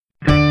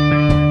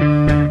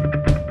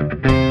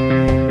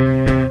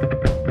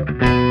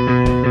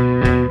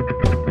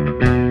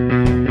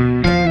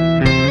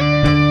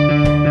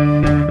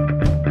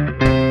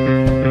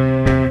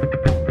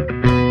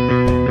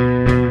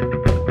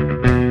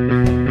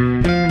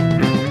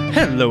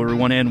Hello,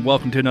 everyone, and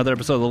welcome to another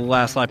episode of the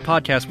Last Life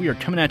Podcast. We are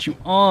coming at you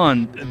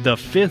on the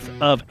 5th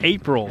of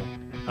April.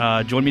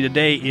 Joining me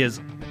today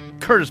is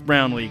Curtis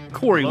Brownlee,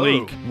 Corey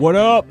Leake. What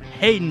up?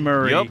 Hayden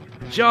Murray. Yep.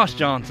 Josh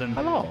Johnson.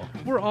 Hello.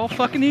 We're all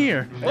fucking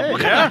here. Hey, What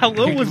kind of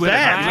hello was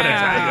that? I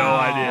had no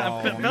idea.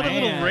 I felt a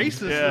little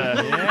racist.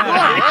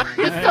 Yeah.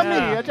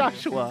 It's me,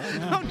 Joshua.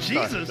 Oh,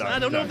 Jesus. I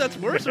don't know if that's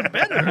worse or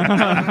better.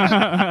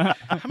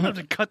 I'm going to have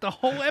to cut the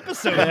whole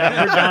episode.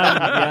 Yeah, we're done.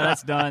 Yeah,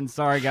 that's done.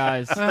 Sorry,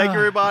 guys. Thank you,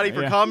 everybody,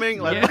 for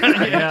coming. We're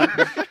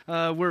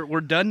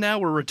done now.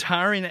 We're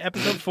retiring at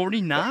episode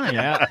 49.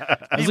 Yeah.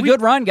 It was a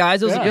good run,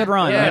 guys. It was a good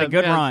run. We had a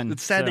good run.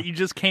 It's sad that you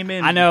just came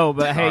in. I know,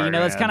 but hey, Sorry,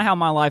 that's kind of how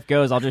my life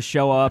goes. I'll just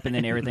show up, and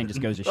then everything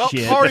just goes to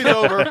shit. Party's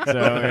over. So,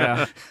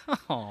 yeah.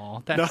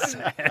 Oh, that's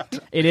sad.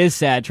 It is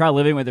sad. Try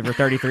living with it for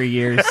 33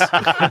 years.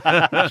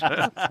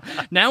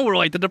 Now we're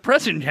like the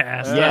depression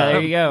cast. Yeah,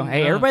 there you go.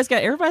 Hey, everybody's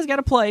got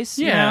a place.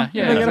 Yeah,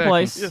 you know? Everybody got a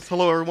place. Yes,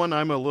 hello, everyone.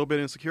 I'm a little bit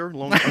insecure.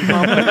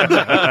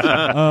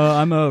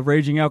 I'm a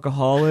raging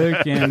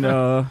alcoholic, and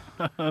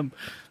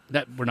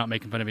That we're not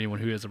making fun of anyone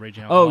who is a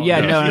raging oh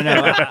alcoholic. yeah,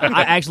 no.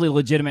 I actually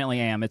legitimately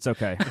am. It's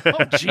okay.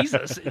 Oh,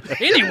 Jesus.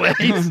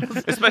 Anyways.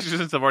 Especially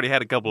since I've already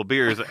had a couple of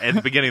beers at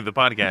the beginning of the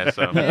podcast.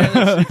 So.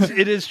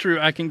 It is true.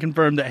 I can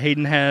confirm that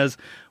Hayden has,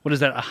 what is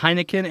that, a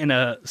Heineken and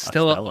a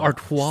Stella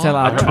Artois?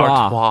 Stella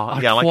Artois.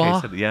 Yeah, like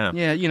I said, yeah.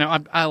 Yeah, you know,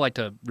 I like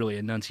to really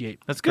enunciate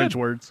That's French good.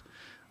 words.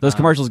 Those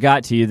commercials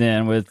got to you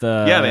then with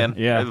Yeah, man.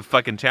 Yeah. The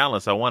fucking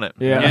chalice. I want it.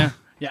 Yeah.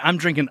 Yeah, I'm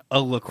drinking a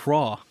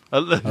LaCroix.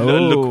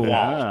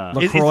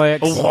 LaCroix.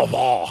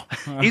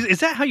 Is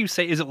that how you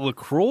say? Is it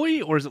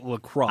LaCroix or is it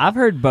LaCroix? I've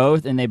heard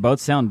both, and they both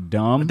sound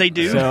dumb. They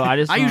do. So I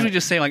usually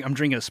just say like I'm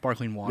drinking a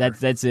sparkling water.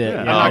 That's it.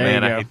 Yeah. Yeah, Oh, there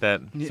man, you I go. hate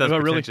that. Yeah, Sounds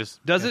really? pretentious.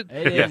 Does it?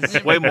 It Yeah,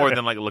 is. way more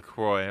than like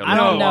LaCroix. I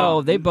don't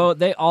know.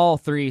 They all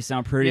three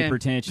sound pretty Yeah.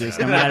 pretentious,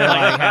 no matter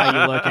like how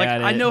you look Like,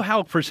 at it. I know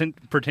how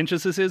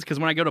pretentious this is because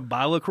when I go to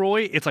buy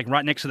LaCroix, it's like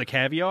right next to the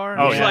caviar.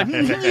 Oh, It's yeah. like,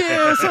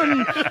 yes,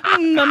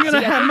 I'm going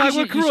to have my You should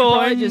LaCroix.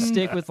 probably just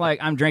stick with like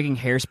I'm drinking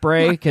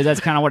hairspray because that's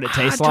kind of what it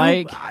tastes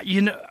like.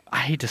 You know, I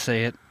hate to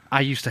say it.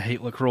 I used to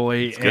hate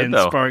LaCroix good, and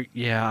though. Spark.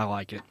 Yeah, I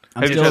like it.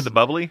 I'm Have you still- tried the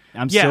bubbly?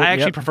 I'm Yeah, still, I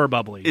actually yep. prefer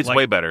bubbly. It's Like,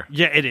 way better.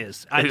 Yeah, it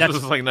is. It's That's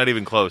just like not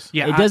even close.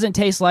 yeah. It doesn't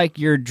taste like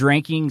you're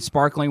drinking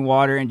sparkling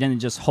water and then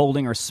just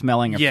holding or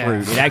smelling a Yeah.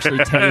 fruit. It actually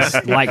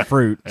tastes like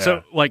fruit.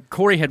 So, like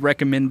Corey had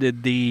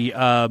recommended the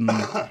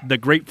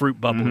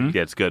grapefruit bubbly. Mm-hmm.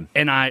 Yeah, it's good.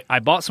 And I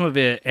bought some of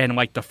it, and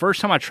like the first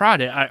time I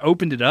tried it, I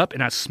opened it up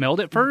and I smelled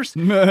it first,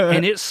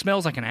 and it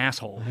smells like an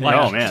asshole. Like,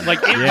 Oh, man. like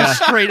it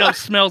just straight up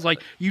smells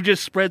like you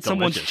just spread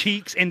someone's Delicious.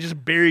 cheeks and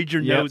just buried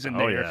your Yep. nose in Oh,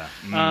 there. yeah.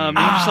 And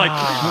you're just like,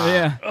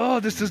 Yeah. oh,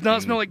 this does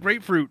not smell like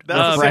grapefruit. That's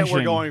the scent refreshing.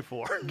 we're going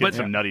for. But-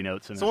 some nutty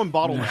notes in Someone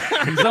bottle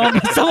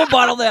that. Someone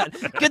bottle that.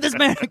 Get this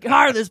man.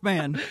 Hire this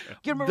man.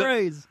 Give him a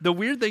raise. The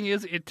weird thing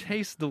is, it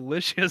tastes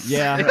delicious.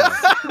 Yeah.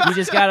 You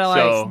just gotta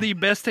like. It's the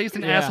best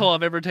tasting Yeah. asshole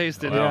I've ever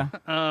tasted. Yeah.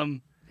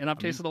 And I've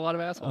tasted a lot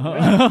of asshole.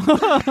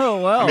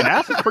 Oh well. I mean,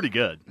 ass is pretty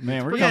good.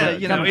 Man, we're Yeah,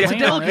 coming, you know, coming it's a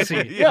clean on delicacy.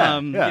 it. Yeah,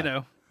 You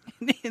know.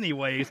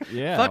 Anyways,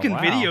 Yeah, fucking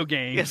wow. video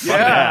games.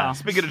 Yeah.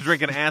 Speaking of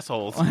drinking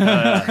assholes,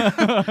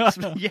 Yeah,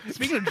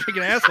 speaking of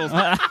drinking assholes,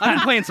 I've been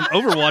playing some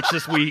Overwatch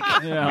this week.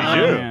 Yeah,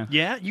 Me too. man.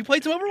 Yeah, you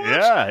played some Overwatch?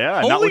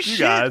 Yeah. Not Holy with you shit.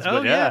 guys,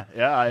 Oh, but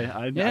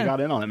I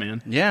got in on it,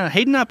 man. Yeah,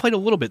 Hayden and I played a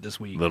little bit this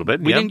week. a little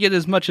bit. We yeah. didn't get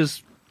as much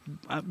as,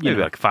 Maybe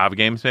like 5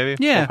 games,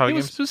 maybe. Yeah, 4 or 5 it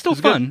was- games. it was still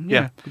good. fun,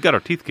 yeah. We got our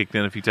teeth kicked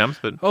in a few times,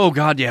 but Oh,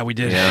 God, yeah, we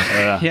did.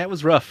 Yeah. Yeah, it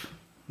was rough.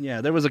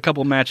 Yeah, there was a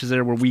couple matches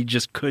there where we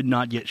just could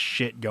not get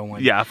shit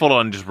going. yeah, I full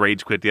on just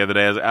rage quit the other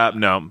day. I was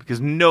no, because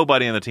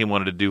nobody on the team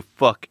wanted to do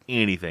fuck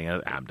anything.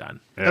 I'm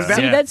done. Yeah.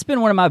 See, that's been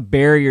one of my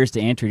barriers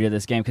to entry to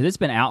this game because it's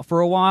been out for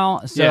a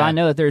while. So Yeah. I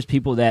know that there's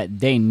people that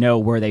they know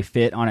where they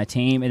fit on a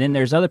team, and then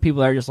there's other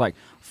people that are just like,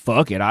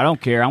 "Fuck it, I don't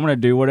care. I'm going to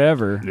do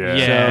whatever." Yeah. Yeah.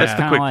 So That's it's the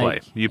kinda quick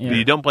like, play. You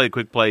yeah. don't play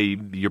quick play,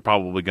 you're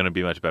probably going to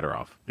be much better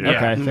off. Yeah.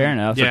 Okay, fair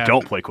enough. Yeah.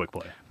 Don't play quick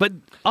play. But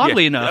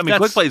oddly Yeah. enough, I mean,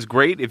 quick play is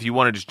great if you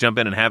want to just jump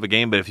in and have a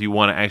game, but if you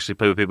want to actually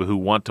play with people who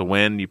want to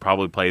win, you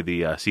probably play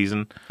the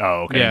season. Oh,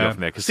 okay. And Yeah. go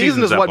from there. 'Cause Season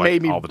season's is up, what like,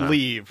 made me all the time.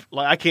 leave.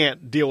 Like, I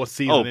can't deal with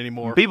season Oh,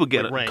 anymore. people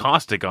get Like, rank.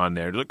 caustic on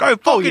there. They're like,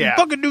 oh, yeah.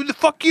 fucking do the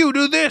fuck you,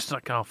 do this.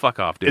 Like, oh, fuck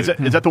off, dude. Is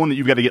that the one that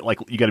you've got to get, like,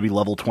 you got to be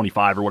level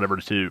 25 or whatever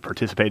to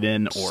participate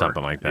in? Or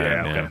Something like that,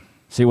 Yeah, yeah. okay.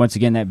 See, once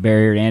again, that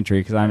barrier to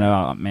entry because I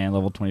know, man,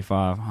 level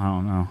 25. I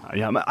don't know.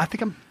 I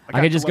think I'm. I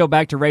could just go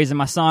back to raising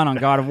my son on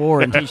God of War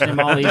and teaching him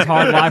all these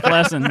hard life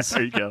lessons.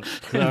 There you go.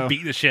 So,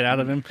 beat the shit out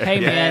of him. hey,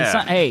 man,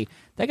 Yeah. hey,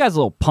 that guy's a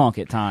little punk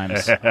at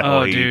times.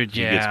 Oh, he- dude,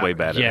 he yeah. gets way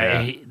better.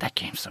 Yeah, Yeah. that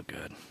game's so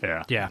good.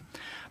 Yeah. Yeah,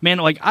 man.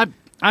 Like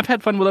I've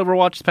had fun with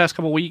Overwatch the past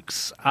couple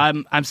weeks.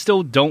 I'm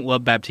still don't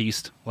love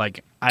Baptiste.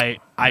 Like I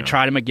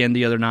tried him again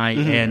the other night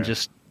and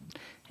just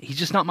he's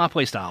just not my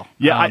play style.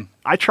 Yeah,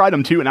 I tried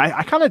him too, and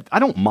I kind of I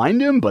don't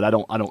mind him, but I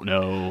don't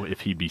know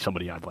if he'd be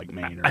somebody I'd like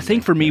main. Or I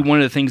think for me one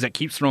of the things that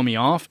keeps throwing me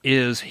off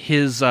is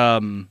his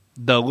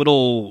the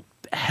little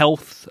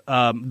health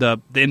the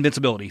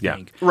invincibility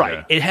thing.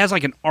 Right. It has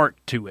like an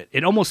arc to it.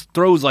 It almost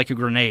throws like a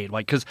grenade.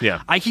 Like because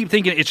Yeah. I keep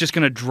thinking it's just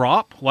going to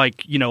drop.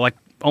 Like like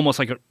almost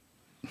like a.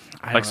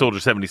 Like Soldier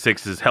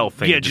 76's health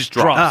thing. Yeah, it just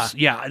drops.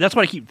 Yeah, that's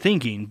what I keep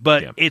thinking.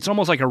 But it's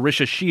almost like a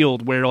Risha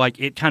shield where like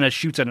it kind of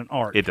shoots at an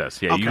arc. It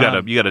does. Yeah, Okay.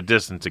 you got a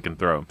distance it can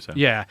throw. So.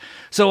 Yeah.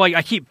 So like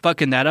I keep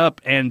fucking that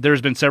up, and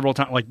there's been several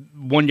times like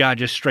one guy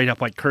just straight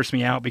up like cursed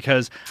me out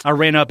because I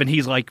ran up and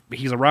he's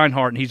a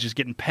Reinhardt and he's just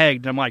getting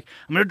pegged. And I'm like,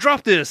 I'm gonna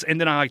drop this,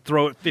 and then I like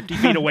throw it 50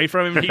 feet away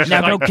from him. And he's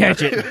Now just, go like,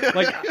 catch it.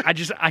 Like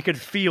I could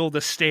feel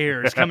the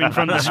stares coming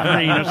from the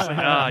screen. I was just like,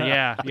 oh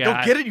yeah. Go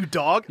get it, you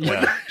dog.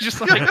 Yeah. Just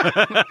like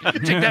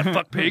take that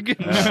fuck pig.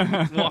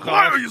 And walk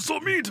Why off. are you so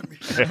mean to me?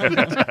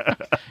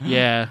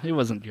 Yeah, it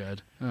wasn't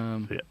good. Yeah,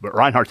 but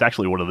Reinhardt's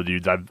actually one of the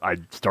dudes I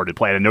started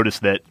playing. I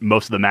noticed that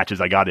most of the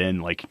matches I got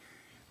in, like,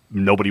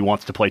 nobody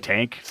wants to play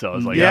tank. So I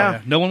was like,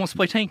 Yeah. No one wants to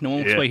play tank. No one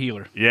wants to play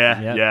healer.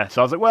 Yeah.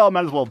 So I was like, well, I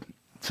might as well,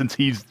 since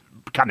he's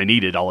kind of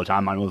needed all the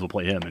time, I might as well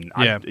play him.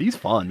 And he's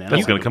fun, man.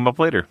 That's going to come up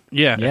later.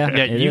 Yeah,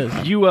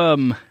 it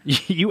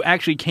You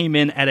actually came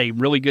in at a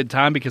really good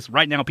time because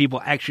right now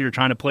people actually are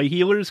trying to play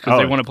healers because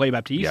they want to play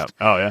Baptiste. Yeah.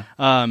 Oh, yeah.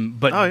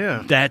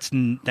 But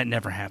that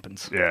never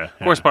happens. Yeah. Of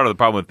course, part of the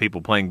problem with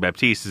people playing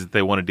Baptiste is that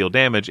they want to deal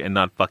damage and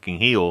not fucking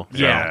heal. So.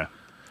 Yeah.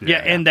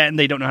 And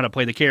they don't know how to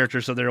play the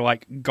character, so they're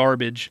like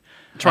garbage.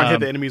 Trying to hit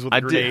the enemies with the I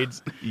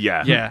grenades.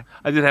 Yeah.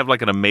 I did have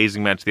like an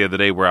amazing match the other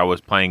day where I was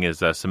playing as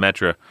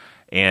Symmetra,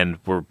 and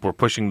we're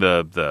pushing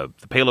the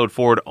payload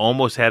forward.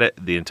 Almost had it.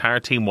 The entire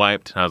team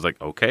wiped. And I was like,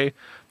 okay,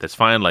 that's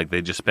fine. Like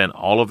they just spent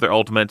all of their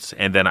ultimates,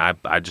 and then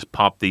I just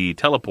popped the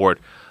teleport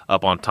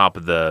up on top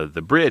of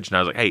the bridge, and I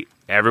was like, hey,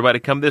 everybody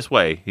come this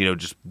way.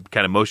 Just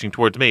kind of motioning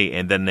towards me,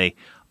 and then they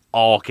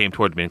all came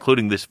towards me,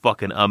 including this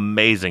fucking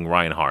amazing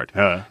Reinhardt.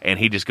 And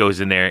he just goes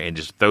in there and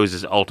just throws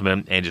his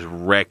ultimate and just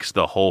wrecks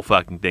the whole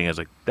fucking thing. I was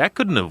like, that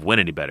couldn't have went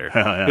any better.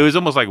 It was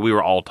almost like we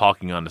were all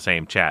talking on the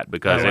same chat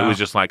because it was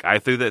just like I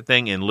threw that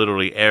thing and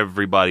literally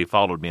everybody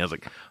followed me. I was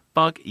like,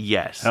 fuck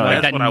yes. Like,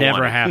 That's that what I never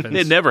wanted. happens.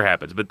 It never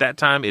happens. But that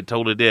time it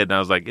totally did. And I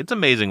was like, it's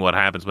amazing what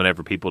happens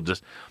whenever people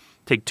just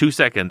take 2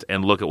 seconds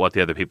and look at what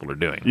the other people are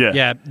doing.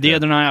 Yeah. The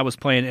other night I was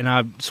playing and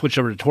I switched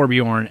over to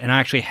Torbjorn and I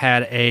actually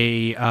had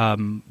a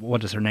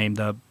what is her name?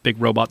 The big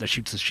robot that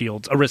shoots the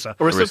shields.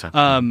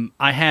 Orisa.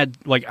 I had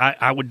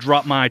I would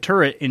drop my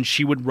turret and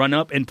she would run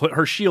up and put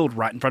her shield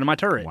right in front of my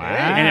turret. Wow.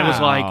 And it was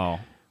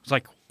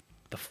like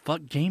the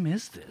fuck game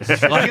is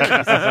this?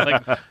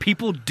 Like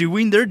people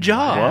doing their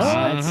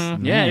jobs.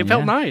 Yeah, it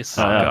felt nice.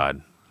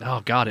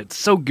 Oh God. It's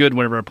so good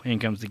whenever a plan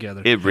comes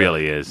together. It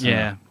really is.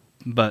 Yeah.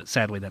 But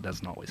sadly, that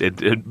doesn't always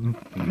happen.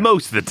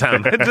 Most of the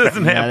time, that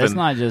doesn't happen. Yeah, it's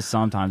not just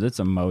sometimes; it's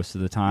a most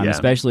of the time. Yeah.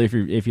 Especially if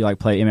you like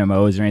play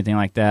MMOs or anything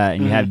like that,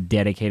 and you have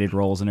dedicated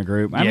roles in a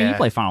group. I mean, you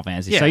play Final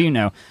Fantasy, so you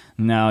know.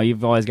 No,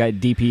 you've always got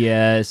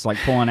DPS like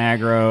pulling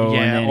aggro,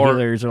 and then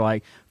healers are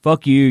like,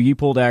 "Fuck you, you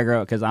pulled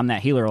aggro." Because I'm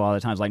that healer a lot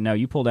of the times. Like, no,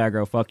 you pulled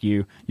aggro. Fuck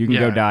you. You can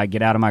go die.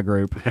 Get out of my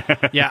group.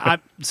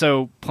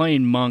 So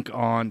playing Monk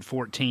on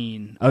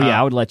 14. Oh yeah,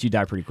 I would let you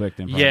die pretty quick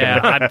then. Probably.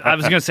 Yeah, I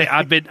was gonna say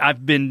I've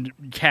been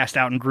cast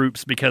out in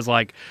groups because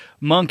like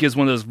Monk is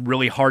one of those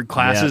really hard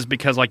classes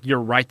because like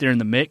you're right there in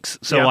the mix.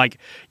 So like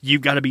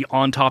you've got to be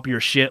on top of your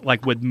shit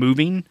like with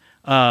moving.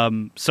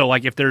 So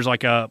like if there's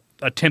like a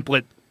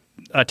template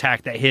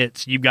attack that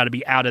hits, you've got to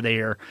be out of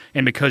there,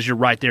 and because you're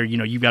right there,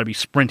 you've got to be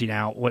sprinting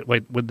out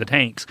with the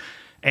tanks.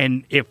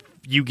 And if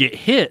you get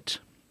hit,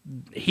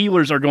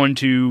 healers are going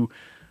to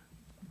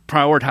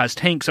prioritize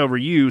tanks over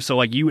you, so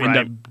like you end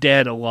up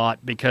dead a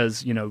lot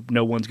because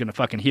no one's going to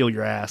fucking heal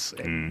your ass.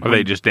 Are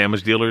they just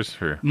damage dealers?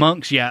 Or?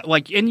 Monks,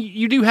 and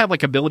you do have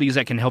like abilities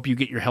that can help you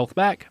get your health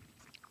back.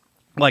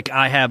 Like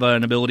I have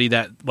an ability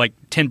that like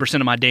 10%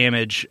 of my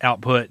damage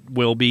output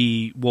will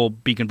be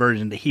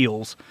converted into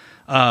heals.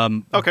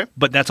 Okay.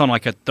 But that's on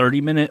like a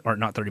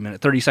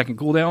 30-second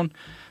cooldown.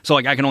 So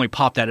like I can only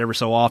pop that ever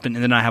so often,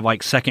 and then I have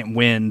like second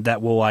wind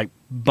that will like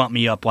bump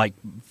me up like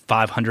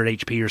 500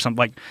 HP or something,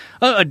 like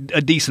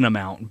a decent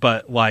amount.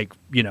 But like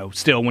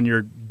still when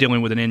you're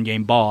dealing with an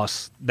in-game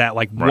boss, that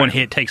like one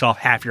hit takes off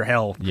half your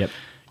health. Yep.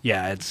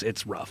 Yeah,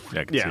 it's rough.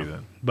 Yeah, I can see that.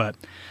 But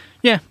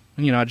yeah,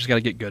 I just got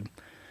to get good.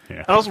 Yeah.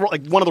 And also,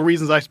 like one of the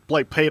reasons I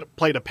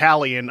played a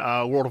Pally in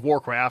World of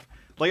Warcraft.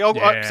 Like,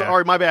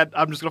 sorry, my bad.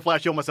 I'm just gonna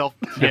flash heal myself.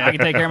 Yeah, I can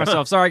take care of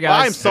myself. Sorry,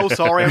 guys. I'm so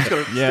sorry. I'm just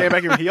gonna stand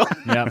back here and heal.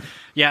 Yeah.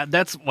 Yeah,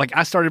 that's like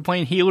I started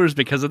playing healers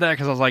because of that.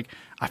 Because I was like,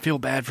 I feel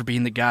bad for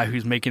being the guy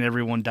who's making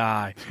everyone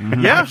die.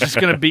 Yeah, I'm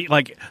just gonna be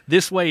like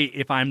this way.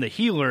 If I'm the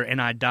healer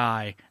and I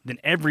die, then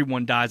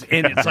everyone dies,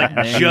 and it's like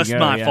just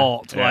my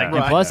fault. Yeah. Like,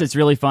 And plus, it's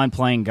really fun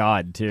playing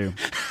God too.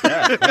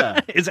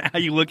 is that how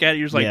you look at it?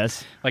 You're just like,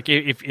 Yes. like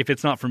if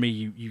it's not for me,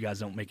 you guys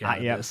don't make it out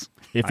of this.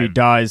 If he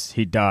dies,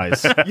 he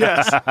dies.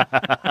 yes.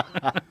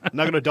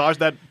 Not gonna dodge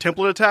that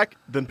template attack,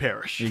 then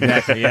perish.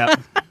 Exactly. Yeah.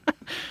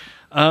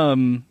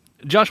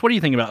 Josh, what do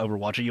you think about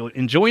Overwatch? Are you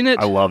enjoying it?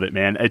 I love it,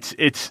 man.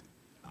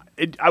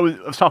 I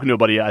was talking to a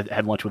buddy. I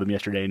had lunch with him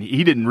yesterday, and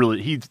he didn't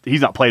really.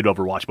 He's not played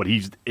Overwatch, but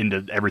he's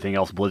into everything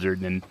else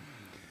Blizzard. And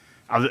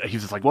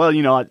he's just like, well,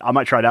 I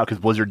might try it out because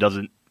Blizzard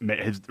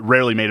has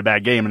rarely made a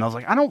bad game. And I was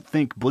like, I don't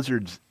think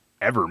Blizzard's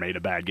ever made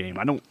a bad game.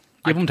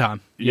 Give them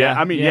time. Yeah,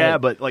 I mean, Yeah.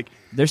 but like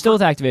They're still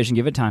with Activision.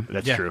 Give it time.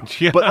 that's Yeah. true.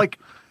 Yeah. But like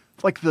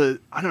like I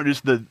don't know,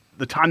 just the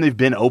time they've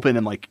been open,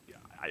 and like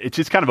it's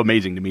just kind of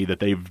amazing to me that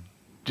they've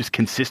just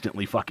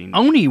consistently fucking.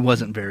 Oni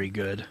wasn't very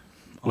good.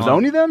 Was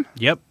Oni them?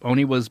 Yep,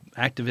 Oni was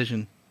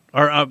Activision,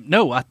 or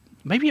no,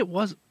 maybe it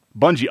was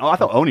Bungie. Oh, I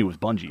thought Oni was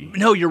Bungie.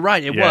 No, you're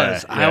right. It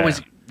was.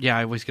 Yeah.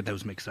 I always get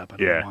those mixed up. I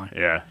don't know why.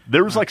 Yeah.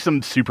 There was like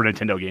some Super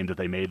Nintendo games that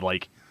they made,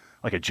 like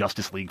a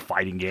Justice League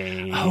fighting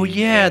game. Oh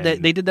yeah,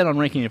 they did that on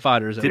Ranking of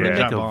Fighters. Did they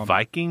make a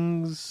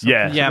Vikings?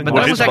 Yeah, but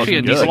that was actually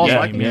a decent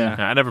game. Yeah,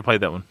 I never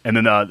played that one. And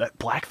then that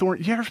Blackthorn.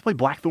 Did you ever play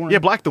Blackthorn? Yeah,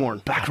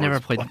 Blackthorn. I've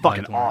never played fucking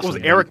Blackthorn. awesome. Was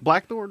it Eric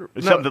Blackthorn?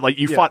 It's something that like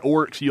you fought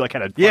orcs. You like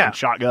had a fucking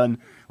shotgun.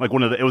 Like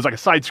it was like a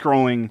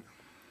side-scrolling,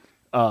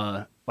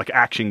 like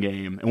action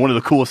game. And one of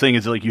the coolest things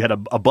is like you had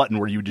a button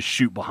where you would just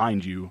shoot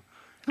behind you.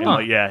 And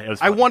it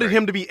was. I wanted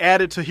him to be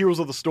added to Heroes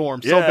of the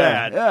Storm so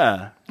bad.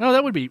 Yeah. No,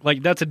 that would be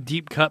like that's a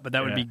deep cut, but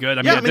that would be good.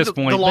 I mean, at this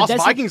point, the Lost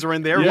Vikings are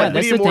in there. Yeah,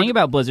 that's the thing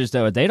about Blizzards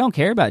though. They don't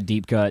care about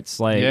deep cuts.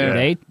 Like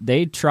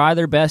they try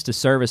their best to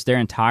service their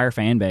entire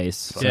fan base.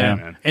 So.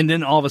 Yeah, and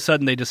then all of a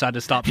sudden they decide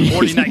to stop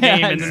supporting that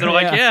game, and then they're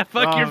like,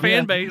 fuck your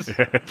fan base."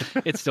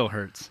 It still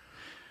hurts.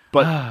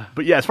 But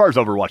yeah, as far as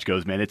Overwatch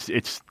goes, man,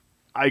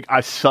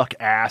 I suck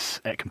ass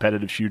at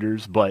competitive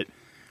shooters, but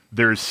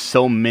there's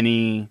so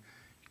many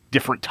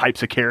different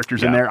types of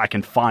characters in there. I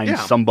can find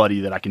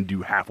somebody that I can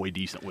do halfway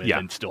decent with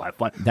and still have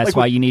fun. That's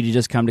why you need to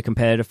just come to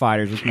competitive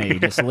fighters with me.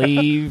 Just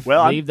leave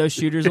those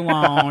shooters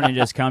alone and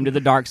just come to the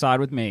dark side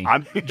with me.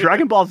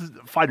 Dragon Ball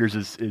Fighters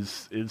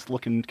is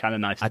looking kind of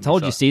nice. I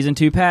told you, Season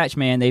 2 patch,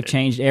 man, they've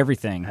changed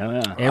everything. Hell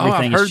yeah.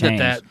 Everything has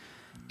changed. That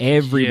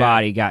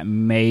Everybody got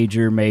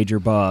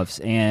major buffs,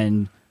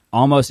 and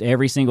almost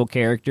every single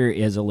character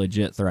is a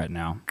legit threat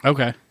now.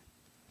 Okay.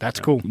 That's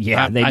cool.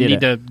 Yeah, I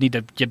need to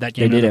give that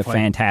game. They did a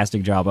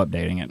fantastic job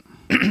updating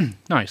it.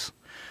 Nice.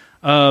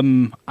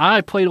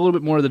 I played a little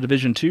bit more of the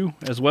Division 2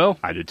 as well.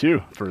 I did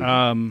too.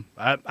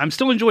 I'm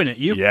still enjoying it.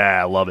 You?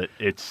 Yeah, I love it.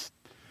 It's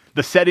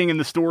the setting and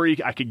the story.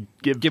 I could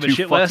give a two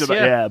shit fucks less. about.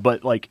 Yeah,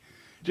 but like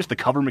just the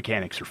cover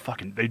mechanics are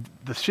fucking.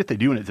 The shit they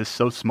do in it is just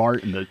so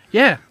smart, and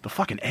the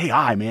fucking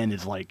AI, man,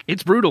 is like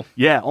it's brutal.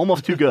 Yeah,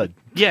 almost too good.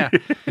 Yeah,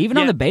 even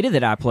on the beta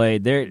that I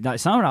played,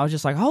 some of it I was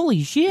just like,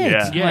 "Holy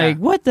shit!" Yeah. Like,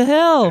 what the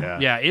hell?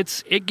 Yeah,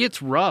 it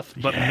gets rough,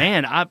 but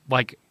man, I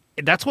like.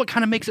 That's what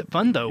kind of makes it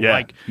fun, though. Yeah.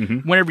 Like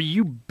whenever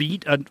you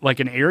beat an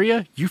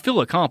area, you feel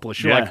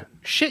accomplished. You're like,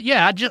 shit,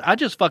 yeah, I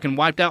just fucking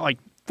wiped out like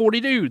 40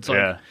 dudes.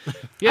 Like,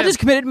 I just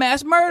committed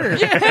mass murder.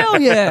 Yeah, hell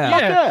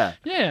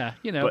yeah.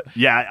 You know. But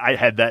I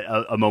had that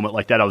a moment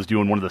like that. I was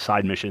doing one of the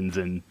side missions,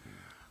 and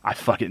I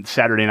fucking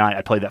Saturday night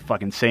I played that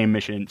fucking same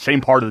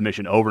part of the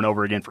mission over and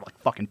over again for like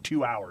fucking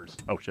 2 hours.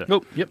 Oh shit.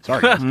 Oh, yep.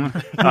 Sorry. Guys.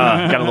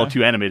 Got a little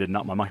too animated,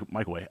 not my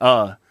microwave.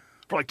 For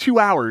like 2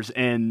 hours,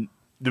 and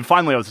then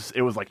finally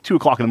it was like 2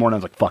 o'clock in the morning. I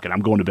was like, fuck it,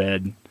 I'm going to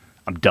bed.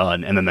 I'm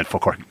done. And then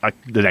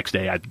the next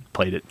day I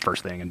played it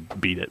first thing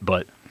and beat it.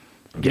 But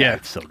yeah,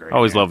 it's so great. I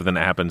always love when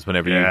that happens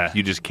whenever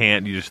you just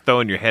can't. You just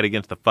throwing your head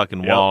against the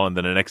fucking wall, and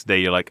then the next day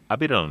you're like, I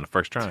beat it on the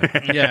first try.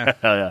 Yeah.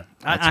 Hell yeah.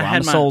 That's why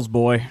I'm a Souls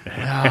boy.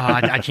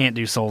 I can't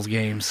do Souls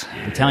games.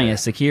 I'm telling you,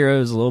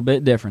 Sekiro is a little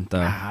bit different, though.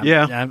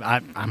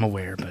 I'm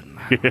aware,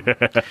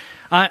 but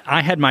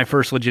I had my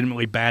first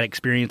legitimately bad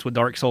experience with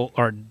Dark Souls.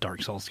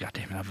 God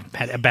damn it, I've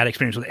had a bad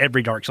experience with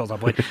every Dark Souls I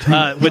played.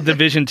 With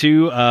Division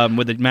 2,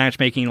 with the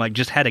matchmaking, like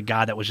just had a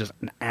guy that was just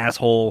an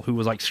asshole who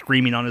was like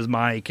screaming on his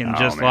mic and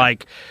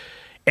like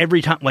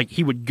every time, like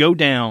he would go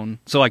down.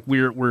 So like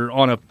we're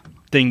on a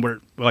thing where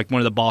like one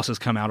of the bosses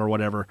come out or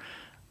whatever.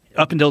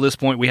 Up until this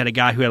point, we had a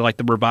guy who had like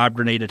the revive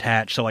grenade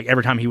attached. So like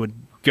every time he would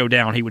go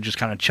down, he would just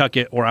kind of chuck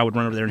it, or I would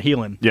run over there and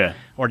heal him,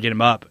 or get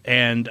him up.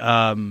 And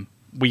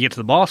we get to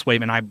the boss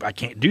wave, and I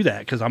can't do that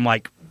because I'm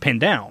like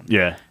pinned down.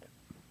 Yeah.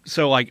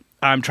 So like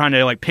I'm trying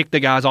to like pick the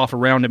guys off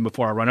around him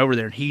before I run over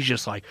there, and he's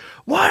just like,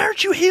 "Why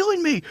aren't you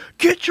healing me?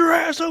 Get your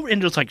ass over!"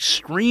 And just like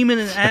screaming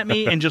at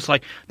me, and just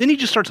like then he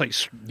just starts like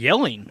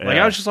yelling. Like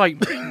I was just like,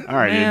 "All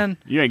right, man,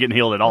 you ain't getting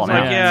healed at all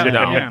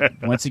now."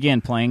 Like, Once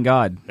again, playing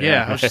God.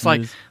 Yeah, I was just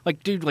like,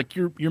 dude, like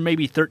you're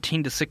maybe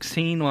 13 to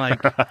 16,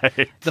 like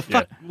the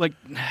fuck, like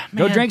man.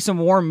 Go drink some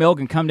warm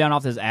milk and come down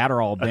off this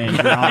Adderall binge.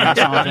 Or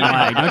something.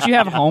 Like, don't you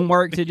have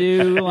homework to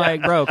do?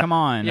 Like, bro, come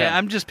on. Yeah,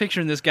 I'm just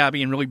picturing this guy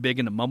being really big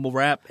into mumble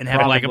rap and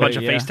having like a bunch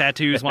of face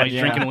tattoos while he's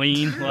drinking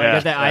lean. Like,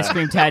 got that ice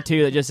cream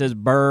tattoo that just says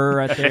 "Burr"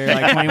 right there,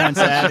 like 21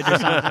 Savage or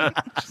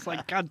something. Just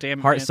like, God damn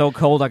it, heart man. so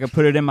cold I could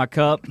put it in my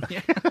cup.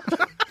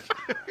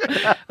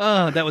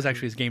 That was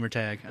actually his gamer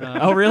tag.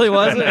 Oh, really?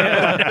 Was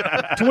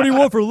it?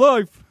 21 for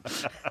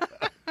life.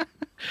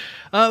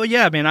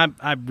 Yeah, man,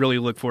 I really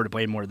look forward to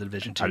playing more of the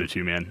Division 2. I do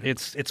too, man.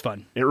 It's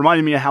fun. It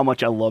reminded me of how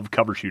much I love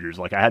cover shooters.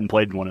 Like I hadn't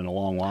played one in a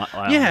long while.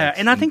 Yeah,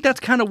 and I think that's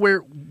kind of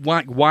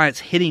why it's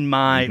hitting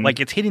my like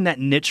it's hitting that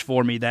niche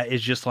for me that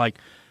is just like,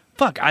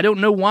 fuck, I don't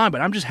know why,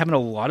 but I'm just having a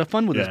lot of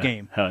fun with this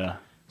game. Hell yeah.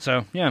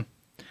 So yeah.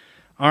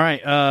 All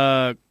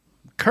right,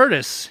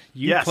 Curtis,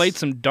 you played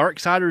some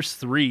Darksiders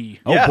 3.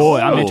 Oh boy,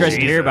 I'm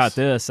interested to hear about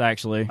this.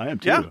 Actually, I am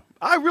too. Yeah.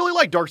 I really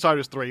like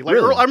Darksiders 3. Like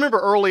Really? I remember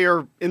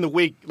earlier in the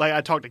week, like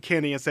I talked to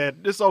Kenny and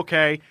said, "This is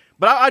okay,"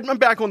 but I'm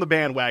back on the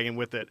bandwagon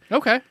with it.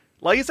 Okay.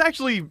 Like, it's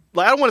actually,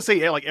 like, I don't want to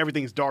say like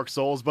everything's Dark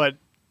Souls, but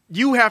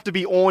you have to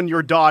be on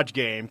your dodge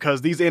game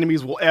because these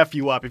enemies will F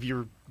you up if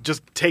you're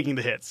just taking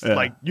the hits. Yeah.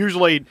 Like,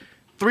 usually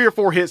 3 or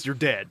 4 hits, you're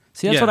dead.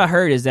 See, that's what I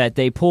heard, is that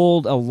they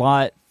pulled a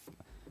lot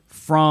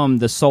from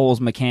the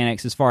Souls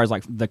mechanics as far as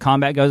like the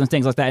combat goes and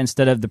things like that,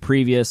 instead of the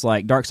previous,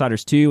 like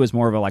Darksiders 2 was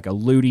more of a like a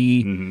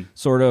looty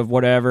sort of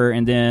whatever,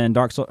 and then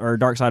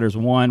Darksiders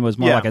 1 was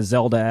more like a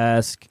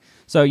Zelda-esque.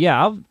 So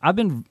yeah, I've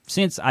been,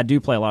 since I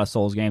do play a lot of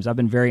Souls games, I've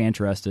been very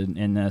interested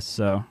in this.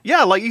 So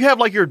yeah, like you have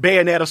like your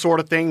Bayonetta sort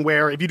of thing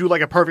where if you do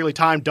like a perfectly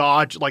timed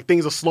dodge, like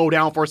things will slow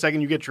down for a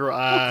second, you get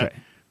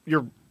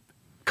your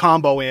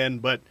combo in.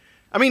 But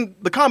I mean,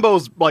 the combo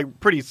is like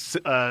pretty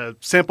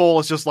simple.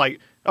 It's just like,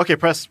 okay,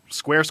 press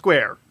square,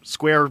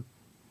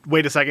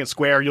 wait a second,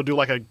 square. You'll do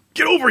like a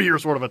get over here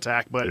sort of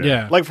attack, but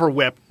like for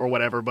whip or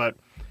whatever. But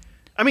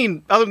I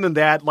mean, other than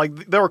that,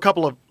 like there were a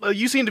couple of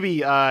you seem to be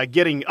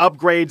getting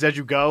upgrades as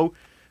you go.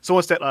 So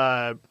instead,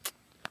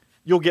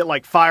 you'll get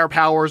like fire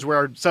powers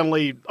where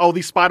suddenly,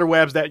 these spider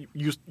webs that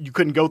you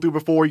couldn't go through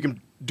before, you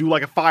can do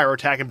like a fire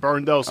attack and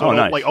burn those. So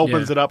it like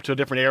opens it up to a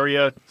different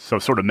area. So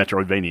sort of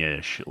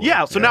Metroidvania-ish.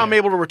 Yeah. So now I'm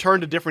able to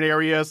return to different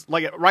areas.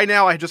 Like right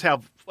now, I just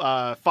have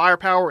fire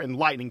power and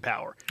lightning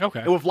power. Okay.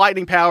 And with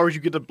lightning powers,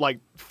 you get to like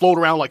float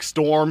around like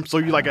Storm. So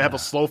you like have a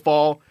slow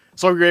fall.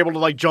 So you're able to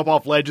like jump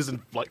off ledges and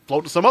like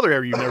float to some other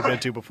area you've never been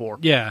to before.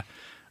 Yeah.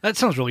 That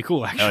sounds really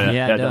cool, actually. Oh,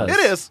 yeah, it does. It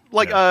is.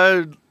 Like,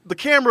 the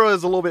camera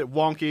is a little bit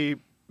wonky,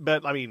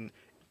 but I mean,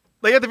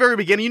 like at the very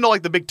beginning, you know,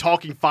 like the big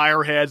talking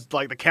fire heads,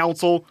 like the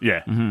council.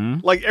 Yeah. Mm-hmm.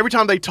 Like every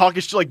time they talk,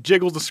 it like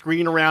jiggles the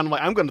screen around. I'm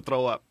like, I'm going to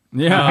throw up.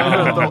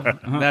 Yeah.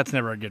 That's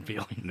never a good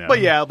feeling. No. But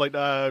yeah, like,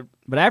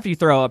 but after you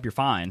throw up, you're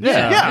fine.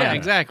 Yeah,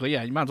 exactly.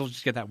 Yeah, you might as well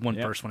just get that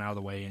first one out of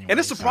the way anyway. And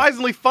it's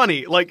surprisingly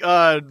funny. Like,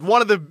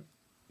 one of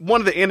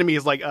the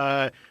enemies, like,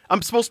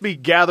 I'm supposed to be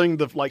gathering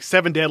the like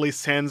 7 deadly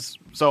sins.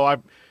 So I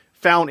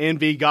found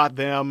Envy, got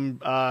them,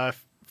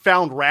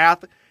 found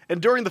Wrath.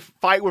 And during the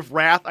fight with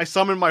Wrath, I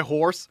summoned my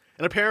horse.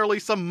 And apparently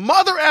some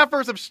mother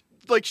effers have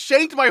like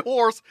shanked my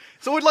horse.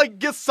 So it like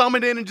gets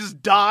summoned in and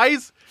just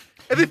dies.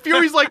 And then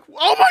Fury's like,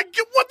 oh my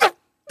god, what the?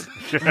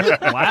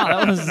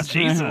 Wow, that was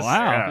Jesus.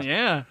 Wow.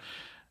 Yeah.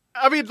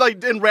 I mean,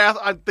 like, in Wrath,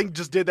 I think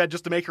just did that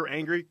just to make her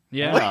angry.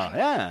 Yeah.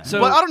 Like, so,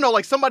 but I don't know,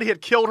 like, somebody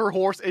had killed her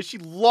horse, and she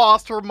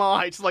lost her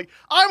mind. She's like,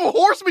 I'm a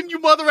horseman, you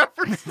mother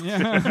effers.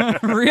 Yeah.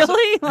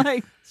 Really?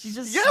 Like, she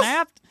just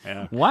snapped?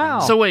 Yeah.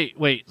 Wow. So,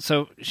 wait.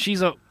 So,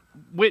 she's a...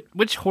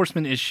 Which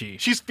horseman is she?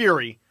 She's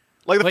Fury.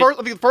 Like, I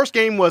think the first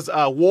game was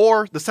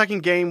War, the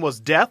second game was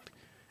Death,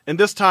 and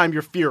this time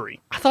you're Fury.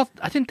 I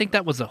didn't think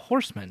that was a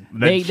horseman.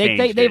 They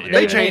changed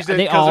it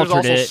because there's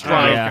also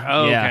Strife. Yeah.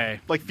 Oh, okay.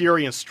 Like,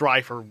 Fury and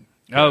Strife are...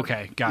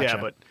 Okay, gotcha. Yeah,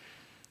 but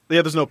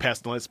there's no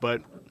pestilence,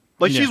 but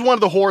like she's one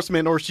of the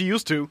horsemen, or she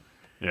used to.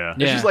 Yeah.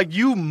 And she's like,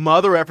 you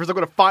mother effers, I'm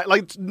going to find.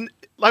 Like,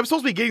 I'm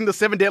supposed to be getting the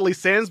 7 deadly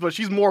sins, but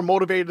she's more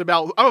motivated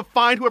about, I'm going to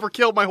find whoever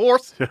killed my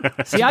horse.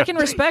 See, I can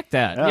respect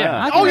that.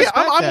 Yeah.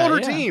 I'm on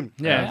her team.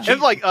 Yeah. And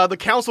like, the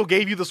council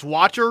gave you this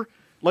watcher,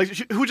 like,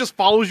 who just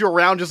follows you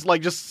around,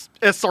 just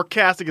as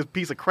sarcastic as a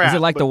piece of crap. Is it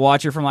like the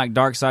Watcher from like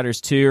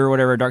Darksiders 2 or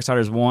whatever,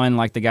 Darksiders 1,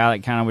 like the guy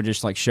that kind of would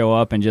just like show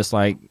up and just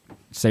like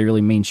say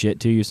really mean shit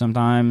to you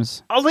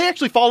sometimes? Oh, they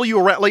actually follow you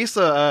around. Like,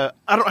 I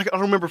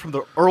don't remember from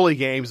the early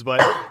games,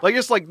 but like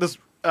it's like this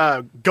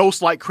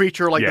ghost-like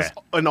creature, like this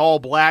in all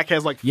black,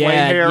 has like flame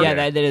hair.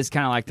 Yeah, that is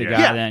kind of like the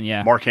guy.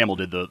 Then, Mark Hamill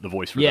did the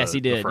voice for he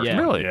did. the first Yeah,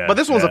 one. really. But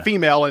this one's a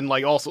female, and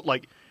like also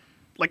like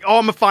oh,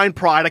 I'm gonna find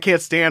Pride. I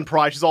can't stand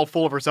Pride. She's all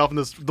full of herself, and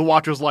the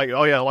Watcher's like,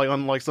 oh yeah, like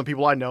unlike some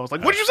people I know. It's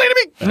like, what did you say to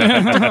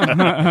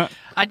me?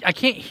 I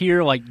can't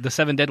hear like the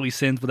 7 deadly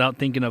sins without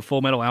thinking of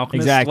Full Metal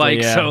Alchemist. Exactly.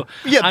 Like, yeah. So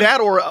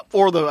that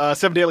or the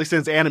 7 Deadly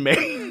Sins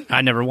anime.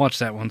 I never watched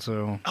that one,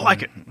 so I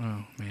like it.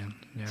 Oh man,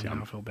 yeah,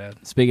 I feel bad.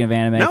 Speaking of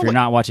anime, if you're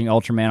not watching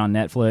Ultraman on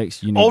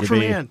Netflix, you need to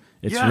be.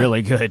 It's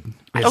really good. It's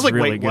I was like,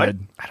 really wait,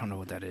 good. I don't know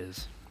what that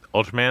is.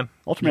 Ultraman?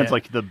 Ultraman's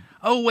like the...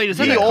 Oh, wait, is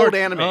that the old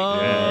anime?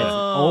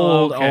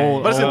 Old,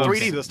 but it's in old,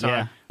 3D this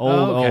time.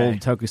 Old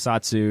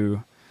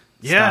tokusatsu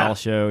style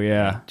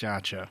show,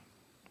 Gotcha.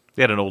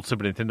 They had an old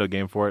Super Nintendo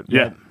game for it.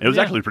 Yeah. It was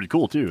actually pretty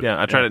cool, too.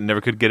 Yeah, I tried it and never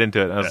could get into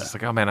it. I was just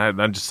like, oh, man,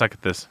 I'm just suck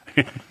at this.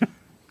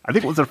 I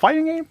think, was it a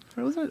fighting game?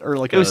 Or was it? Or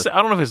like I don't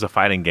know if it was a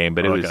fighting game,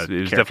 but it was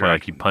definitely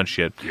like you punch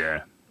shit.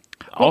 Yeah.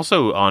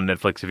 Also on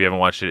Netflix, if you haven't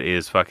watched it,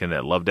 is fucking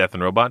Love, Death,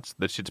 and Robots.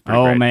 That shit's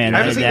pretty great. Oh, man,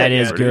 that is good.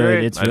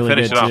 It's really good, I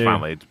finished it off too.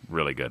 finally. It's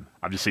really good.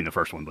 I've just seen the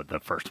first one, but the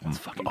first one's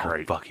fucking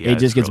great. Fuck yeah, it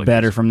just gets really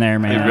better good. from there,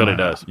 man. It really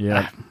does.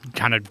 Yeah.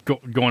 Kind of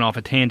going off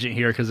a tangent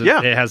here because it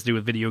has to do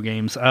with video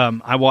games.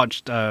 I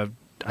watched, I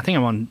think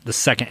I'm on the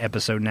 2nd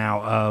episode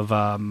now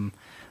of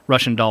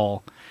Russian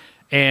Doll.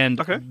 And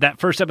that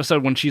first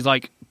episode when she's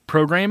like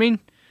programming,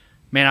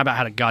 man, I about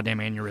had a goddamn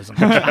aneurysm.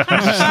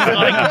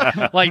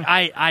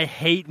 I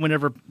hate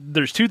whenever...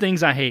 There's 2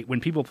 things I hate.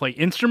 When people play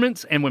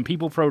instruments and when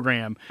people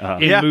program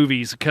in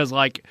movies. Because,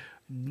 like,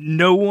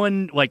 no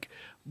one... Like,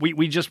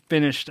 we just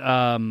finished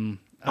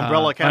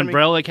Umbrella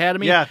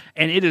Academy. Yeah.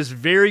 And it is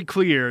very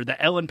clear that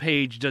Ellen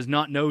Page does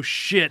not know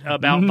shit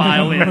about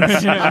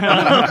violins.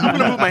 I'm going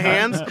to move my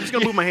hands. I'm just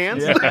going to move my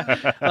hands.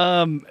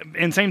 Yeah.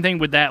 And same thing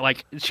with that.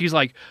 Like, she's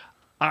like,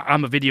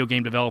 I'm a video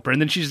game developer, and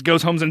then she just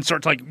goes home and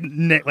starts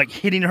like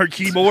hitting her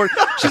keyboard.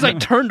 She's like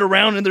turned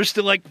around, and there's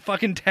still like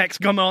fucking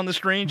text coming on the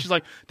screen. She's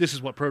like, "This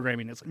is what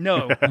programming is." Like,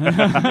 no,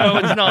 no,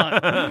 it's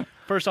not.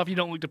 First off, you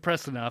don't look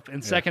depressed enough,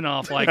 and second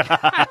off, like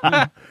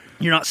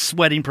you're not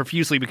sweating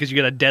profusely because you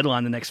got a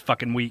deadline the next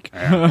fucking week.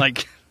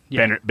 Like.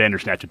 Yeah.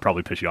 Bandersnatch would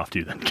probably piss you off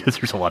too, then, because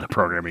there's a lot of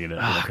programming in it.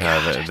 Oh,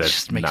 God,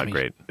 that's not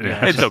great.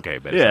 Yeah. It's okay,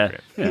 but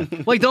it's not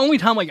great. Like the only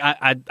time like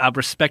I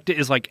respect it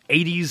is like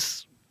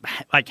 80s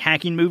like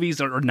hacking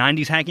movies or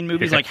 90s hacking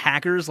movies, like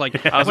Hackers.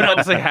 Like I was about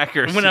to say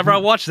Hackers. Whenever I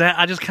watch that,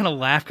 I just kind of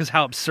laugh because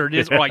how absurd it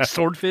is. Or like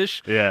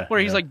Swordfish, where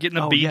he's like getting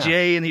a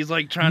BJ and he's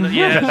like trying to,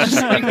 it's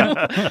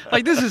just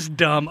like this is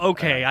dumb.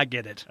 Okay, I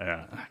get it.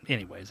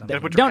 Anyways,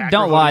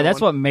 don't lie.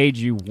 That's what made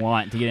you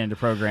want to get into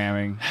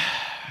programming.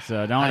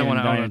 So don't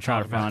even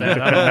try to find it.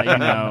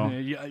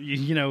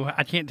 You know,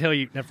 I can't tell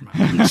you. Never mind.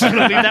 I'm just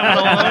gonna leave that one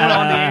alone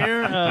on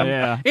the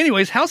air.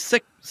 Anyways, how's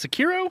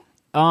Sekiro?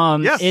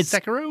 Yes, it's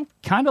Sekiro?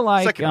 Kind of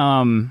like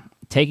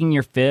taking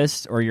your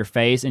fist or your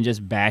face and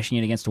just bashing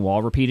it against a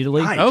wall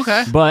repeatedly. Nice.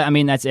 Okay. But, I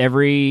mean, that's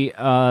every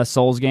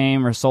Souls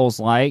game or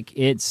Souls-like.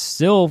 It's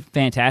still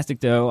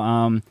fantastic,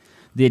 though.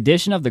 The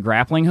addition of the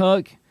grappling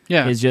hook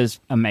is just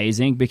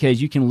amazing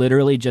because you can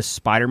literally just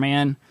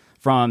Spider-Man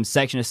from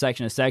section to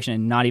section to section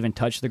and not even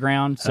touch the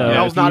ground. So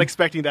I was not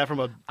expecting that from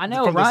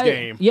this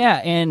game.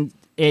 Yeah, and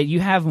you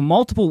have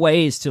multiple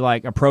ways to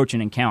like approach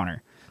an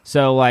encounter.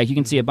 So, like, you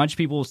can see a bunch of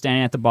people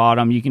standing at the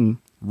bottom. You can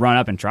run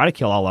up and try to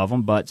kill all of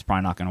them, but it's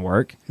probably not going to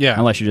work. Yeah.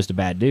 Unless you're just a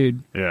bad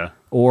dude. Yeah.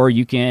 Or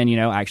you can,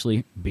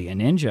 actually be a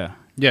ninja.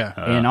 Yeah.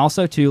 And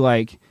also, too,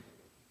 like,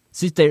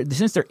 since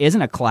there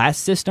isn't a class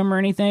system or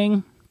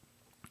anything,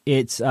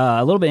 it's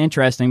a little bit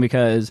interesting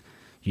because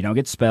you don't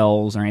get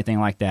spells or anything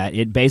like that.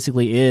 It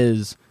basically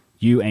is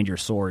you and your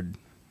sword.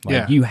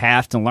 Like, you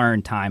have to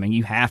learn timing.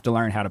 You have to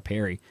learn how to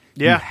parry.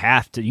 Yeah.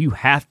 You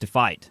have to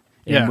fight.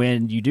 And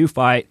when you do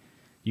fight,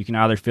 you can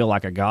either feel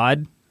like a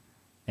god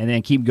and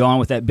then keep going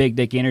with that big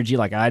dick energy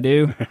like I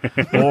do,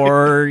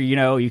 or,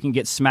 you can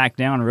get smacked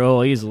down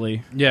real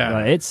easily.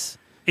 Yeah. Is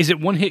it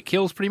one-hit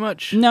kills pretty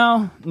much?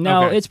 No,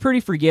 Okay. It's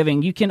pretty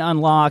forgiving. You can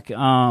unlock,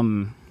 I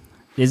don't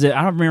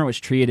remember which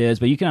tree it is,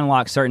 but you can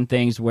unlock certain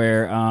things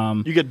where...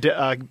 you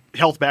get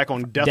health back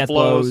on death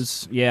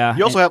blows. Yeah.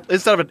 You also have,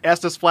 instead of an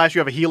Estus flash, you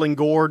have a healing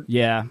gourd.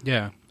 Yeah.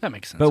 Yeah, that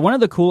makes sense. But one of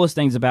the coolest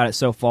things about it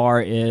so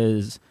far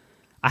is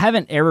I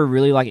haven't ever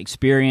really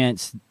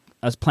experienced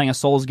us playing a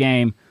Souls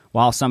game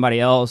while somebody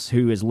else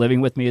who is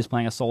living with me is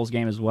playing a Souls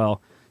game as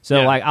well. So,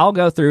 I'll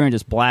go through and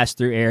just blast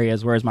through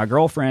areas, whereas my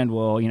girlfriend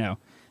will,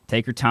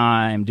 take her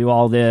time, do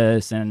all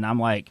this, and I'm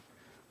like,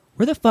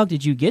 where the fuck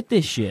did you get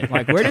this shit?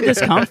 Like, where did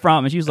this come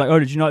from? And she was like, oh,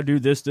 did you not do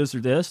this, this, or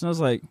this? And I was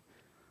like,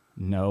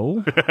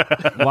 no.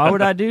 Why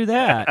would I do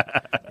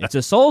that? It's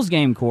a Souls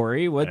game,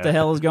 Corey. What the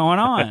hell is going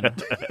on?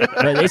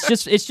 But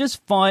it's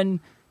just fun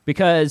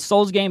because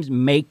Souls games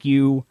make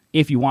you,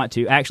 if you want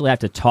to, actually have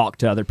to talk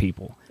to other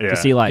people to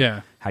see,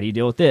 how do you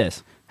deal with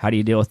this? How do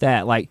you deal with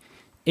that? Like,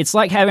 it's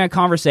like having a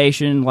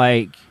conversation,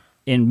 like,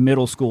 in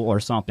middle school or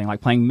something,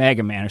 like playing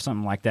Mega Man or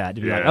something like that.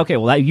 To be like, okay,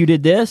 well, you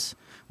did this,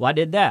 well, I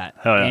did that.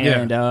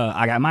 And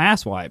I got my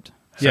ass wiped.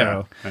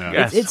 So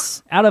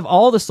it's out of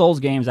all the Souls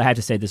games, I have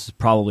to say this is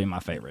probably my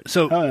favorite.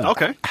 So,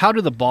 how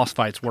do the boss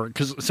fights work?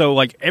 Because,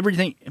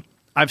 everything...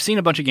 I've seen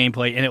a bunch of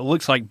gameplay, and it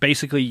looks like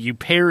basically you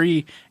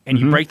parry and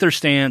you break their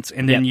stance,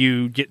 and then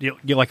you get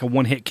like a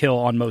one-hit kill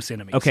on most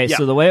enemies. Okay,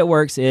 so the way it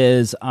works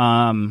is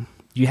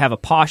you have a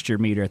posture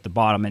meter at the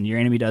bottom, and your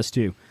enemy does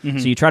too. So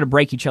you try to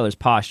break each other's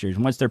postures.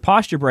 Once their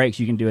posture breaks,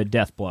 you can do a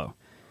death blow.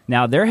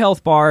 Now, their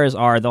health bars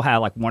they'll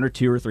have like 1 or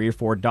 2 or 3 or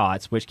 4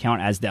 dots, which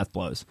count as death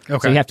blows.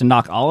 Okay. So you have to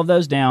knock all of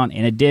those down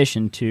in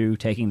addition to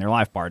taking their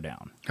life bar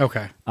down.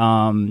 Okay.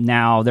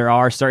 Now, there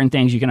are certain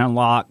things you can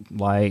unlock,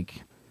 like...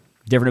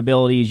 different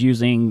abilities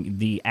using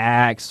the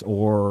axe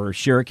or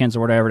shurikens or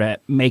whatever to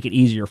make it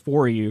easier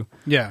for you.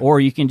 Yeah.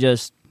 Or you can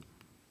just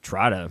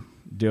try to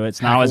do it.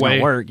 It's not always going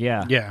to work.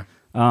 Yeah. Yeah.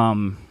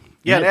 And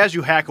as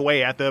you hack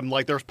away at them,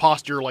 like their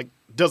posture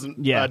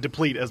doesn't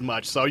deplete as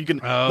much. So you can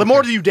the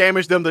more you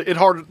damage them, the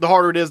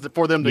harder it is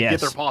for them to get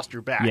their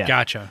posture back. Yeah.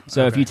 Gotcha.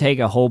 So if you take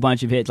a whole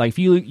bunch of hits, like if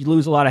you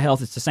lose a lot of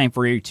health, it's the same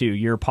for you too.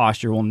 Your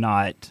posture will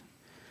not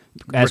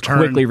as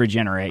quickly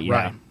regenerate. Yeah.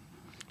 Right.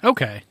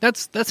 Okay, that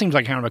seems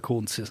like kind of a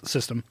cool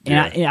system.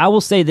 And I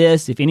will say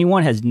this, if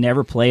anyone has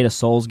never played a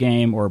Souls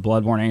game or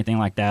Bloodborne or anything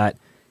like that,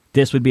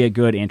 this would be a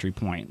good entry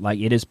point. Like,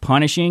 it is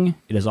punishing,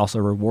 it is also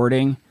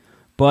rewarding,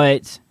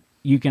 but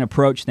you can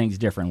approach things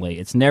differently.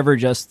 It's never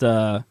just,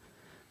 I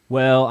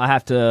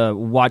have to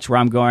watch where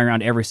I'm going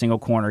around every single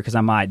corner because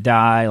I might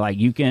die. Like,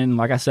 you can,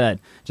 like I said,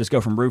 just go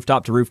from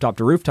rooftop to rooftop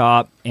to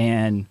rooftop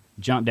and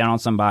jump down on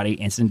somebody,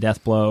 instant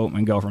death blow,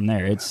 and go from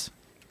there.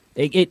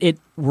 It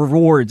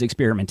rewards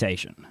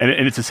experimentation, and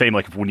it's the same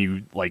like when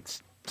you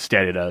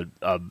stay at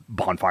a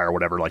bonfire or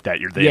whatever like that.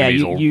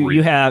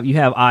 You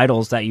have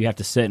idols that you have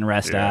to sit and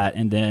rest at,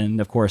 and then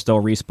of course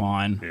they'll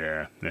respawn.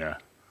 Yeah.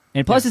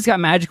 And plus, it's got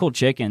magical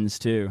chickens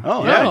too.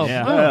 Oh, nice.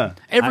 Yeah.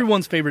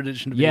 Everyone's favorite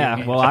addition to video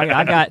games. Well,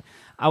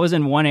 I was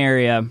in one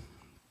area,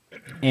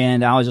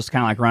 and I was just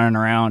kind of like running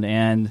around,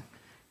 and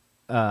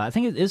I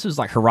think this was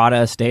like Hirata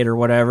Estate or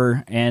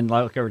whatever, and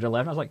I look over to the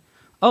left, and I was like,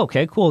 oh,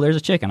 okay, cool, there's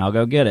a chicken, I'll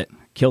go get it.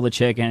 Kill the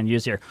chicken, and you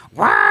just hear,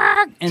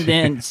 whack! And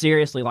then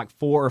seriously, like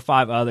 4 or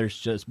 5 others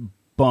just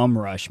bum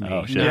rush me.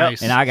 Oh, shit.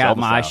 Nice. And I got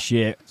my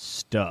shit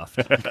stuffed.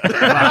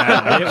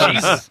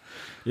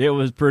 It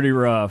was pretty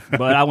rough,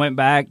 but I went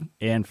back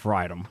and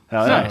fried them.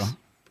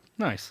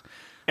 Nice.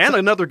 And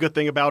another good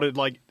thing about it,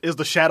 like, is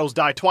the shadows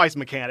die twice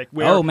mechanic.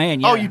 Where,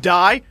 you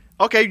die.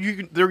 Okay,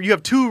 you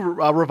have 2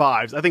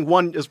 revives. I think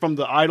one is from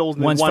the idols,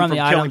 and one's one from the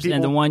killing items, people.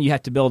 and the one you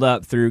have to build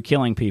up through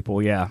killing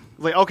people. Yeah.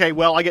 Like, okay,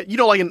 well, I get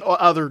like in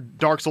other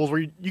Dark Souls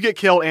where you get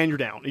killed and you're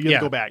down, and you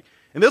have to go back.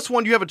 In this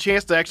one, you have a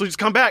chance to actually just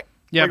come back.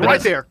 Yeah, like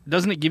right there.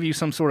 Doesn't it give you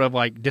some sort of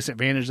like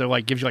disadvantage that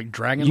like gives you like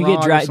dragon you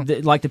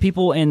rot? Like the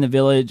people in the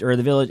village or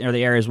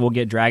the areas will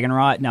get dragon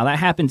rot. Now that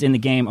happens in the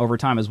game over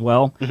time as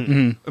well.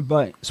 Mm-hmm.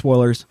 But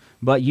spoilers.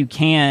 But you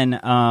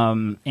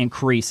can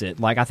increase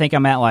it. Like I think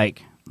I'm at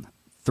like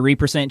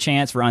 3%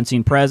 chance for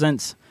unseen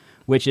presence,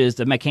 which is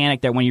the mechanic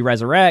that when you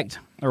resurrect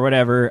or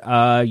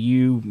whatever,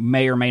 you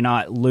may or may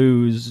not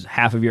lose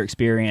half of your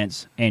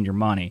experience and your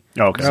money.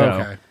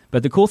 Okay.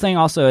 But the cool thing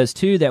also is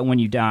too that when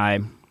you die,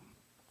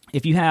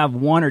 if you have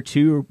 1 or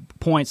 2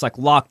 points like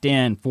locked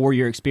in for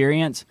your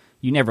experience,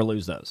 you never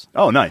lose those.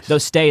 Oh, nice.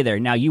 Those stay there.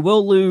 Now, you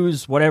will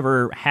lose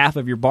whatever half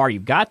of your bar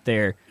you've got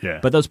there,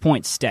 but those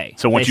points stay.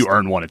 So once you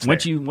earn one, it's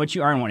once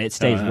you earn one, it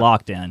stays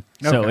locked in.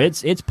 So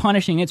it's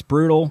punishing, it's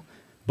brutal,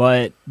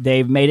 but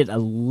they've made it a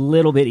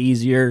little bit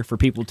easier for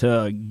people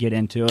to get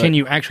into it. Can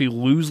you actually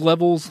lose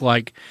levels?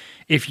 Like,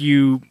 if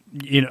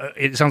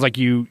it sounds like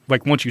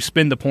once you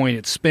spend the point,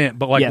 it's spent.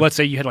 But let's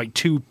say you had like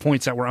 2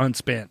 points that were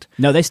unspent.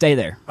 No, they stay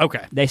there.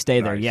 Okay, they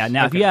stay there. Yeah.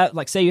 Now, if you have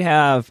say you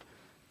have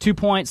 2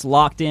 points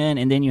locked in,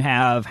 and then you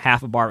have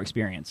half a bar of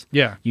experience.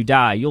 Yeah, you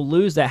die. You'll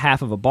lose that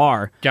half of a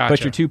bar,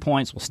 but your 2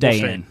 points will stay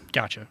in.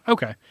 Gotcha.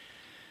 Okay.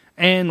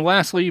 And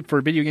lastly,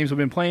 for video games we've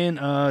been playing,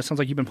 sounds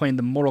like you've been playing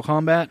the Mortal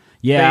Kombat.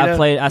 Yeah,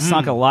 beta. I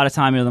sunk a lot of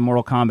time into the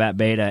Mortal Kombat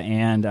beta,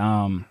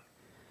 and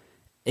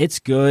it's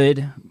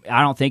good.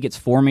 I don't think it's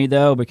for me,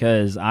 though,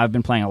 because I've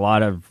been playing a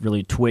lot of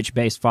really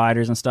Twitch-based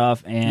fighters and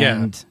stuff,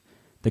 and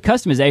the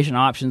customization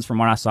options from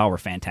what I saw were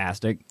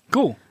fantastic.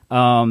 Cool.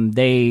 When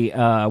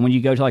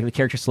you go to like the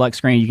character select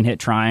screen, you can hit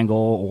triangle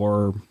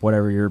or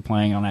whatever you're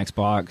playing on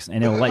Xbox,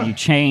 and it'll let you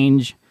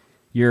change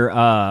your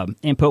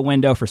input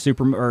window for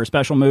super or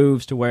special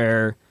moves to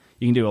where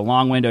you can do a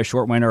long window,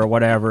 short window, or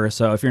whatever.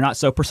 So if you're not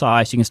so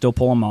precise, you can still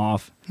pull them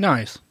off.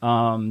 Nice.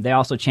 They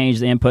also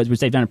changed the inputs, which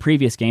they've done in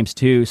previous games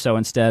too. So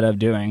instead of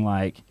doing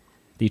like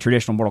the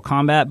traditional Mortal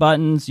Kombat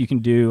buttons, you can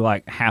do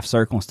like half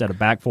circle instead of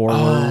back forward.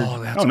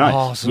 Oh, that's nice.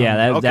 awesome.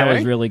 Yeah, that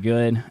was really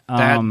good.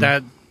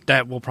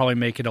 That will probably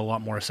make it a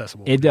lot more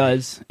accessible. It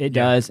does.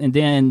 And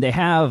then they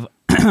have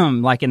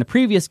like in the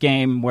previous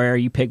game where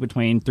you pick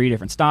between 3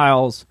 different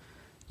styles.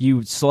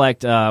 You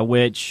select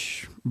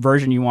which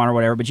version you want or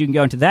whatever, but you can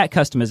go into that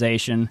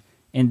customization,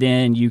 and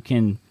then you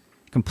can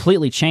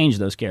completely change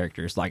those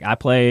characters. Like, I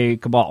play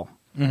Cabal.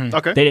 Mm-hmm.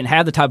 Okay. They didn't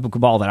have the type of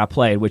Cabal that I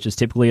played, which is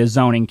typically a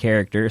zoning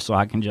character, so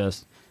I can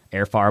just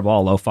air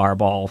fireball, low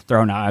fireball,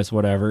 throw knives,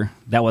 whatever.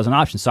 That was an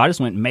option, so I just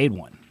went and made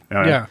one.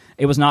 Yeah.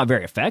 It was not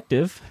very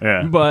effective,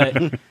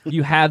 but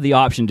you have the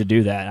option to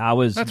do that. I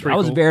was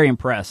very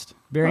impressed.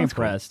 Very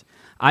impressed. Cool.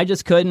 I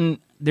just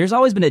couldn't... There's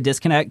always been a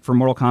disconnect for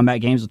Mortal Kombat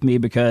games with me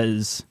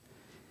because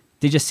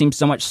they just seem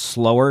so much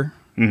slower,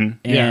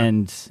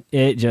 and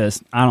it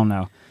just, I don't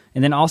know.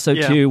 And then also,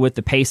 too, with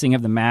the pacing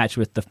of the match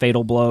with the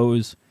fatal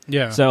blows.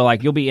 Yeah. So,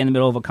 like, you'll be in the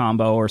middle of a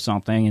combo or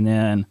something, and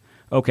then,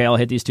 okay, I'll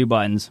hit these 2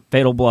 buttons.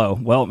 Fatal blow.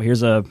 Well,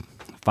 here's a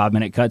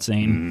 5-minute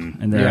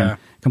cutscene, and then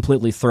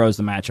completely throws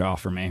the match off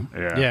for me.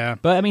 Yeah.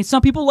 But, I mean,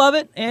 some people love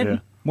it,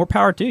 and more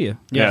power to you.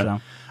 Yeah.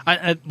 So.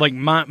 I like,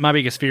 my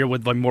biggest fear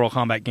with, like, Mortal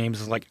Kombat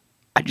games is, like,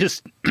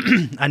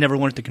 I never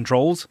learned the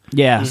controls.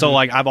 Yeah. So,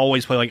 like, I've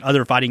always played, like,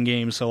 other fighting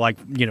games, so, like,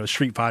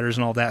 Street Fighters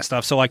and all that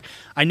stuff. So, like,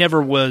 I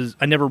never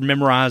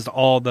memorized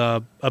all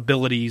the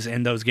abilities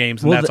in those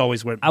games, and that's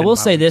always what... I will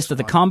say this, that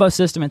the combo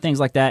system and things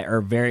like that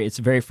it's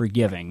very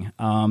forgiving.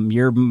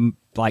 Your,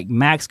 like,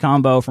 max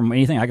combo from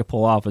anything I could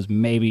pull off was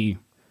maybe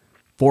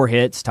 4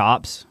 hits,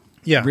 tops.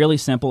 Yeah. Really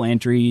simple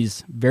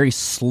entries, very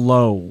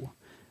slow.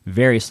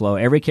 Very slow.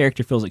 Every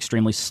character feels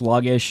extremely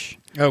sluggish.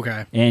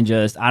 Okay. And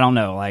just, I don't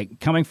know,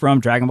 like, coming from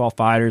Dragon Ball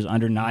FighterZ,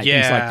 Under Night,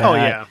 things like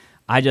that.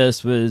 I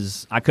just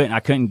I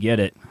couldn't get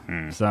it.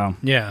 So.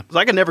 Yeah.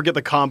 I could never get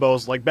the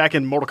combos. Like, back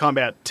in Mortal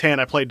Kombat 10,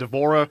 I played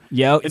Devora.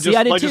 Yeah,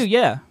 I did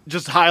too,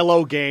 Just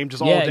high-low game,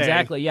 just all day. Yeah,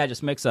 exactly. Yeah,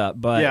 just mix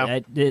up.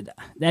 But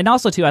and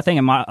also, too, I think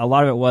a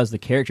lot of it was the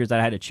characters that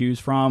I had to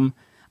choose from.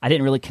 I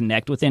didn't really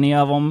connect with any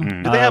of them.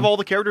 Did they have all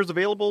the characters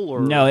available?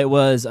 Or? No, it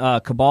was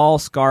Cabal,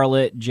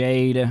 Scarlet,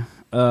 Jade...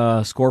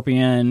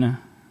 Scorpion,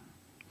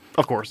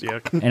 of course, yeah,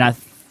 and I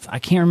I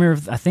can't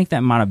remember. I think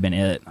that might have been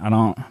it.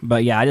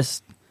 But yeah, I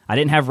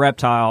didn't have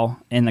Reptile,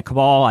 and the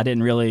Cabal I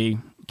didn't really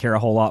care a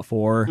whole lot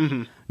for.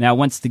 Mm-hmm. Now,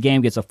 once the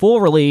game gets a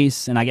full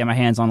release and I get my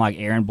hands on like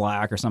Aaron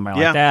Black or somebody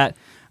like that,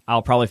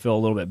 I'll probably feel a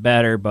little bit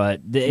better.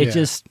 But it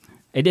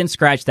didn't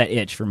scratch that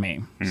itch for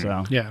me.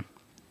 So yeah.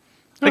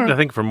 I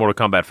think for Mortal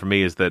Kombat for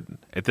me is that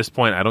at this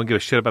point I don't give a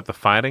shit about the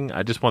fighting.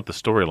 I just want the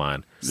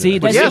storyline. See,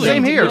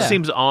 same here. It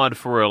seems odd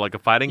for a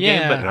fighting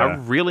game, but I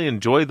really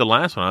enjoyed the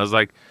last one. I was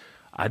like,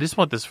 I just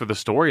want this for the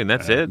story, and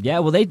that's it. Yeah,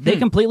 well, they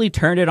completely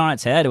turned it on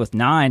its head with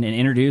 9 and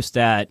introduced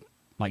that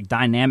like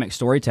dynamic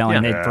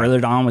storytelling. They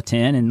furthered on with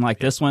 10, and like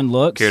this one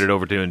looks carried it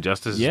over to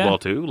Injustice as well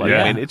too. Like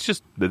I mean, it's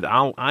just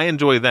I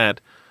enjoy that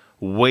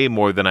way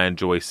more than I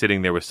enjoy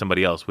sitting there with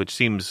somebody else, which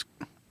seems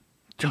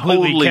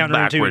totally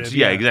backwards.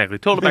 Yeah, exactly.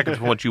 Totally backwards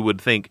from what you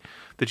would think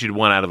that you'd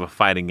want out of a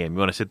fighting game. You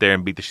want to sit there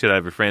and beat the shit out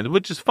of your friends,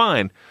 which is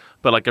fine.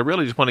 But like, I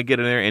really just want to get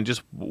in there and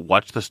just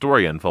watch the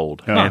story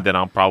unfold, and then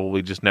I'll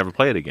probably just never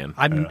play it again.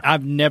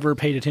 I've never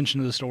paid attention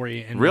to the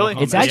story. Really,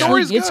 it's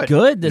actually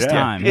good this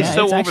time. It's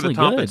so over the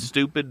top good. and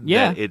stupid.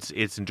 that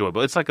it's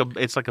enjoyable. It's like a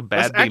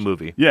bad B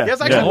movie. Yeah,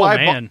 that's actually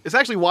why it's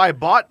actually why I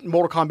bought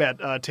Mortal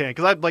Kombat 10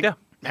 because I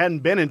hadn't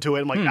been into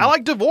it. I'm like, I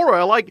like Devora,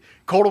 I like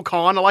Kotal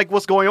Khan, I like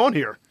what's going on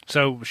here.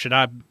 So should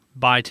I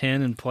buy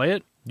 10 and play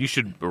it? You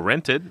should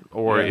rent it,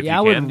 or if you I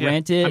would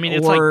rent it. I mean,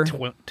 it's like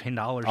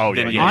 $10.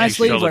 Oh,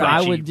 honestly, what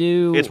I would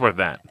do, it's worth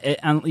that.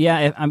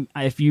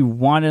 If you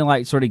want to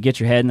like sort of get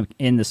your head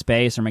in the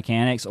space or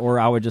mechanics, or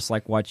I would just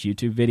like watch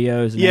YouTube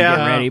videos and then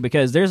get ready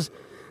because there's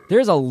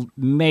a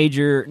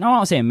major, no, I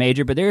won't say a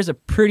major, but there's a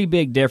pretty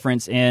big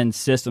difference in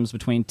systems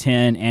between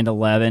 10 and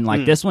 11.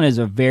 Like this one is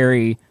a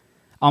very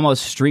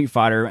almost Street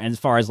Fighter as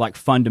far as like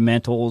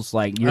fundamentals.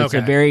 Like it's a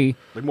very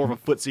like more of a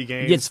footsie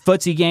game. It's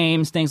footsie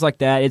games, things like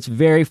that. It's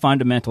very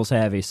fundamentals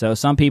heavy. So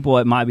some people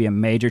it might be a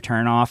major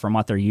turnoff from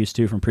what they're used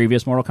to from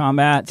previous Mortal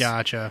Kombats.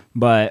 Gotcha.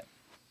 But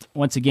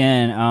once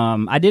again,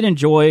 I did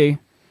enjoy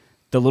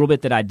the little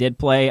bit that I did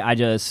play.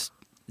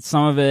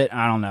 Some of it,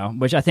 I don't know,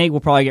 which I think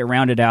will probably get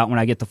rounded out when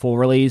I get the full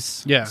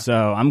release. Yeah.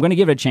 So I'm going to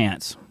give it a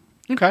chance.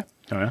 Okay.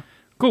 Oh, yeah.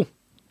 Cool.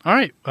 All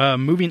right.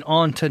 Moving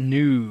on to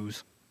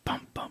news.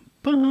 Bum, bum.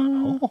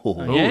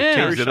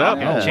 Change it up.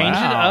 Change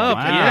it up.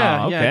 Wow.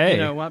 Yeah. Okay. You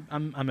know,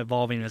 I'm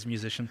evolving as a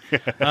musician.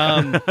 We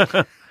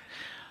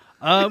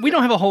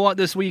don't have a whole lot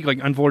this week. Like,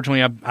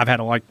 unfortunately, I've had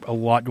a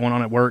lot going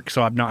on at work,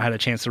 so I've not had a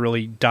chance to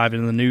really dive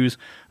into the news.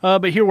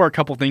 But here were a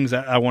couple things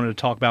that I wanted to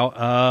talk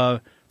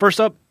about.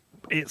 First up,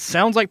 it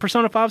sounds like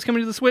Persona 5 is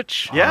coming to the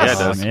Switch. Yes. Yeah, it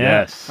does.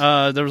 Yes.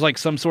 There was like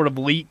some sort of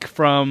leak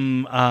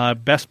from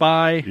Best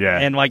Buy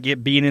and like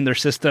it being in their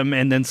system,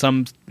 and then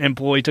some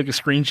employee took a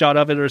screenshot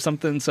of it or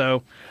something.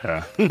 So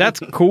that's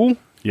cool.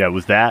 Yeah, it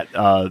was that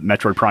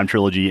Metroid Prime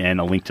Trilogy and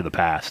A Link to the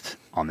Past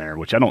on there,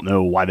 which I don't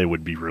know why they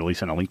would be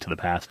releasing A Link to the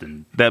Past.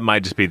 And that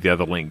might just be the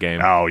other Link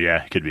game. Oh,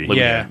 yeah, it could be.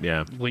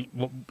 Yeah.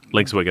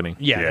 Link's Awakening.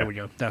 Yeah, there we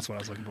go. That's what I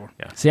was looking for.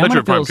 Yeah. See, I'm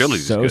Metroid going to feel Prime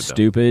is so good,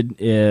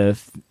 stupid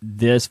if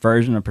this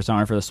version of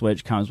Persona for the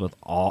Switch comes with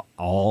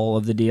all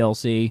of the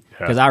DLC.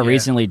 Because I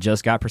recently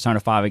just got Persona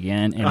 5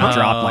 again, and it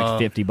dropped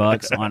like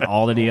 $50 on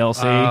all the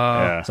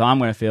DLC. So I'm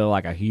going to feel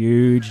like a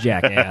huge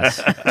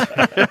jackass.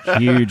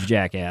 Huge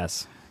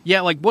jackass.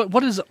 Yeah, like what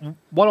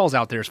all's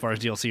out there as far as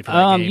DLC for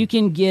that game? You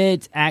can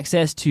get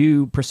access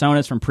to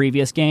personas from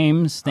previous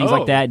games, things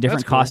like that,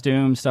 different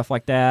costumes, stuff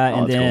like that,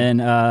 and then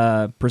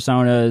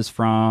personas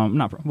from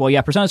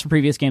personas from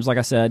previous games, like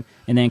I said,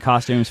 and then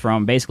costumes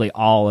from basically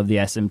all of the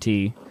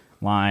SMT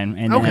line.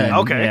 And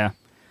okay,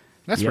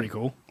 that's pretty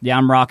cool. Yeah,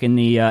 I'm rocking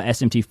the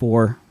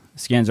SMT4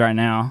 skins right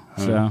now.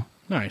 So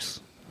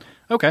nice.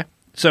 Okay,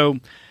 so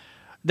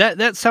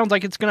that sounds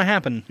like it's going to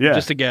happen. Yeah.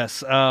 Just a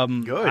guess.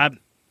 Good.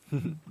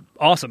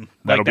 Awesome.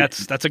 Like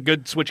that's a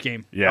good Switch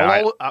game.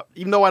 Yeah.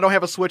 Even though I don't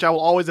have a Switch, I will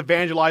always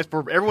evangelize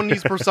for everyone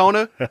needs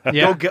Persona.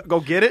 Go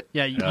get it.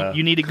 Yeah,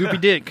 you need a goopy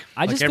dick.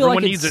 I just feel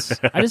like needs it.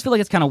 I just feel like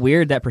it's kind of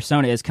weird that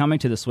Persona is coming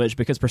to the Switch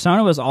because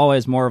Persona was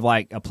always more of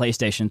like a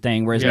PlayStation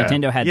thing, whereas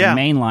Nintendo had the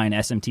mainline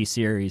SMT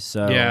series.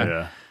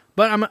 So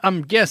But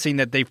I'm guessing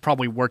that they've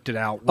probably worked it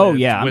out. With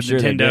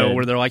Nintendo,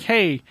 where they're like,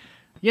 hey,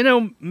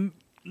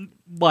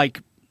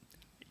 like.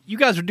 You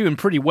guys are doing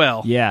pretty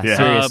well. Yeah.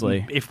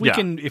 Seriously. If we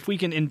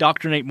can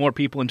indoctrinate more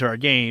people into our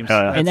games,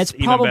 and that's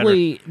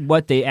probably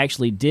what they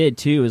actually did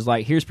too. Is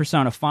like, here's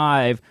Persona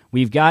 5.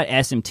 We've got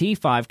SMT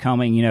 5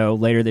 coming,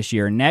 later this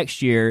year, or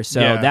next year.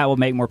 So that will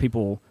make more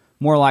people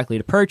more likely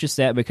to purchase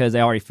that because they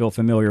already feel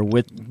familiar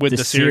with the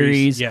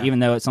series. Even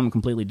though it's something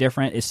completely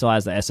different, it still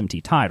has the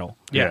SMT title.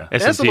 Yeah.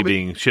 SMT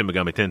being Shin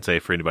Megami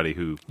Tensei for anybody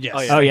who.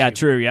 Yes. Oh yeah,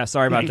 true. Yeah,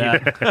 sorry about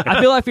that. I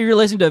feel like if you're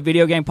listening to a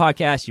video game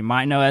podcast, you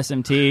might know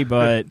SMT,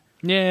 but.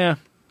 Yeah,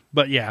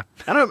 but yeah.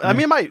 I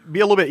mean, it might be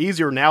a little bit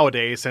easier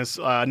nowadays since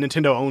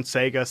Nintendo owns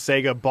Sega.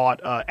 Sega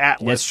bought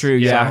Atlas. That's true,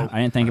 yeah.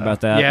 I didn't think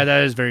about that. Yeah,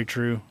 that is very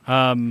true.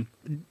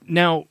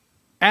 Now,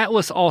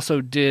 Atlas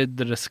also did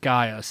the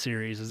Disgaea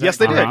series. Yes,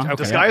 they did. Okay.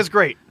 Disgaea is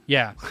great.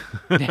 Yeah.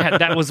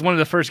 That was one of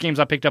the first games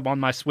I picked up on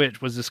my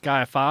Switch was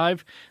Disgaea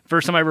 5.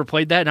 First time I ever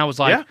played that, and I was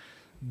like,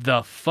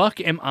 the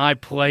fuck am I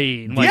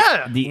playing?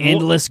 Like, the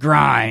endless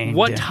grind.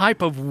 What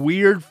type of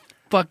weird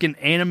fucking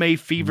anime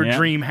fever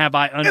dream have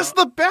I? It's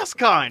the best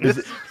kind.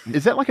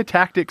 Is that like a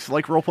tactics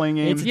like role playing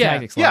game? It's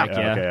tactics like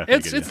Okay,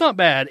 it's not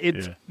bad.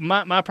 It's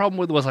my problem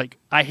with it was like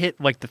I hit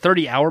like the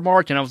 30-hour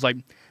mark and I was like,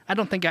 I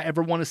don't think I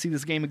ever want to see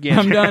this game again.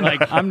 I'm done.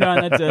 Like, I'm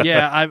done. That's it.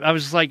 Yeah, I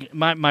was just like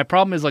my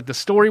problem is like the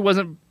story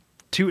wasn't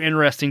too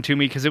interesting to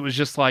me because it was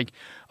just like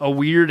a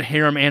weird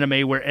harem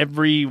anime where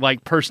every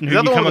like person who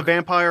you come the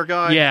vampire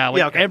guy.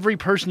 Yeah, every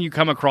person you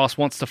come across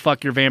wants to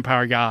fuck your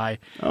vampire guy.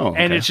 Oh,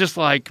 okay. And it's just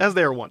like as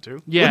they ever want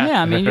to. Yeah, well,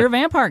 yeah. I mean, you're a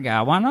vampire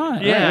guy. Why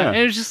not? Yeah, and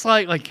it's just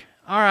like.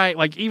 All right,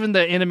 like even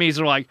the enemies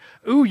are like,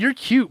 "Ooh, you're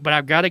cute, but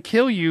I've got to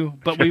kill you."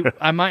 But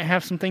I might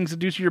have some things to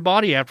do to your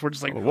body afterwards.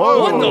 It's like, whoa,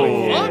 what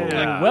the fuck?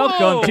 Yeah. Like,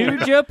 welcome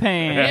to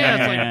Japan.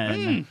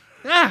 Yeah,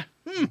 it's like,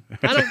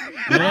 I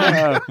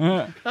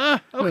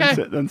don't.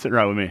 Okay. Then sit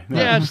right with me.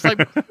 Yeah, just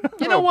like,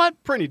 you know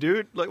what? Pretty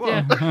dude. Like,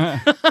 well, Yeah.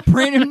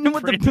 Pretty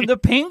with the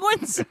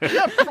penguins.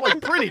 yeah,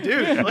 like pretty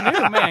dude. Like,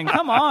 Dude, man,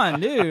 come on,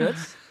 dude.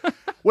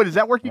 What is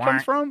that where he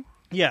comes from?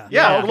 Yeah,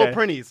 all the little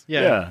printies.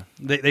 yeah.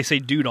 They say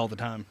 "dude" all the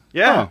time.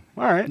 Yeah.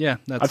 Oh, all right. Yeah,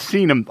 that's. I've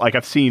seen him. Like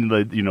I've seen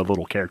the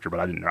little character, but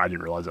I didn't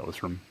realize that was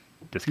from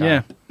this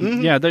guy.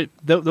 Yeah, yeah.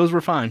 Those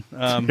were fine.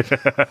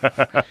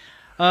 The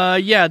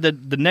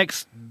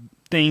next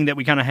thing that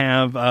we kind of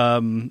have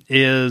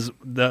is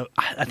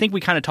I think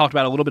we kind of talked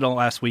about it a little bit on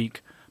last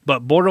week,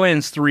 but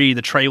Borderlands 3,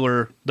 the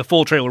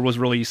full trailer was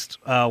released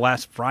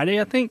last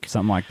Friday, I think.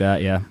 Something like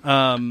that, yeah.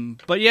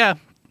 But yeah,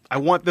 I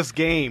want this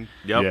game.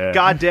 Yep. Yeah.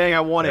 God dang, I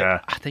want it.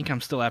 I think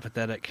I'm still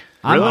apathetic.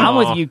 I'm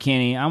with you,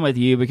 Kenny. I'm with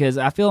you because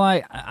I feel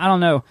like, I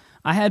don't know,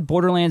 I had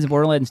Borderlands and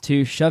Borderlands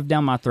 2 shoved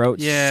down my throat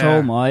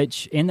so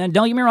much. And then,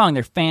 don't get me wrong,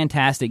 they're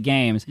fantastic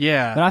games.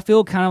 Yeah. But I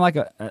feel kind of like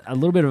a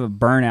little bit of a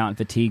burnout and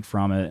fatigue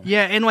from it.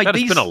 Yeah, and like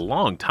It's been a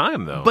long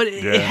time, though. But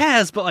it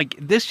has, but like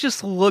this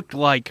just looked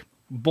like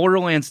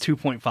Borderlands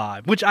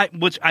 2.5,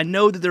 which I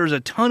know that there's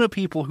a ton of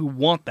people who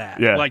want that.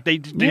 Yeah. Like they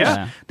don't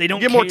Get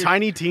care. more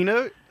Tiny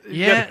Tina.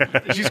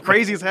 Yeah. She's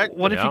crazy as heck.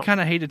 What if you kind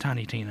of hated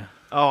Tiny Tina?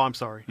 Oh, I'm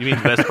sorry. You mean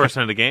the best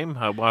person in the game?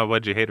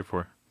 What'd you hate her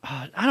for?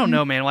 I don't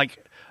know, man.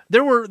 Like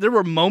there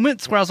were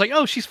moments where I was like,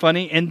 oh, she's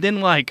funny, and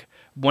then like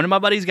one of my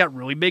buddies got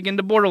really big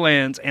into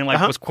Borderlands and like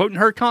was quoting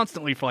her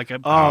constantly for like a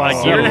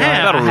year and a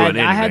half.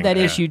 I had that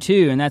issue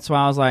too, and that's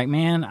why I was like,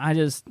 man,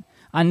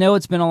 I know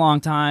it's been a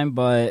long time,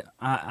 but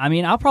I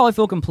mean, I'll probably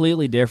feel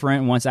completely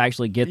different once I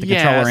actually get the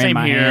controller in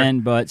my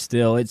hand. But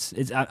still,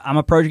 I'm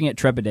approaching it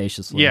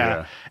trepidatiously.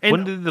 Yeah. And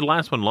when did the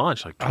last one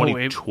launch? Like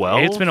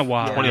 2012? It's been a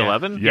while.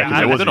 2011?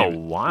 Yeah, it's been a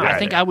while. I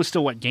think I was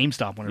still at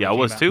GameStop when it I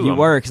was out. too. You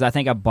were, because I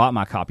think I bought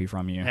my copy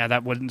from you. Yeah,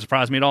 that wouldn't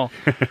surprise me at all.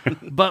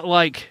 But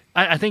like,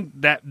 I think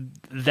that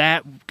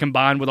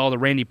combined with all the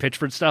Randy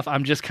Pitchford stuff,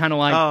 I'm just kind of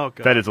like, Oh,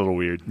 God. That is a little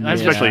weird,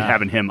 especially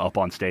having him up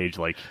on stage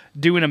like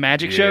doing a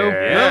magic show.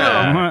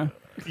 Yeah.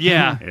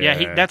 Yeah,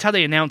 Yeah. that's how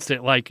they announced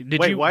it. Like,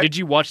 did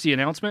you watch the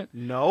announcement?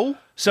 No.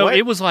 So What?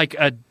 it was like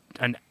a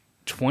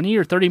 20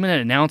 or 30 minute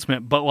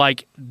announcement, but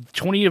like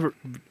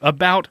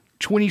about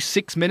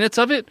 26 minutes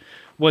of it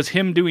was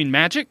him doing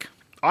magic.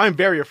 I'm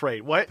very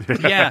afraid. What?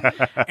 Yeah,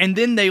 and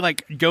then they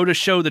like go to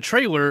show the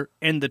trailer,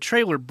 and the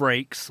trailer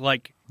breaks.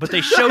 Like, but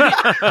they showed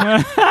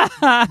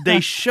it. They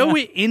show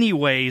it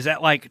anyways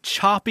at like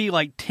choppy,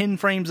 like 10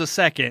 frames a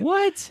second.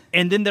 What?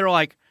 And then they're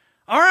like,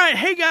 all right,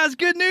 hey guys,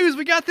 good news.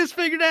 We got this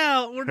figured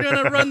out. We're going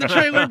to run the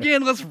trailer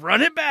again. Let's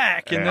run it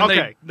back. And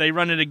then they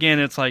run it again.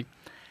 It's like,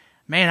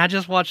 man, I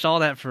just watched all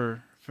that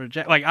for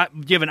Jack. Like,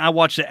 I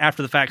watched it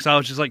after the fact, so I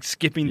was just like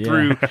skipping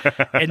through.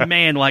 And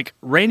man, like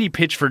Randy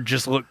Pitchford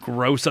just looked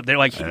gross up there.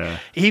 Like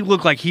he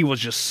looked like he was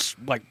just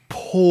like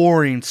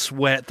pouring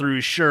sweat through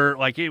his shirt.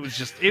 Like it was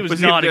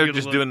not a good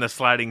just look. doing the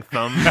sliding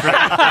thumb.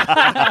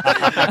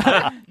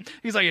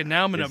 He's like, and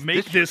now I'm going to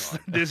make this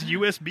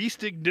USB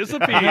stick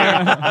disappear.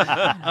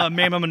 Ma'am, I'm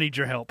going to need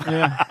your help.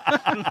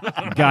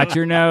 Got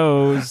your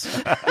nose.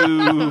 Like,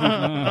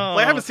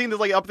 I haven't seen this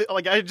like up.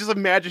 Like I just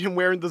imagine him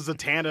wearing the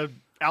Zatanna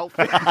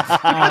outfit. Oh,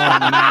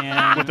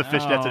 man. with the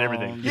fishnets and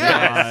everything.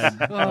 Yes.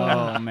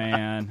 Oh,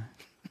 man.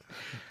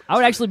 I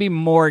would actually be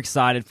more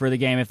excited for the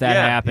game if that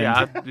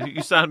happened. Yeah,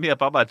 you signed me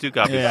up. I'll buy 2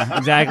 copies. Yeah,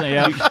 exactly.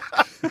 Yeah.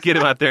 Get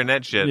him out there in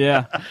that shit.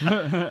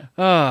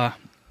 Yeah.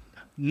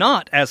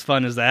 Not as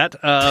fun as that.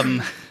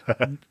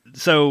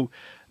 So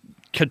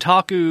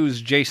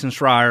Kotaku's Jason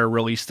Schreier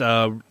released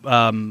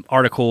an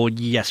article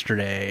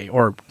yesterday,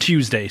 or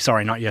Tuesday.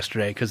 Sorry, not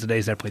yesterday, because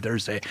today's definitely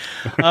Thursday.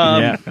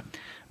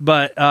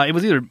 But it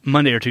was either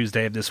Monday or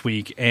Tuesday of this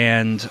week,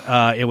 and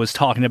it was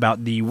talking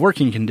about the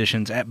working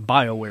conditions at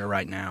BioWare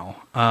right now.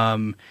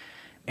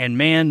 And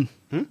man,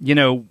 you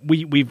know,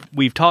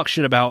 we've talked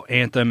shit about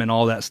Anthem and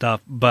all that stuff,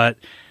 but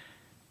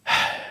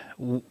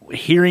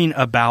hearing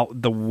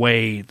about the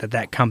way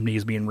that company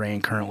is being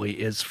ran currently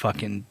is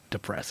fucking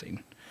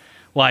depressing.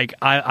 Like,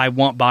 I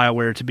want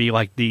BioWare to be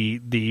like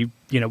the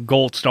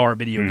gold star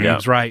video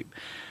games, right?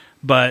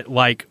 But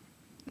like,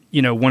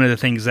 you know, one of the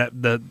things that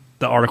the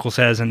article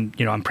says, and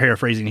you know, I'm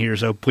paraphrasing here,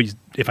 so please,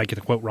 if I get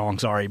the quote wrong,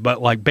 sorry.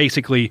 But like,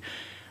 basically,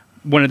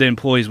 one of the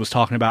employees was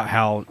talking about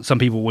how some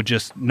people would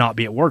just not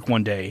be at work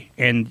one day,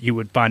 and you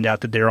would find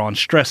out that they're on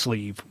stress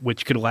leave,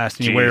 which could last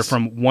anywhere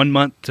from 1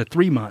 month to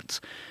 3 months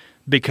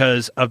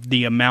because of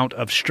the amount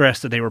of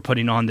stress that they were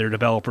putting on their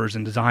developers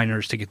and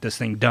designers to get this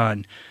thing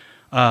done.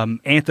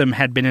 Anthem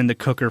had been in the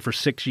cooker for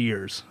 6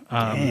 years.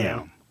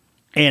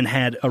 And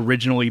had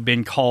originally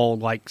been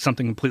called like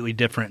something completely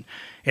different.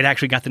 It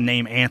actually got the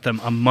name Anthem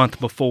a month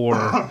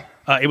before.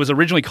 It was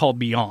originally called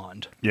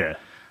Beyond. Yeah.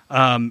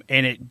 And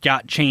it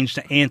got changed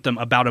to Anthem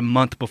about a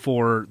month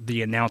before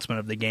the announcement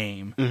of the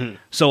game. Mm-hmm.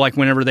 So, like,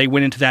 whenever they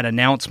went into that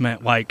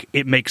announcement, like,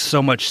 it makes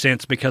so much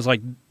sense because,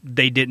 like,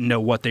 they didn't know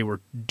what they were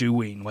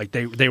doing. Like,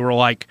 they were,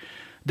 like,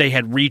 they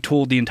had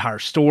retooled the entire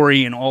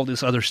story and all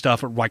this other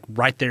stuff, like,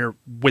 right there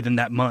within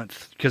that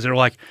month. Because they're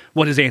like,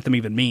 what does Anthem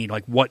even mean?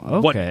 Like, what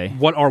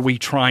are we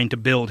trying to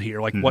build here?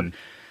 Like, what...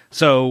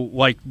 So,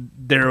 like,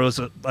 there was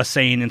a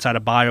saying inside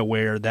of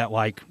BioWare that,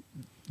 like,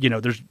 you know,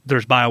 there's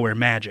BioWare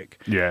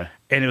magic. Yeah.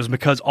 And it was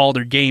because all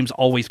their games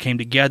always came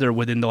together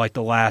within the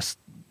last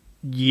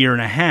year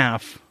and a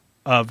half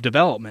of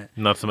development.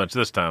 Not so much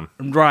this time.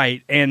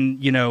 Right.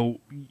 And, you know,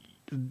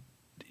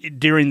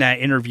 during that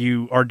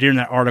interview or during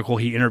that article,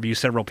 he interviewed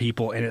several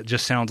people, and it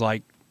just sounds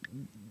like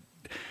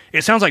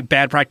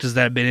bad practices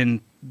that have been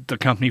in the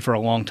company for a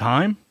long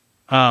time.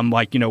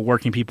 Like, you know,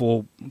 working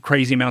people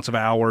crazy amounts of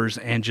hours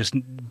and just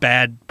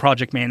bad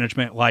project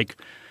management, like...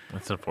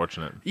 That's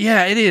unfortunate.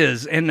 Yeah, it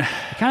is, and it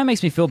kind of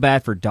makes me feel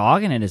bad for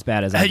dogging it as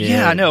bad as I did.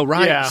 Yeah, I know,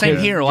 right? Yeah. Same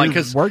here. Like,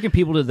 because working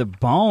people to the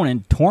bone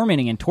and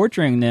tormenting and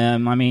torturing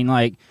them. I mean,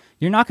 like,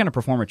 you're not going to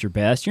perform at your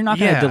best. You're not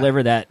going to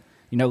deliver that,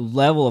 you know,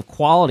 level of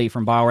quality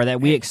from BioWare that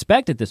we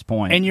expect at this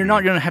point. And you're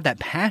not going to have that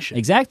passion.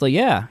 Exactly.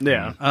 Yeah.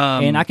 Yeah.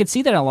 And I could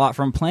see that a lot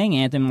from playing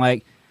Anthem.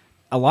 Like,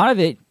 a lot of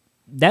it,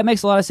 that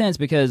makes a lot of sense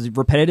because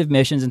repetitive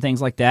missions and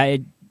things like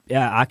that.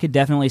 I could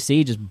definitely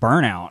see just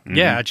burnout.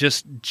 Yeah,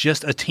 just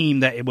a team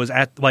that it was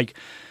at, like,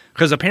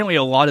 because apparently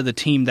a lot of the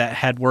team that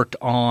had worked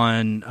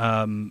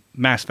on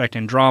Mass Effect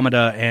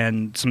Andromeda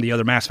and some of the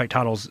other Mass Effect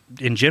titles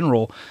in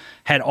general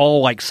had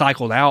all, like,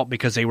 cycled out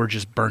because they were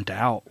just burnt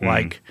out.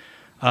 Like,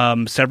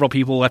 several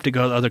people left to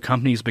go to other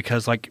companies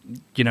because, like,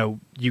 you know,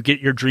 you get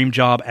your dream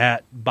job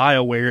at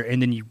BioWare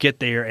and then you get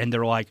there and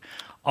they're like,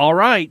 all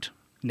right,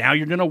 now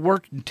you're going to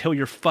work until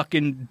you're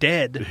fucking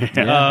dead.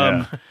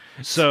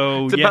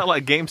 So it's about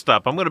like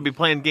GameStop. I'm going to be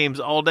playing games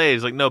all day.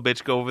 It's like, no,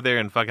 bitch, go over there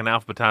and fucking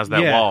alphabetize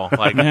that wall.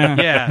 Like,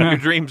 your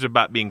dreams are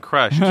about being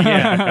crushed.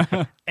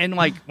 Yeah, and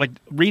like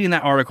reading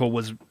that article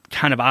was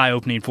kind of eye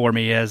opening for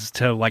me as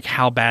to like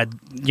how bad,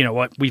 you know,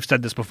 what we've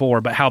said this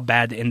before, but how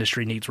bad the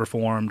industry needs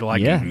reformed.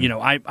 Like, you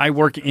know, I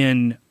work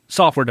in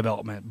software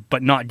development,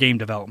 but not game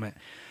development,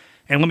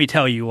 and let me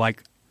tell you,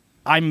 like,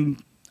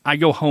 I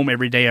go home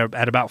every day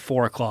at about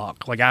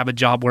 4:00. Like, I have a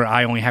job where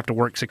I only have to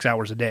work 6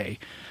 hours a day.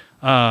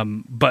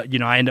 But, you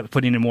know, I end up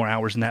putting in more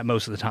hours than that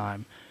most of the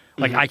time.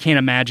 Like, I can't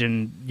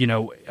imagine, you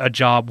know, a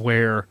job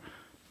where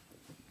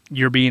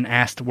you're being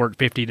asked to work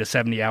 50 to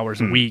 70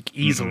 hours a week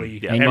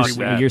easily. And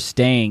you're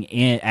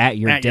staying at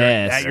your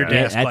desk,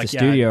 at the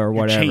studio or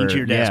whatever. Change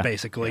your desk,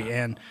 basically.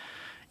 And,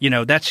 you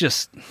know, that's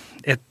just,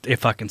 it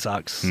fucking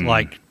sucks.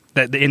 Like,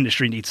 that the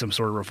industry needs some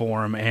sort of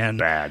reform. And,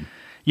 bad.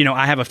 You know,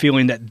 I have a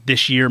feeling that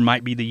this year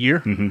might be the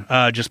year,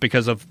 just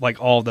because of,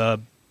 like, all the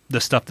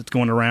stuff that's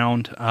going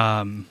around.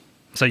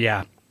 So,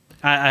 yeah,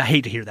 I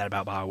hate to hear that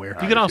about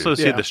BioWare. You can also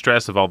see the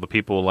stress of all the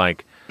people,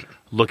 like,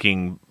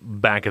 looking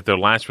back at their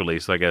last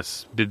release, I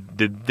guess.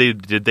 Did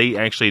they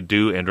actually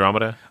do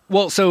Andromeda?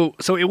 Well, so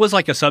it was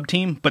like a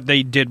sub-team, but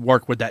they did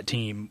work with that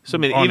team. So,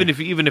 I mean,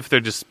 even if they're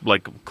just,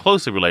 like,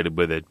 closely related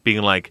with it,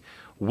 being like,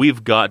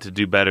 we've got to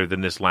do better than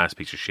this last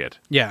piece of shit.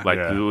 Yeah. Like,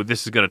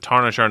 this is going to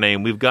tarnish our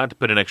name. We've got to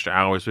put in extra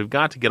hours. We've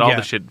got to get all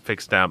the shit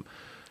fixed up.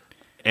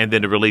 And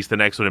then to release the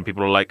next one, and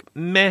people are like,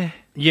 meh.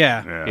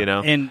 Yeah. You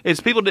know? And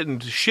it's people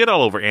didn't shit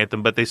all over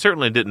Anthem, but they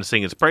certainly didn't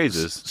sing its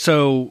praises.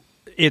 So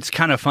it's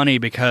kind of funny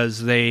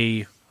because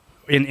they,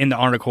 in the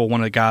article, one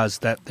of the guys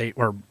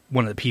or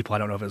one of the people, I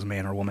don't know if it was a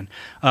man or a woman,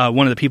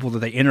 one of the people that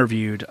they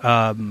interviewed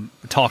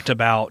talked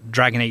about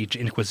Dragon Age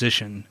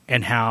Inquisition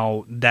and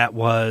how that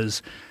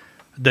was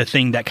the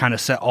thing that kind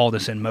of set all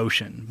this in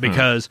motion.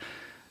 Because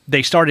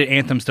they started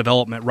Anthem's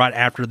development right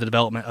after the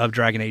development of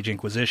Dragon Age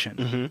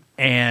Inquisition.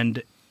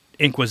 And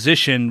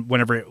Inquisition,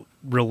 whenever it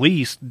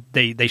released,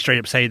 they straight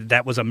up say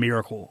that was a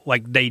miracle.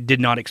 Like, they did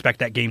not expect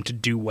that game to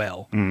do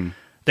well.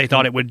 They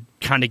thought it would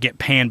kind of get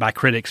panned by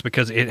critics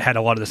because it had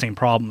a lot of the same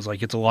problems.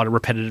 Like, it's a lot of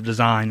repetitive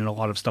design and a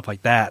lot of stuff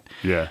like that.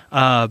 Yeah.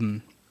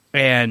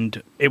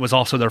 And it was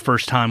also their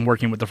first time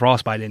working with the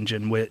Frostbite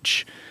engine,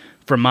 which,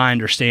 from my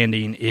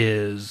understanding,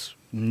 is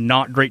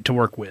not great to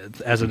work with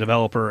as a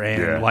developer.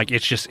 And, like,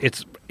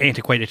 it's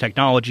antiquated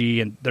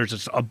technology, and there's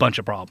just a bunch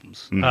of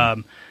problems.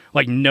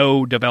 Like,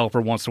 no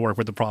developer wants to work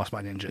with the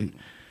Frostbite engine.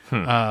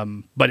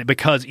 But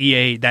because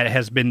EA, that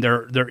has been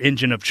their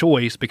engine of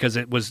choice because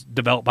it was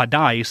developed by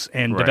DICE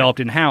and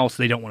developed in-house,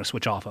 they don't want to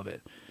switch off of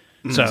it.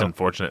 So it's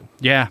unfortunate.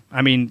 Yeah.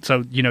 I mean,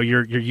 so, you know,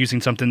 you're using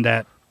something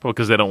that Well,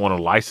 because they don't want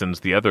to license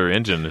the other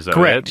engine. Is that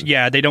correct? It?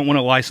 Yeah, they don't want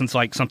to license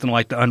like something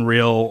like the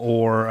Unreal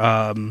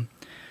or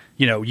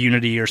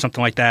Unity or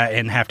something like that,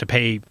 and have to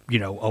pay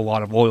a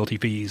lot of royalty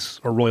fees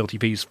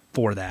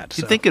for that.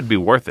 You'd think it'd be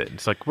worth it.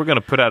 It's like we're going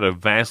to put out a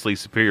vastly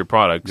superior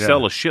product,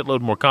 sell a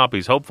shitload more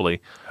copies,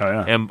 hopefully,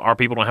 and our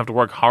people don't have to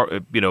work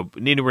hard,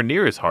 anywhere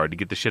near as hard to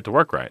get the shit to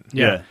work right.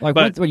 Yeah. Like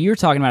what you were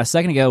talking about a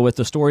second ago with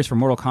the stories from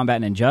Mortal Kombat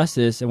and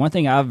Injustice, and one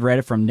thing I've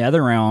read from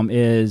NetherRealm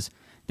is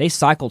they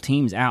cycle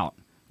teams out.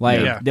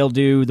 Like they'll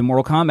do the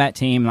Mortal Kombat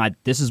team, like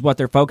this is what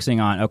they're focusing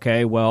on.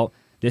 Okay, well,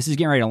 this is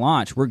getting ready to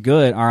launch. We're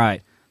good. All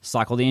right.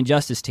 Cycle the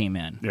Injustice team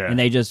in, and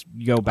they just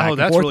go back and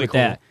forth really with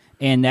cool. that.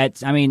 And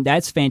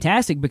that's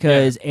fantastic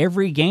because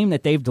every game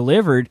that they've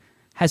delivered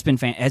has been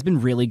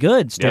really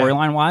good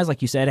storyline wise,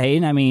 like you said,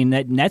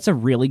 Hayden. That's a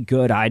really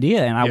good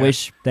idea, and I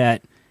wish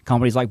that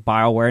companies like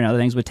BioWare and other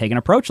things would take an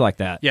approach like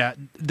that. Yeah,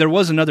 there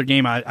was another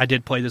game I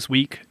did play this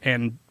week,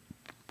 and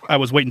I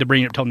was waiting to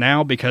bring it up till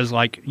now because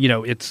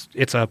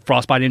it's a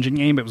Frostbite engine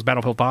game. It was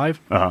Battlefield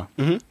 5.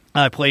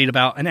 I played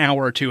about an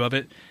hour or two of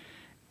it.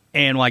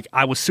 And,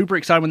 I was super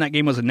excited when that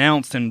game was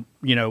announced and,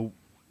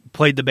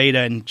 played the beta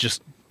and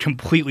just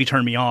completely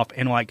turned me off.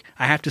 And, I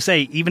have to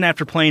say, even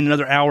after playing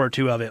another hour or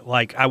two of it,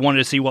 I wanted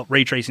to see what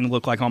ray tracing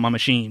looked like on my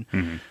machine.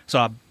 So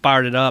I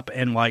fired it up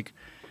and, I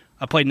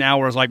played an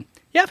hour. I was like,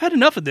 yeah, I've had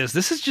enough of this.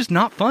 This is just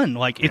not fun.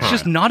 It's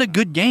just not a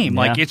good game.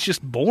 It's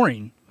just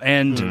boring.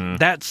 And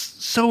that's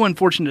so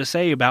unfortunate to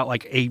say about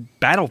a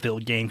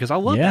Battlefield game because I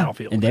love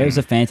Battlefield. And there's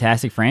a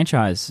fantastic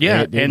franchise.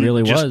 Yeah, it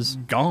really just was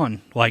gone.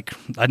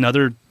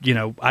 Another,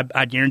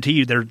 I guarantee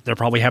you they're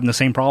probably having the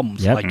same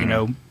problems.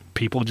 Yep.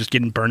 People just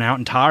getting burnt out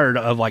and tired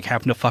of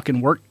having to fucking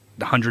work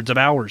hundreds of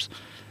hours.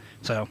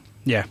 So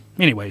yeah.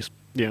 Anyways.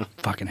 Yeah.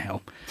 Fucking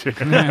hell.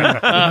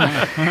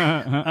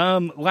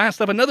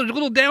 Last up, another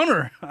little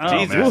downer.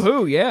 Jesus.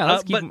 Woohoo, yeah.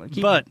 Let's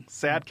but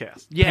sad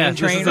cast. Yeah,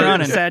 train this is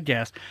running. a sad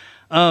cast.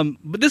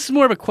 But this is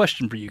more of a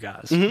question for you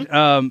guys.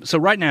 So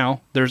right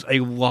now, there's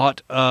a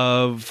lot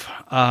of,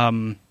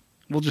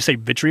 we'll just say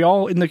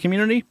vitriol in the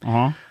community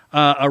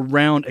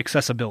around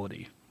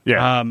accessibility.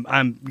 Yeah.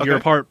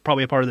 You're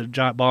probably a part of the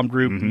Giant Bomb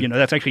group.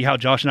 That's actually how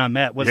Josh and I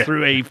met was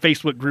through a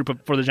Facebook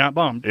group for the Giant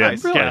Bomb.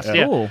 Yes.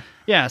 Cool.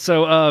 Yeah.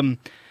 So,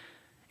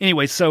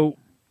 anyway,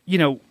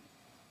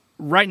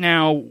 right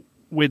now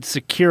with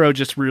Sekiro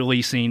just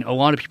releasing, a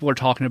lot of people are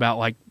talking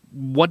about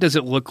what does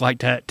it look like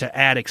to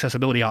add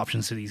accessibility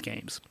options to these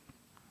games?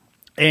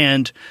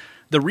 And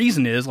the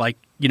reason is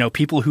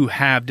people who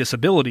have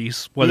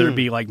disabilities, whether it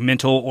be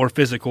mental or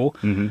physical,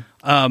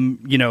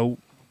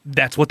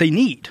 that's what they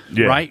need,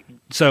 right?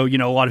 So, a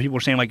lot of people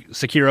are saying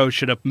Sekiro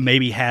should have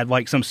maybe had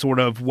some sort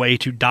of way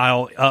to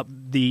dial up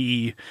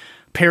the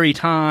parry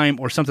time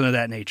or something of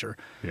that nature.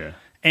 Yeah.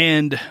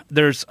 And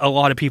there's a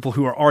lot of people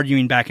who are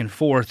arguing back and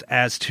forth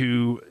as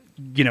to,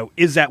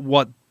 is that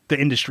what the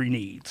industry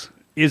needs?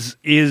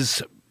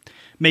 Is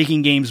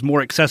making games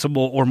more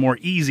accessible or more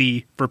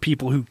easy for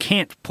people who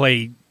can't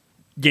play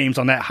games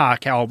on that high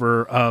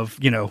caliber of,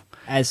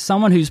 As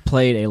someone who's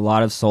played a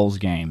lot of Souls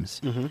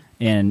games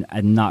and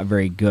I'm not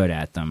very good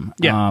at them,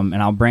 and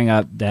I'll bring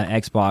up the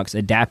Xbox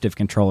adaptive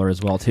controller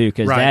as well too,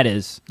 because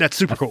that's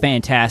super cool,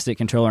 fantastic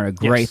controller and a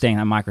great thing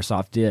that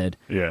Microsoft did.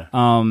 Yeah.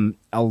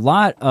 A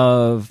lot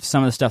of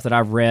some of the stuff that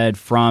I've read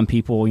from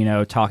people,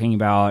 talking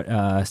about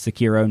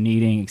Sekiro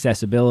needing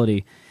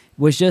accessibility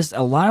was just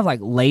a lot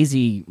of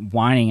lazy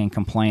whining and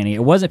complaining.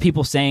 It wasn't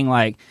people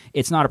saying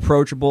it's not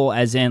approachable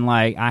as in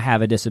I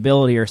have a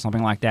disability or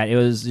something like that. It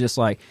was just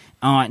it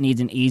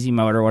needs an easy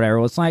mode or whatever.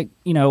 It's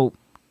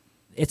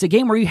it's a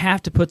game where you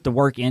have to put the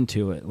work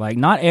into it.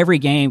 Not every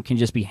game can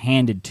just be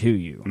handed to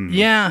you.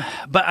 Yeah,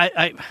 but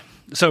I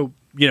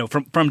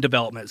from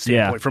development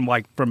standpoint,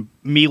 from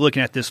me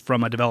looking at this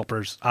from a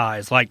developer's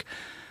eyes,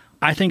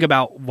 I think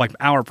about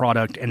our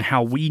product and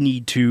how we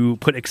need to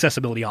put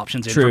accessibility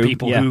options in for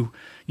people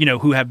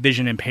who have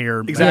vision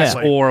impaired,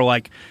 or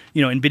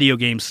in video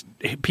games,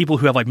 people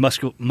who have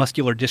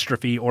muscular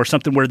dystrophy or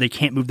something where they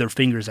can't move their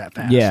fingers that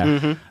fast.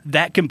 Yeah,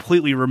 that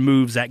completely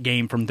removes that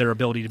game from their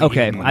ability to. Be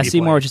okay, I see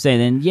more what you're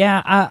saying.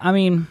 Then I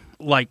mean,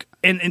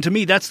 and to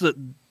me that's the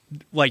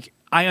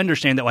I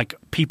understand that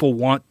people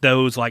want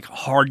those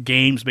hard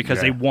games because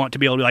they want to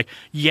be able to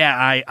be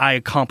I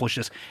accomplished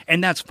this,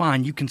 and that's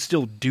fine. You can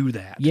still do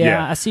that.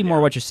 Yeah, I see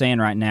more what you're saying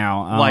right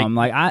now.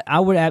 I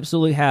would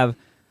absolutely have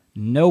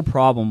no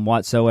problem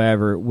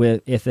whatsoever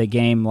with if a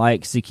game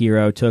like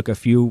Sekiro took a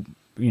few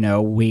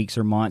weeks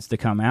or months to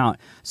come out,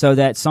 so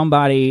that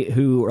somebody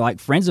who are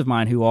friends of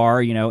mine who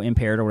are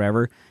impaired or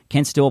whatever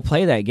can still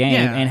play that game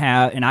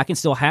and I can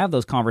still have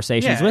those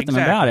conversations with them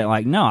about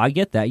it. No, I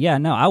get that. Yeah,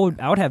 no, I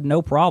would have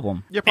no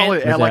problem. You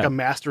probably add a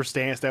master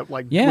stance that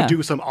would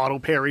do some auto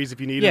parries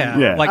if you need it.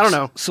 I don't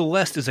know.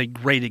 Celeste is a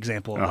great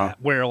example of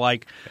that, where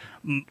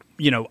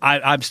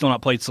I've still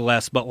not played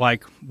Celeste, but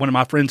like one of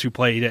my friends who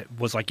played it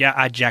was like,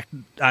 yeah,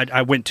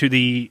 I went to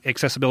the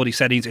accessibility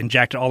settings and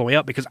jacked it all the way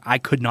up because I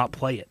could not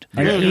play it.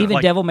 And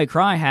even Devil May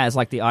Cry has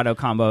like the auto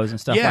combos and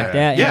stuff like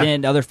that. And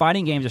then other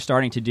fighting games are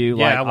starting to do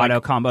like auto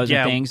combos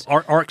and things.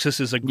 Arxis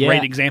is a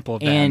great example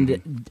of that.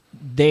 And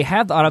they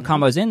have the auto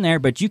combos in there,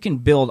 but you can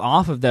build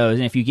off of those.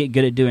 And if you get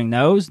good at doing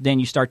those, then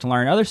you start to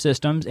learn other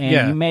systems,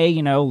 and you may,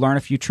 learn a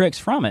few tricks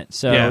from it.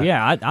 So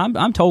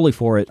I'm totally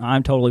for it.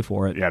 I'm totally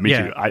for it. Yeah, me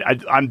too.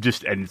 I'm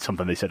just, and it's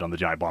something they said on the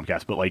Giant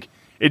Bombcast, but like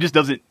it just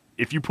doesn't.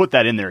 If you put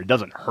that in there, it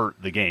doesn't hurt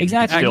the game.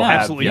 Exactly. You can still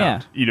have, absolutely.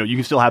 You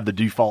can still have the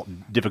default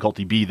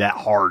difficulty be that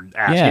hard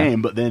ass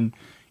game, but then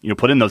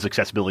put in those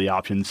accessibility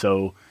options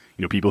so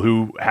people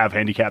who have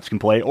handicaps can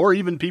play, or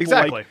even people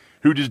like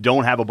who just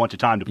don't have a bunch of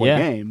time to play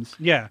games.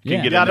 Yeah.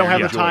 I don't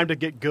have the time to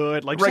get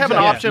good. Like, just have an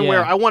option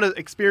where I want to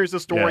experience the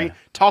story,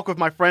 talk with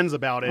my friends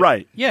about it.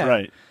 Right. Yeah.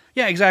 Right.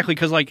 Yeah, exactly.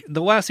 Because like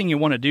the last thing you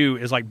want to do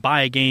is like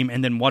buy a game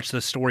and then watch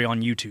the story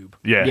on YouTube.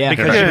 Yeah.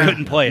 Because you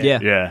couldn't play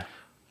it. Yeah.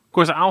 Of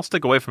course, I'll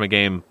stick away from a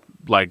game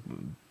like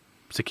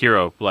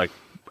Sekiro,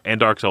 and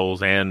Dark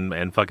Souls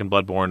and fucking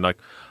Bloodborne. Like,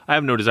 I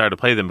have no desire to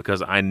play them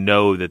because I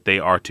know that they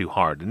are too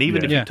hard. And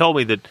even if you told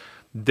me that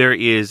there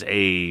is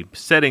a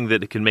setting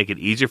that can make it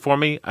easier for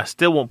me, I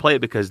still won't play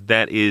it because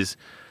that is,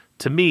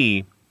 to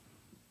me,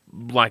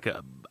 like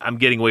I'm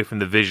getting away from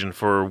the vision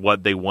for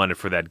what they wanted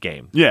for that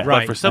game. Yeah,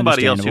 But for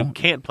somebody else who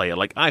can't play it,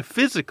 like I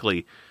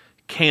physically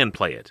can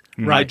play it.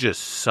 I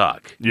just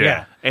suck.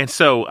 Yeah. And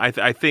so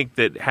I think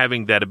that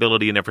having that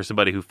ability in there for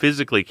somebody who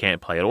physically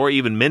can't play it, or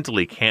even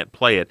mentally can't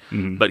play it,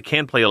 but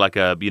can play like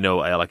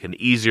like an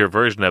easier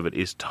version of it,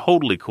 is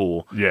totally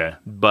cool. Yeah.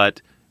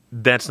 But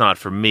that's not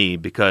for me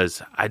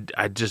because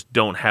I just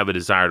don't have a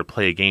desire to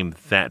play a game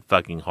that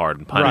fucking hard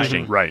and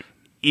punishing. Right.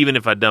 Even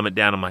if I dumb it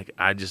down, I'm like,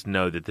 I just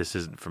know that this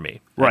isn't for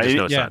me. Right. I just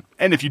know it's not.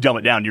 And if you dumb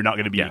it down, you're not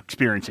going to be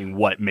experiencing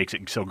what makes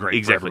it so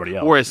great for everybody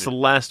else. Whereas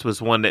Celeste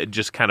was one that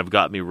just kind of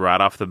got me right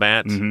off the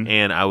bat,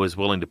 and I was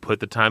willing to put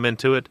the time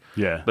into it.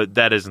 Yeah. But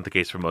that isn't the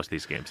case for most of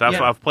these games.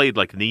 I've played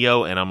like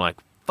Neo, and I'm like,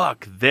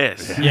 fuck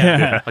this.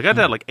 Yeah. Like I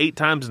died like 8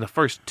 times in the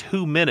first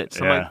 2 minutes.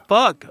 I'm like,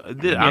 fuck.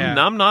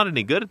 I'm not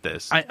any good at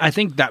this. I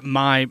think that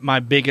my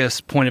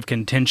biggest point of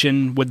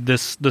contention with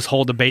this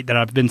whole debate that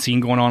I've been seeing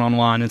going on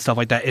online and stuff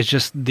like that is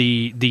just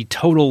the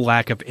total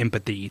lack of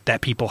empathy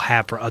that people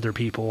have for other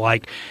people.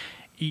 Like,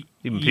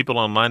 even people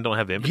online don't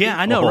have empathy. Yeah,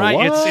 I know,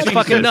 right? It's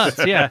fucking nuts.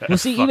 Yeah. Well,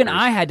 see, even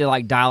I had to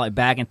like dial it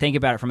back and think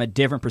about it from a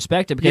different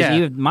perspective because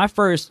even my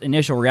first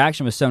initial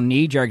reaction was so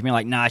knee jerk, being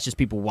like, "Nah, it's just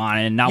people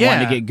whining and not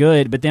wanting to get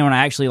good." But then when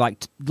I actually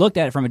like looked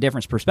at it from a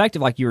different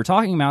perspective, like you were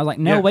talking about, I was like,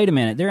 "No, wait a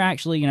minute. They're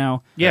actually,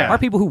 are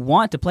people who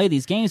want to play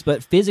these games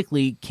but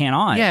physically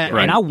cannot." Yeah,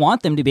 and I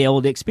want them to be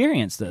able to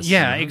experience this.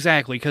 Yeah,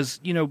 exactly. Because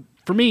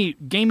for me,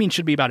 gaming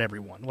should be about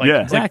everyone. Like,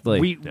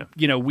 exactly.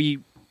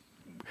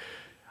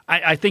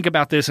 I think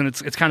about this, and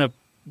it's kind of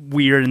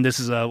weird, and this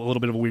is a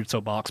little bit of a weird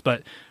soapbox,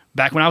 but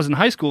back when I was in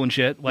high school and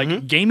shit,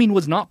 like gaming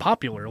was not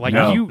popular. Like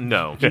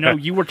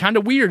you were kind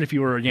of weird if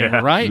you were a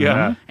gamer, right?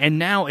 Yeah. And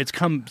now it's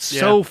come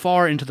so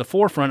far into the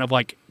forefront of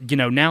like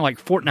now like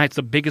Fortnite's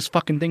the biggest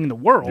fucking thing in the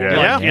world.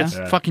 Yeah. Like, it's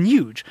fucking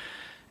huge,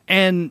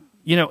 and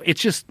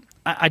it's just.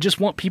 I just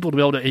want people to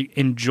be able to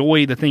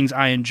enjoy the things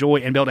I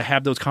enjoy and be able to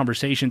have those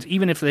conversations,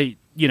 even if they,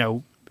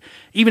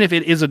 even if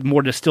it is a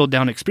more distilled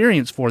down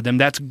experience for them.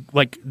 That's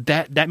like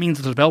that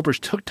means the developers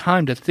took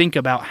time to think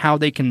about how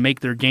they can make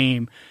their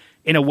game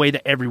in a way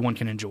that everyone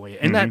can enjoy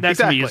it, and that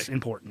to me is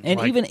important. And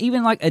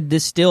even like a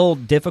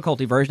distilled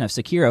difficulty version of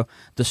Sekiro,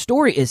 the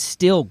story is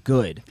still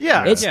good.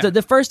 Yeah, it's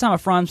the first time a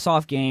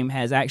FromSoft game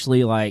has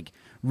actually like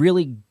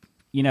really.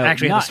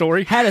 Actually had a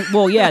story?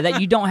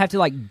 That you don't have to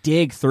like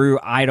dig through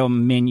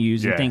item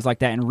menus and things like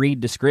that and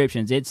read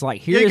descriptions. It's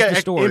like, here's the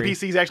story.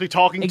 NPCs actually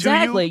talking to you.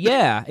 Exactly,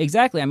 yeah,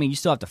 exactly. I mean, you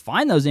still have to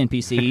find those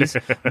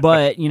NPCs,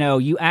 but,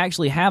 you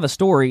actually have a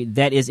story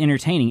that is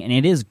entertaining and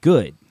it is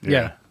good.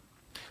 Yeah.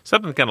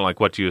 Something kind of like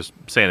what you were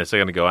saying a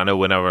second ago. I know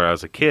whenever I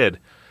was a kid,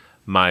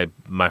 my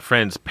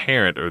friend's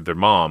parent or their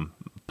mom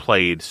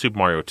played Super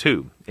Mario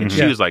 2, and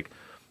she was like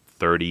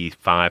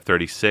 35,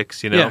 36,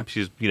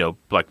 She's,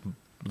 like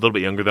a little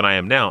bit younger than I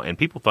am now, and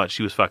people thought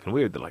she was fucking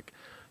weird. They're like,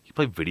 you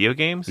play video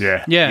games?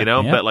 Yeah.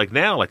 But like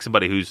now, like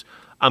somebody who's,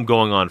 I'm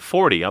going on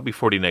 40, I'll be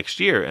 40 next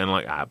year, and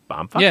like,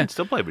 I'm fucking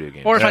still play video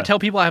games. Or if I tell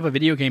people I have a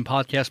video game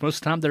podcast, most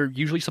of the time they're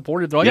usually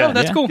supportive. They're like, oh,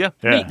 that's cool. Yeah.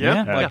 Neat.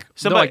 Like,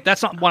 like,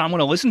 that's not what I'm going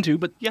to listen to,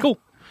 but cool.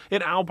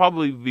 And I'll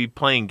probably be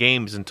playing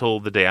games until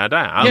the day I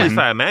die. At least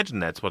I imagine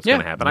that's what's going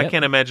to happen. I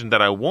can't imagine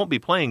that I won't be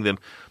playing them,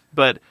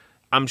 but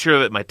I'm sure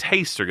that my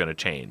tastes are going to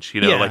change.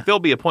 Like there'll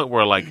be a point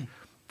where like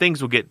things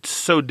will get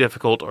so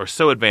difficult or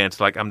so advanced,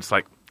 like I'm just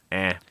like,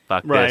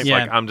 fuck this. Yeah.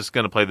 Like I'm just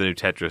gonna play the new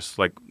Tetris.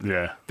 Like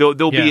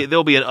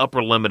there'll be an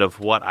upper limit of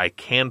what I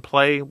can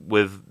play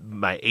with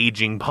my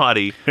aging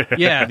body.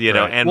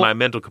 And my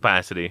mental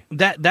capacity.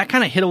 That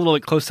kind of hit a little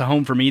bit close to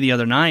home for me the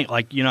other night.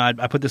 Like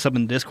I put this up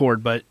in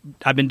Discord, but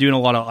I've been doing a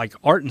lot of like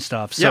art and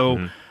stuff.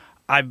 So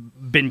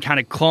I've been kind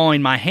of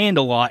clawing my hand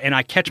a lot, and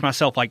I catch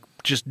myself like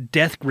just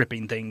death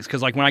gripping things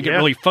because like when I get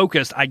really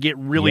focused, I get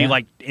really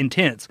like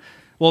intense.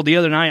 Well, the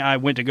other night I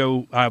went to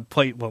go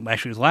play. Well,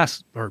 actually, it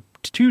was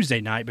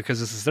Tuesday night because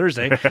this is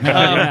Thursday.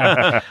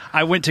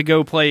 I went to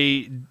go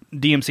play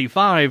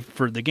DMC5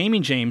 for the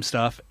Gaming Jam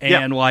stuff,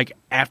 and like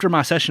after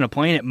my session of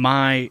playing it,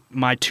 my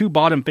two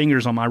bottom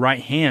fingers on my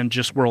right hand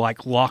just were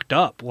like locked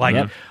up. Like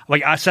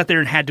I sat there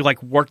and had to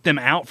like work them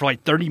out for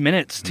like 30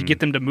 minutes to get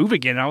them to move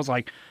again. And I was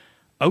like,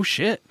 oh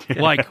shit!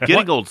 Like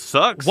getting old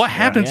sucks. What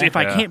happens if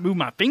I can't move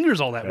my fingers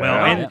all that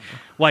well? And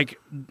like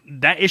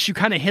that issue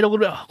kind of hit a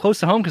little bit close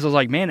to home because I was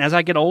like, man, as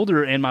I get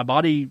older and my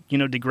body,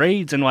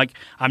 degrades, and like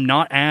I'm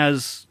not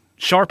as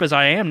sharp as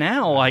I am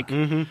now, like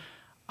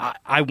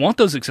I want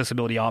those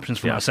accessibility options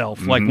for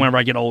myself. Like whenever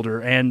I get older,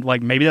 and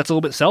like maybe that's a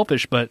little bit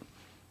selfish, but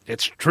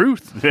it's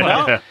truth.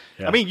 Well,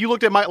 I mean, you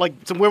looked at my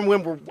when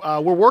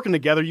we're working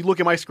together. You look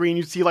at my screen,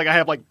 you see like I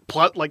have like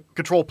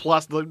Control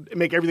Plus to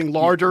make everything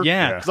larger.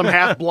 Because I'm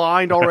half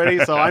blind already.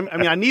 So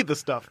I need this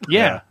stuff.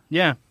 Yeah.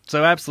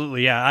 So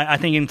absolutely, I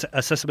think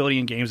accessibility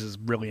in games is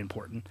really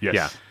important. Yes.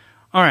 Yeah.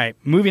 All right,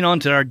 moving on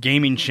to our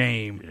gaming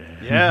shame.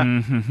 Is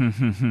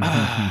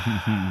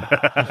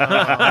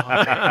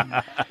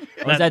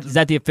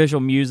that the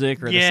official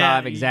music or the sigh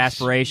of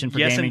exasperation for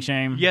gaming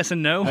shame? Yes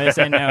and no. Yes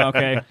and no.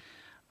 Okay.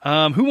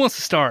 Who wants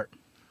to start?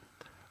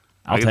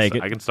 I'll take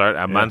it. I can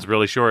start. Mine's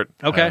really short.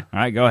 Okay. All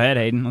right, go ahead,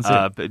 Hayden. Let's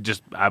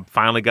see. I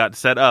finally got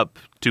set up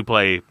to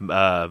play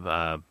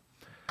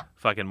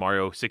fucking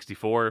Mario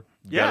 64.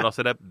 Got it all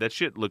set up. That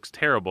shit looks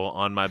terrible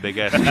on my big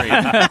ass screen.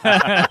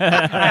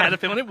 I had a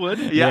feeling it would.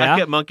 I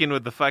kept monkeying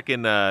with the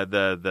fucking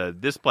the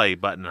display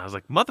button. I was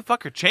like,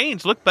 motherfucker,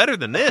 change. Look better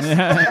than this.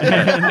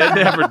 It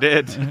never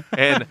did.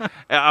 And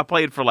I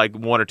played for like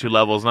 1 or 2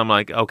 levels, and I'm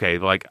like, okay,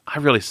 like I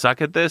really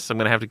suck at this. I'm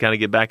gonna have to kind of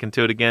get back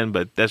into it again.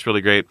 But that's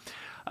really great.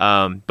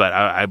 But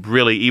I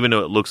really, even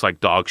though it looks like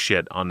dog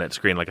shit on that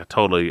screen, like I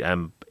totally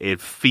am. It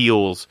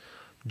feels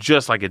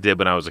just like it did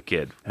when I was a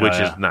kid, which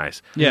is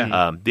nice.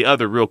 Yeah. The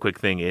other real quick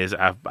thing is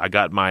I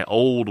got my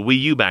old Wii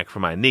U back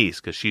from my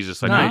niece because she's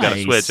just like, I got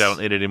a Switch. I don't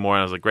need it anymore. And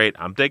I was like, great,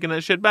 I'm taking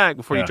that shit back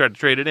before you try to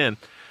trade it in.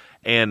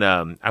 And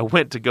I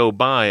went to go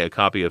buy a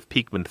copy of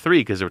Pikmin 3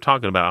 because they were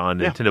talking about it on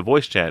Nintendo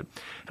Voice Chat.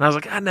 And I was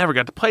like, I never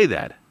got to play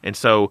that. And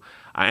so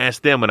I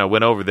asked them when I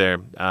went over there,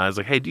 I was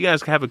like, hey, do you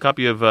guys have a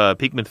copy of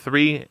Pikmin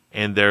 3?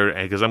 And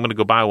because I'm going to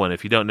go buy one.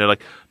 If you don't, and they're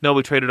like, no,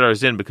 we traded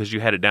ours in because you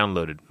had it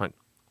downloaded. I'm like,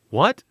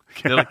 what?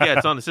 They're like, yeah,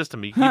 it's on the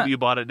system. You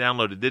bought it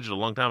downloaded digital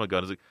a long time ago.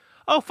 And I was like,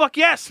 oh, fuck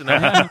yes. And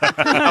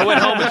I went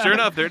home, and sure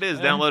enough, there it is,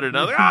 downloaded. And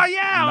I was like, oh,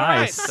 yeah, all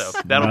right. So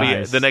that'll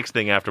be the next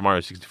thing after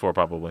Mario 64,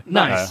 probably.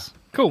 Nice.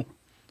 Cool.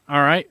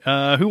 All right.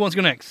 Who wants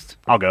to go next?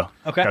 I'll go.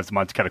 Okay. Because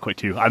mine's kind of quick,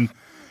 too.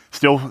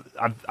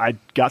 I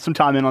got some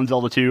time in on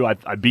Zelda 2.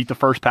 I beat the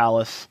first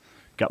palace,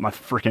 got my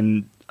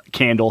freaking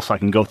candle so I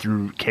can go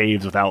through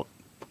caves without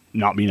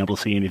not being able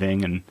to see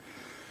anything. And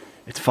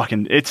it's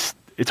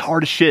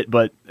hard as shit,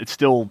 but it's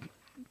still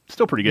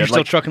pretty good. You're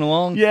still trucking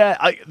along?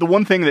 Yeah. The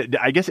one thing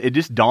that I guess it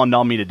just dawned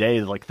on me today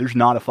is like there's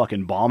not a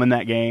fucking bomb in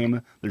that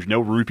game. There's no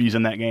rupees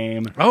in that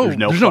game. Oh, there's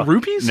no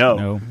rupees?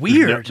 No.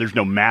 Weird. There's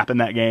no map in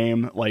that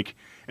game. Like,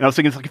 and I was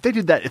thinking, it's like if they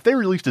did that, if they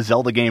released a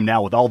Zelda game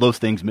now with all those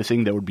things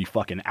missing, that would be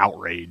fucking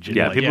outrage.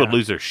 And people would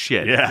lose their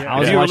shit.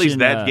 Yeah. If you release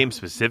that game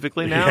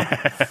specifically now,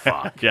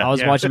 fuck. Yeah. I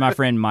was watching my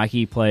friend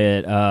Mikey play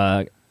it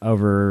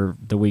over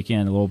the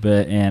weekend a little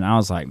bit, and I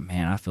was like,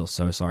 man, I feel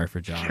so sorry for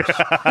Josh.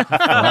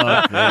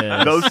 Fuck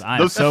this.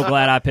 I'm so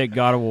glad I picked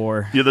God of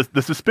War. Yeah,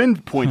 the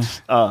suspend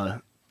points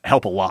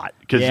help a lot.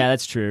 Yeah,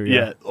 that's true.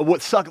 Yeah.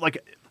 What sucks,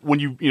 like when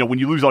you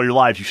lose all your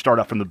lives, you start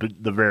off from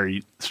the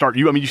very start.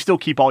 You still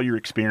keep all your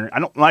experience.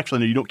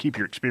 You don't keep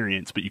your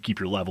experience, but you keep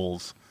your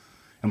levels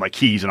and like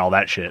keys and all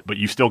that shit. But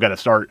you still got to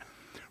start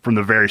from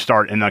the very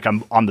start. And like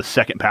I'm on the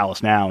second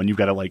palace now, and you've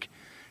got to like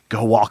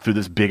go walk through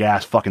this big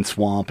ass fucking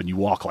swamp, and you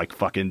walk like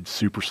fucking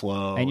super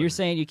slow. And you're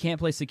saying you can't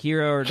play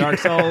Sekiro or Dark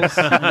Souls?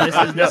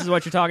 This is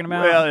what you're talking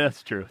about? Well,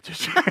 that's true.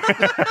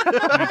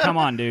 I mean, come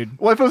on, dude.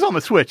 Well, if it was on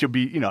the Switch, it'd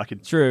be, I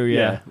could. True,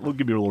 yeah. It'll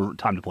give me a little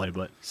time to play,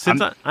 but since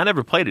I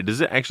never played it,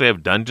 does it actually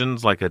have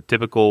dungeons like a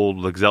typical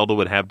like Zelda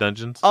would have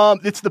dungeons?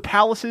 It's the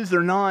palaces. They're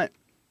not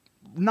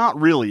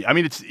really. I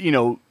mean, it's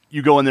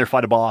you go in there,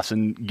 fight a boss,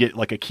 and get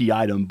like a key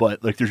item,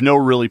 but like there's no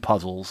really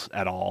puzzles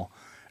at all.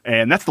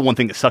 And that's the one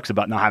thing that sucks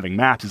about not having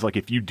maps is like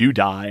if you do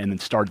die and then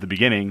start at the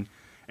beginning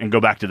and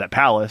go back to that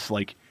palace,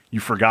 like you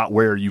forgot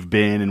where you've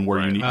been and where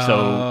you need.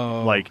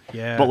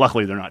 But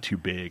luckily they're not too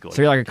big. Like,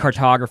 so you're like a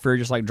cartographer,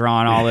 just like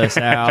drawing all this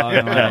out.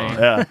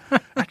 Yeah.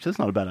 Actually, that's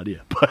not a bad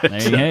idea. But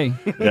hey.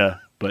 Yeah,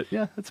 but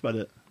yeah, that's about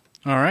it.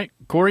 All right,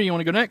 Corey, you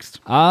want to go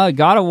next? God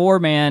of War,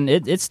 man,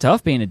 it's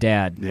tough being a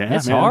dad. Yeah,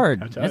 it's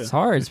hard. It's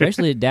hard,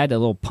 especially a dad to a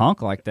little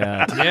punk like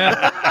that.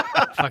 Yeah,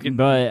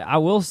 But I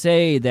will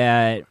say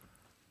that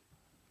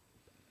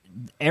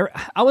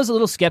I was a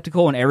little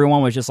skeptical when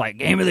everyone was just like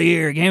game of the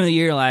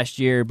year last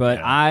year. But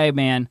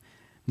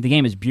the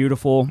game is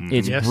beautiful.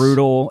 It's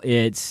brutal.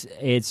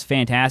 It's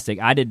fantastic.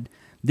 I did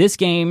this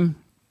game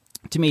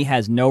to me,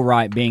 has no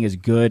right being as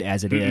good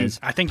as it is.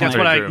 I think that's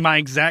my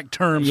exact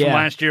terms from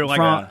last year.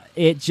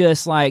 It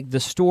just the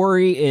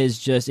story is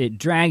just, it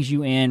drags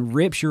you in,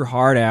 rips your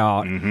heart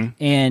out,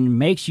 and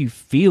makes you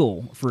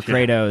feel for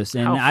Kratos.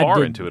 And how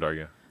far into it are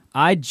you?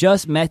 I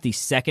just met the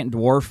second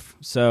dwarf,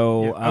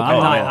 so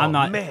I'm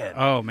not. Man.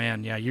 Oh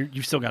man, yeah,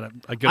 you've still got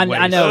a good way.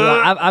 I know.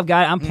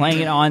 I'm playing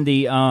it on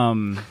the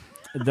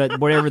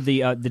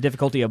the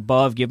difficulty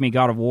above. Give me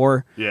God of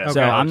War. Yeah.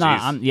 So Okay. I'm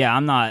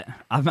not.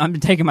 I'm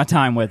taking my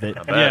time with it.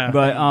 Yeah.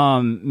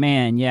 But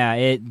man,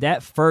 yeah.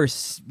 That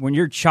first when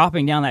you're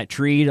chopping down that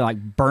tree to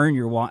burn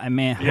your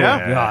man. Yeah.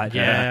 Oh God.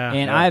 Yeah.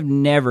 And I've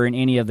never in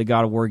any of the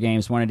God of War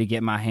games wanted to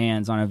get my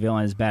hands on a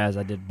villain as bad as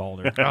I did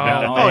Baldur.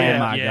 Oh, yeah.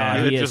 My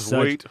Yeah. God. Just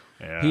wait.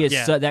 He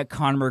is that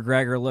Conor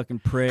McGregor looking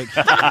prick.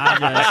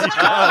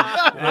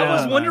 I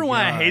was wondering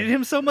why I hated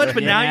him so much,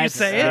 but now you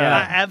say it,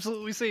 I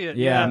absolutely see it.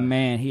 Yeah,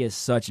 man, he is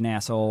such an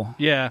asshole.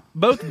 Yeah,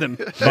 both of them.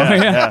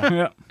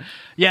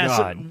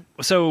 Yeah.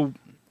 So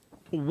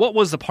what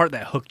was the part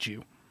that hooked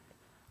you?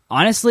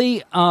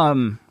 Honestly,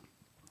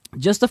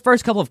 just the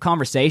first couple of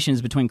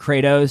conversations between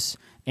Kratos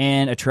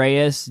and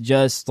Atreus,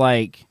 just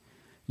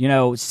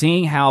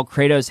seeing how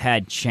Kratos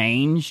had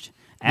changed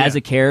as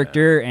a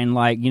character, and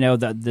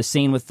the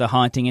scene with the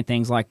hunting and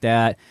things like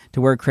that,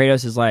 to where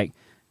Kratos is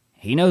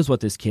he knows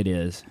what this kid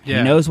is. Yeah.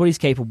 He knows what he's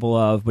capable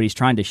of, but he's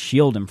trying to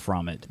shield him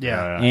from it.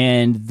 Yeah.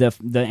 And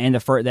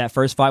that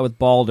first fight with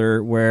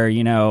Baldur, where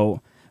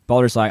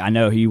Baldur's I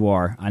know who you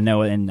are. I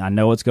know it, and I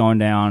know what's going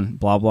down.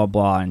 Blah blah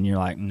blah. And you're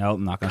nope,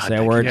 I'm not going to say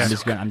a word. I'm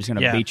just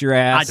gonna beat your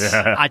ass.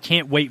 I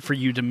can't wait for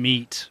you to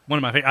meet one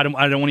of my favorite. I don't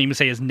want to even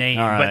say his name,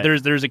 but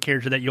there's a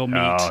character that you'll meet.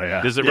 Oh,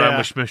 yeah. Does it rhyme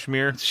with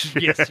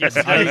Shmishmir? Yes.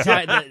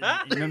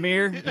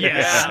 Mimir?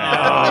 Yes.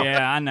 Oh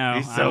yeah, I know.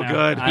 He's so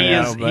good.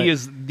 He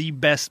is the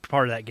best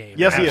part of that game.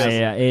 Yes, he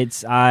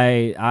is. Yeah,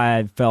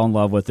 I fell in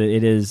love with it.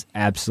 It is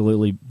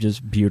absolutely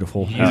just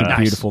beautiful. It's a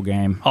beautiful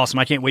game. Awesome.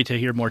 I can't wait to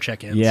hear more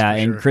check-ins. Yeah,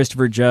 and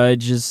Christopher Judge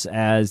as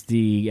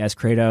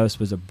Kratos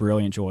was a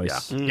brilliant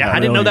choice. Yeah, I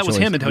didn't know that was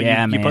him until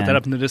you put that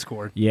up in the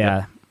Discord.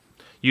 Yeah.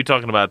 You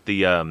talking about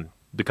the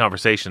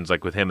conversations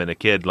with him and a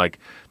kid,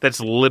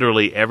 that's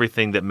literally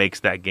everything that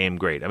makes that game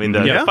great. I mean,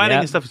 the fighting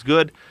and stuff is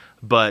good,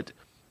 but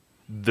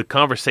the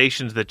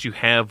conversations that you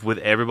have with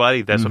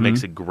everybody, that's what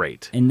makes it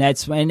great. And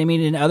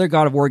in other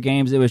God of War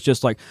games, it was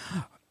just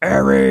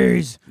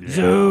Ares,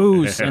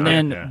 Zeus, and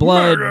then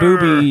blood,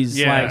 boobies,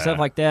 stuff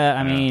like that.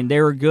 I mean,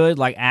 they were good,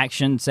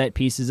 action set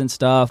pieces and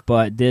stuff,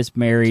 but this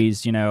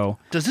marries,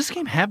 Does this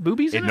game have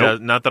boobies in it?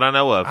 Does, not that I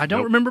know of. I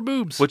don't remember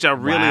boobs. Which I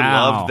really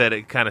love that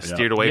it kind of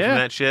steered away from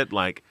that shit.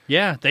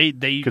 Yeah, they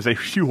because they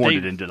shoehorned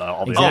it into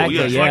all the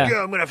exactly, I'm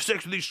going to have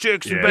sex with these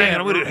chicks and bang,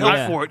 I'm going to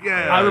help for it.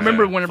 Yeah. I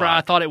remember whenever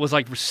I thought it was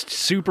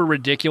super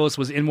ridiculous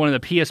was in one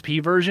of the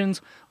PSP versions,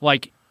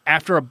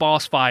 after a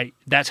boss fight,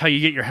 that's how you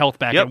get your health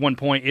back. At one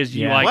point, is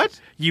you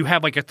you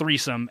have a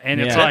threesome,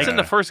 and it's that's in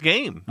the first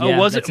game. Oh,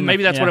 was it?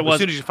 Maybe that's what it was. As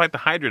soon as you fight the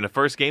Hydra in the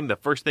first game, the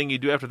first thing you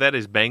do after that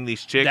is bang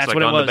these chicks that's on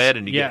the bed,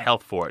 and you get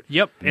health for it.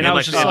 Yep, and I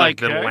was just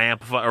the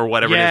lamp or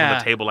whatever it is on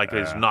the table,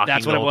 it's knocking.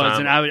 That's what it was,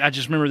 and I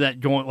just remember that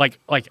going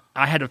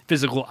I had a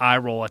physical eye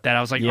roll at that.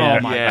 I was like, oh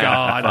my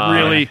god,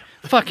 really?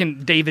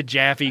 Fucking David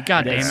Jaffe,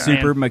 god damn it,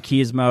 super man.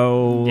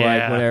 machismo,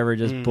 whatever,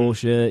 just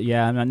bullshit.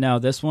 Yeah, no,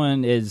 this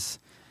one is.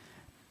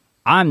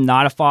 I'm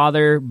not a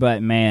father,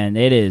 but man,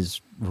 it has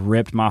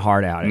ripped my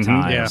heart out at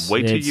times. Yeah.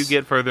 Wait till you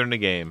get further in the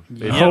game.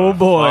 Oh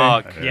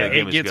boy,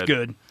 it gets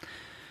good.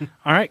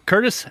 All right,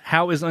 Curtis,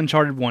 how is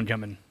Uncharted 1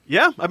 coming?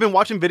 Yeah, I've been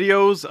watching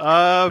videos.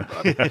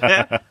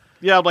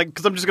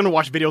 Because I'm just going to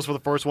watch videos for the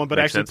first one, but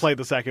actually play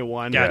the second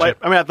one. Gotcha.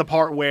 I'm at the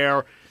part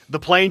where the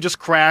plane just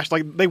crashed.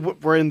 They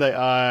were in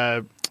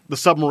the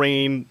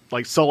submarine.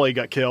 Sully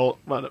got killed.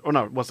 Or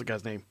no, what's the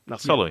guy's name?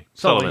 Not Sully.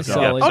 Sullivan.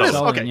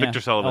 Okay.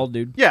 Victor Sullivan. Old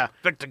dude. Yeah.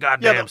 Victor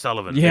goddamn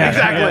Sullivan. Yeah.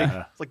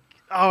 Exactly. It's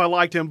I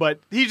liked him, but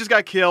he just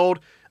got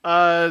killed.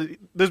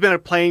 There's been a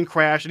plane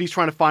crash, and he's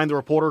trying to find the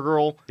reporter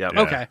girl. Yep.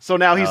 Okay. So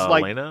now he's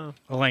Elena?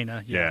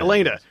 Elena. Yeah.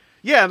 Elena.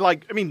 Yeah,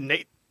 and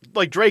Nate,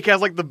 Drake has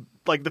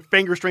the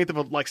finger strength of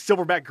a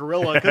silverback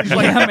gorilla. 'Cause he's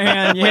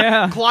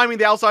climbing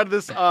the outside of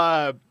this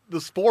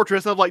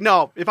fortress. And I'm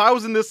no, if I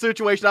was in this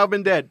situation, I'd have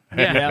been dead.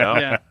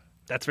 Yeah.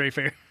 That's very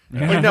fair.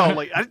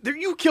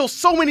 You kill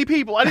so many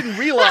people. I didn't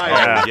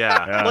realize.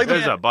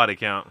 There's a body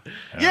count.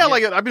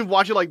 I've been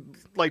watching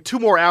 2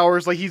 more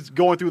hours. He's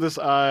going through this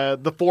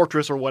the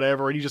fortress or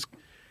whatever, and he just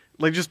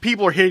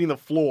people are hitting the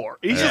floor.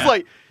 And he's just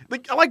I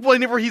like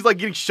whenever he's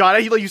getting shot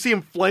at. You see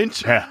him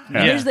flinch.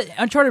 There's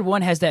Uncharted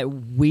 1 has that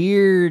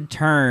weird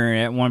turn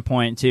at one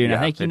point too, and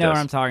I think you know does.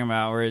 what I'm talking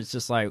about, where it's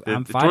just I'm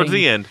fighting towards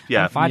the end.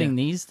 Yeah, I'm fighting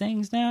these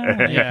things now.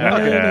 What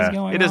is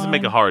going it doesn't on?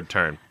 make a hard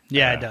turn.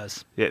 Yeah, it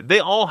does. Yeah,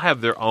 they all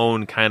have their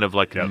own kind of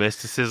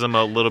mysticism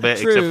a little bit,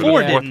 True. except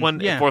for the fourth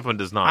one. Yeah. The fourth one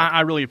does not. I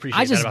really appreciate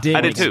I just that. didn't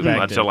I did too.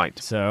 expect I it.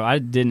 liked. So I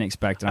didn't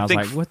expect it. I was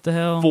think what the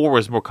hell? 4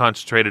 was more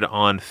concentrated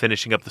on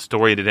finishing up the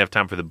story and didn't have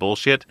time for the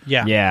bullshit.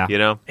 Yeah. Yeah. You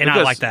know? And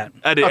I like that.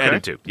 I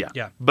did too. Yeah.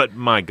 Yeah. But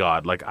my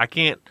God, I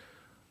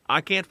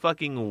I can't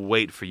fucking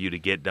wait for you to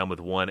get done with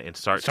 1 and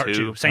start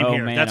 2. Same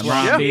here. Man, That's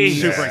why I'm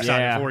super excited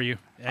Yeah. for you.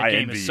 That I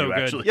game envy is so you,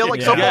 good. actually. Yeah,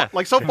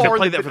 so To far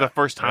play that for the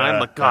first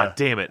time, god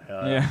damn it.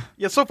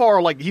 Yeah, so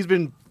far, like, he's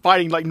been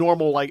fighting like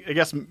normal, like, I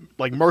guess,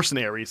 like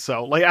mercenaries.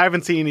 So, like, I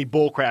haven't seen any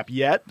bull crap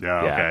yet.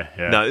 Okay.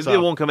 Yeah. No, it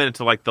won't come in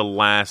until like the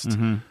last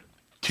 2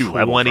 20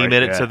 levels, right?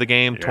 minutes Yeah. of the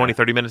game, 20,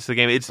 30 minutes of the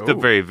game. It's the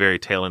very, very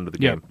tail end of the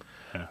game.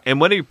 Yeah.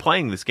 And when are you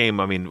playing this game?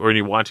 I mean, or when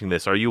you're watching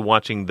this, are you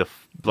watching the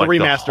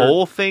remaster.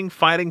 whole thing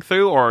fighting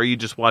through, or are you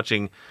just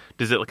watching?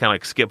 Does it kind of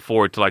like skip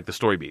forward to like the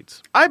story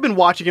beats? I've been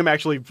watching him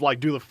actually like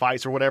do the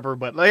fights or whatever,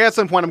 but like, at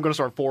some point I'm going to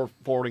start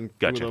forwarding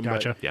through them.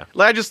 Gotcha. Yeah.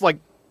 Like, I just like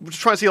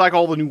trying to see like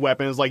all the new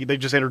weapons. Like they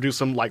just introduced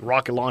some like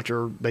rocket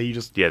launcher that you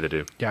just Yeah, they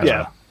do. Gotcha.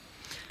 yeah.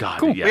 God,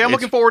 Cool. yeah, I'm it's-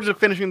 looking forward to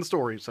finishing the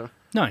story. So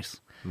Nice.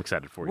 I'm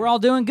excited for you. We're all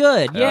doing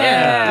good.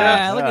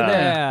 Yeah. Look at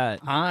that.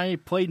 I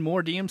played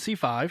more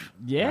DMC5.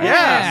 Yeah.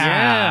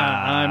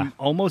 Yeah, I'm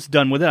almost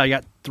done with it. I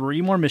got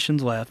 3 more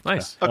missions left.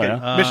 nice.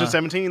 okay, mission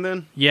 17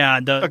 then. Yeah,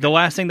 the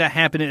last thing that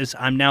happened is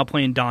I'm now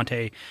playing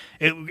Dante.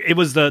 It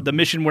was the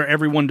mission where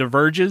everyone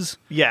diverges.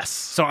 Yes.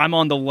 So I'm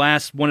on the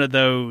last one of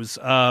those.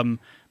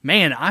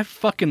 Man, I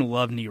fucking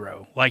love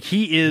Nero. Like,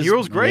 he is...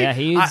 Nero's great.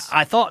 Yeah,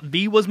 I thought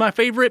V was my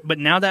favorite, but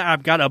now that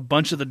I've got a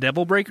bunch of the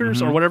Devil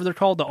Breakers, or whatever they're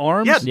called, the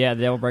arms... Yeah,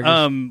 the Devil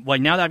Breakers. like,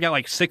 now that I've got,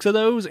 like, 6 of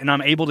those, and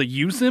I'm able to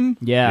use them...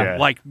 Yeah.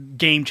 Like,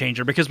 game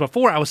changer. Because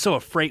before, I was so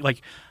afraid...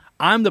 Like,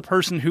 I'm the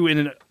person who, in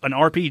an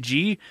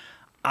RPG...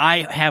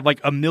 I have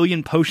like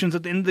 1,000,000 potions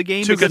at the end of the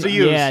game. Too good to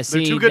use. Yeah, They're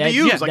see, too good to that's-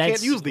 use. I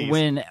that's can't use these.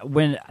 When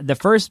the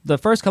first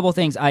couple of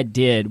things I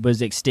did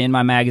was extend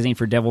my magazine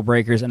for Devil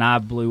Breakers, and I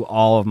blew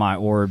all of my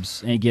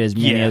orbs and get as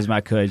many as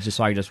I could, just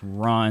so I could just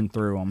run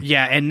through them.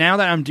 Yeah, and now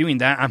that I'm doing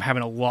that, I'm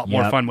having a lot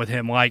more fun with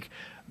him. Like,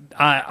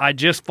 I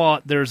just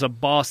fought. There's a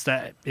boss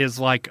that is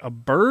like a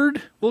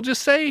bird. We'll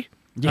just say.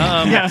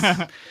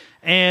 Yeah.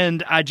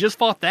 And I just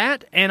fought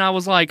that, and I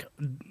was like,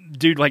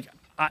 dude, like.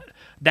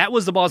 That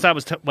was the boss I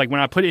was like when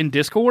I put it in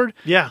Discord.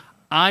 Yeah.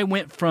 I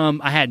went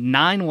from I had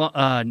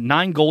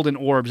 9 golden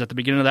orbs at the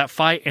beginning of that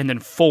fight, and then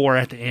 4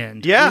 at the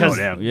end. Yeah. 'Cause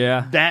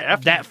Yeah.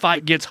 that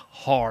fight gets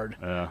hard.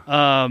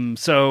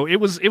 So it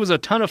was a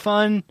ton of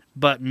fun,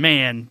 but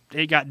man,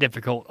 it got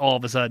difficult all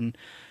of a sudden.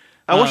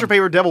 What's your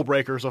favorite Devil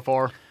Breaker so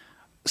far?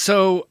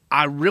 So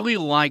I really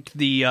liked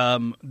the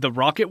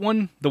rocket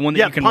one, the one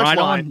that you can ride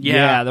Punchline. on.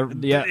 Yeah,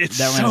 It's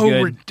that one's so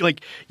good.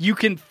 like you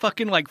can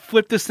fucking like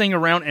flip this thing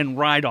around and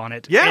ride on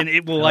it. Yeah. And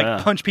it will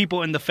like punch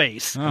people in the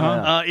face.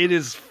 It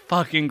is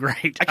fucking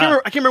great. I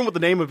can't remember what the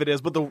name of it is,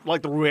 but the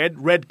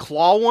red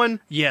claw one.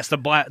 Yes, the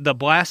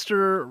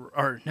blaster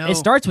or no. It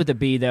starts with a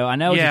B though. I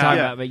know what you're Yeah. talking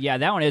Yeah. about, but yeah,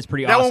 that one is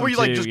pretty That awesome one where you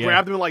like too, just yeah.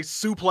 grab them and like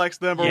suplex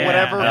them or Yeah,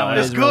 whatever. That one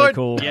It's is good. really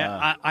cool.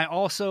 Yeah, I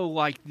also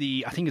like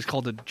I think it's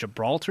called the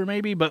Gibraltar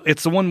maybe, but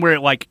it's the one where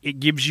it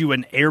gives you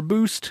an air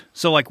boost.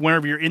 So like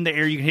whenever you're in the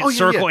air, you can hit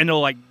circle and it'll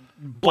like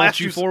blast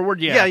you forward.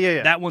 Yeah,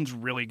 yeah. That one's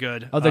really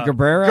good. Oh, the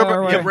Cabrera.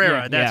 or whatever?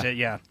 Cabrera, that's it.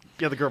 Yeah.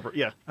 Yeah, the Gerber.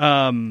 Yeah.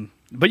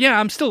 But yeah,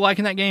 I'm still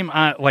liking that game.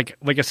 Like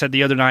I said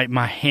the other night,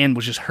 my hand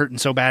was just hurting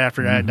so bad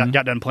after I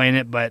got done playing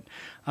it. But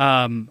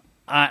I'm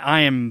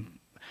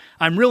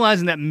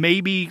realizing that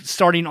maybe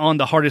starting on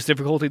the hardest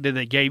difficulty that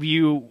they gave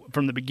you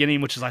from the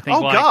beginning, which is I think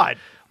God.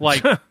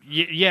 like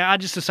I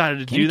just decided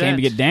to do He that. came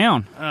to get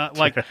down.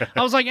 Like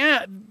I was like,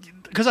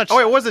 because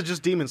Was it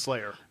just Demon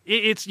Slayer?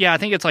 it's I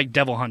think it's like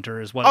Devil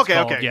Hunter is what it's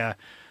called. Okay. Yeah.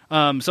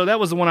 So that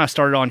was the one I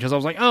started on because I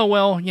was like, oh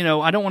well,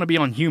 I don't want to be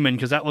on human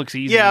because that looks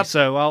easy. Yeah.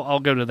 So I'll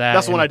go to that.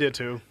 That's the one I did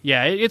too.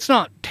 Yeah, it's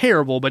not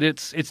terrible, but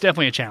it's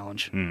definitely a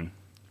challenge.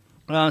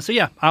 So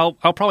yeah, I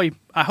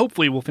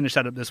hopefully we'll finish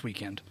that up this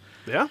weekend.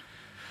 Yeah.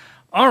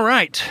 All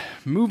right,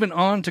 moving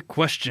on to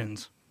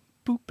questions.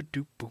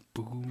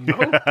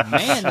 Boop-a-doop-boop-boop.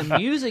 Man, the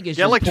music is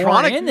Yeah, just electronic.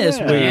 pouring in this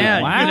week.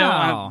 Yeah,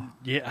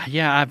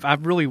 Wow.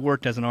 I've really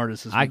worked as an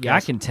artist this week. I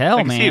can tell,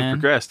 I can see it man.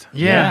 progressed.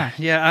 Yeah.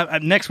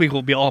 Next week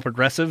will be all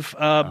progressive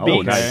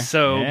beats, nice.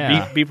 so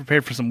Yeah. be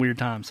prepared for some weird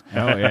times.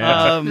 Oh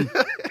yeah.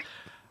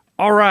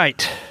 All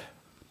right,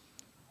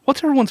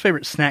 what's everyone's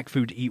favorite snack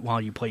food to eat while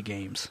you play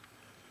games?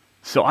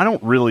 So I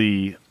don't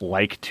really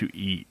like to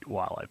eat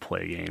while I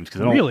play games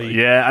because Really?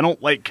 Yeah, I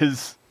don't like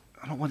because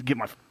I don't want to get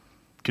my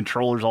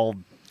controllers all.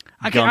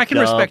 I can gunked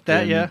respect up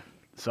that. and- Yeah.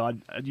 So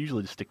I'd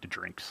usually just stick to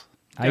drinks.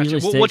 I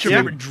usually stick What's your to-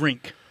 favorite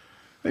drink?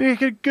 Yeah,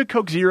 good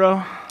Coke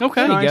Zero.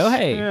 Okay. There you go. Nice.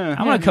 Hey, Yeah.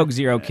 I'm on a Coke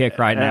Zero kick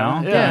right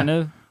now. Yeah.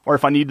 No. Or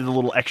if I needed a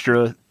little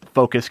extra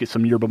focus, get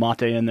some yerba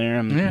mate in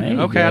there. Yeah. you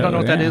Okay. I don't know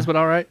go, what that yeah. is, but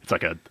all right. It's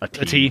like a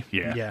tea. A tea.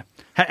 Yeah.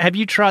 Have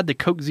you tried the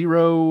Coke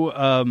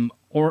Zero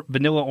or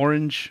vanilla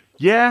orange?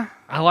 Yeah,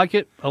 I like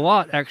it a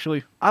lot,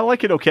 actually. I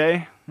like it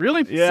okay.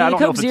 Really? Yeah, I See, don't know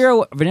Coke if it's-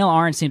 Zero vanilla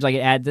orange seems like it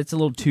adds. That's a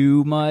little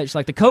too much.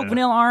 Like the Coke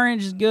vanilla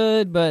orange is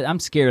good, but I'm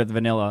scared of the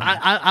vanilla.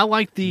 I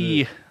like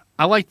the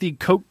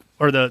Coke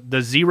or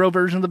the Zero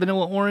version of the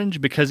vanilla orange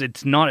because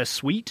it's not as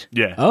sweet.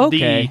 Yeah.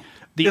 Okay.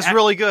 It's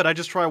really good. I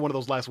just tried one of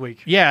those last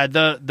week. Yeah,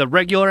 the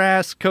regular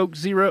ass Coke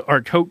Zero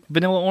or Coke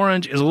Vanilla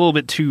Orange is a little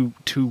bit too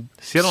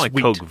See, I don't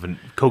sweet.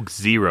 like Coke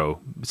Zero.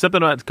 Something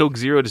about Coke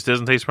Zero just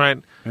doesn't taste right.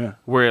 Yeah.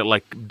 Where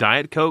like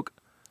Diet Coke,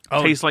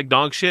 tastes like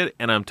dog shit,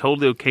 and I'm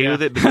totally okay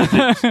with it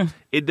because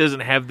it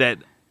doesn't have that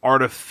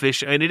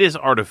artificial, and it is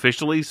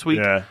artificially sweet.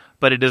 Yeah.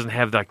 But it doesn't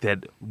have like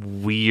that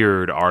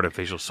weird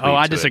artificial sweet. Oh,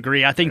 I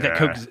disagree. I think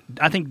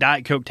I think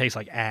Diet Coke tastes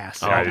like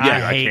ass. I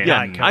hate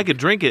Diet Coke. I could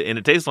drink it and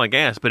it tastes like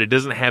ass, but it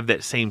doesn't have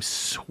that same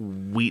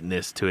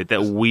sweetness to it.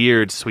 That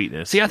weird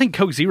sweetness. See, I think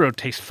Coke Zero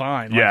tastes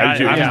fine.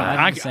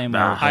 I'm the same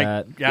with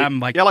that. I'm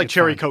like, I like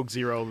cherry Coke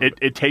Zero.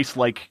 It tastes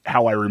like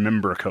how I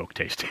remember Coke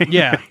tasting.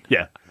 Yeah,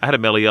 yeah. I had a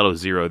Mellow Yellow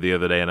Zero the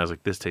other day, and I was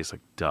like, "This tastes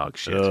like dog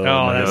shit."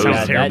 That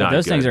sounds terrible.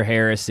 Those things are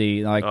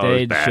heresy. Like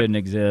they shouldn't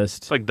exist.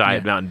 It's like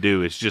Diet Mountain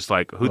Dew. It's just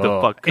like who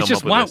the fuck come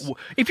up with this?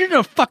 If you're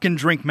gonna fucking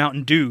drink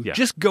Mountain Dew,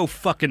 just go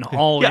fucking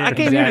all in. I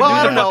can't even do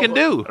the fucking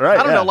do. Right,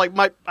 I don't know. Like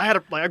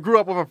I grew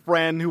up with a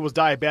friend who was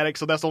diabetic,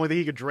 so that's the only thing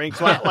he could drink.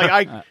 So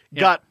I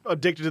got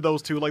addicted to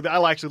those two. Like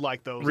I actually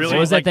like those. Really? So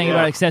what was that thing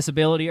about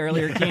accessibility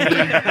earlier, Kenny?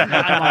 Come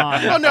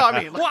on. No,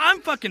 I mean, well,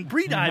 I'm fucking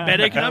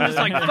pre-diabetic, and I'm just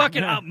like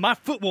fucking. My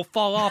foot will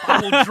fall off. I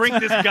will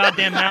drink this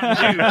goddamn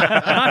Mountain Dew.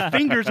 My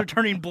fingers are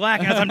turning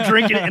black as I'm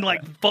drinking it and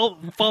like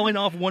falling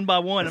off one by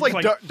one. It's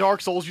like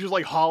Dark Souls. You just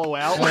like hollow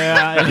out.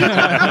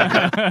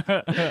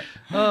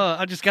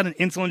 I just got an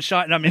insulin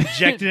shot and I'm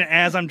injecting it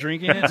as I'm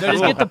drinking it. So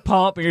just get the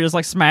pump and you're just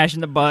like smashing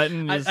the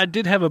button. I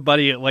did have a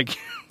buddy like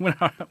when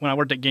I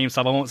worked at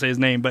GameStop. I won't say his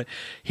name, but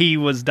he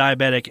was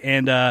diabetic,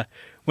 and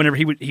whenever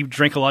he would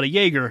drink a lot of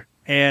Jaeger,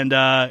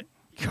 and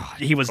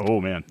he was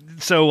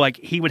so like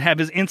he would have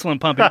his insulin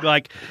pump.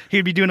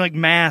 He'd be doing like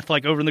math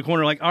like over in the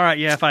corner, like, all right,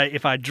 yeah,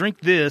 if I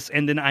drink this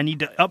and then I need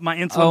to up my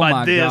insulin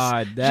by this.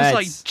 God, just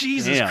like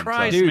Jesus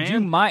Christ, dude, man. you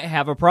might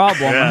have a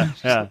problem.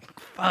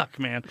 Fuck,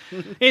 man.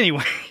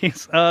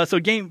 Anyways, so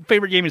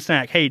favorite gaming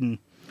snack, Hayden.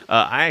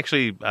 I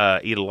actually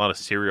eat a lot of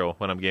cereal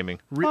when I'm gaming.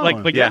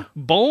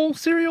 Bowl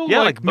cereal?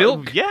 Yeah, like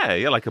milk?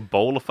 Yeah, like a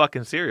bowl of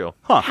fucking cereal.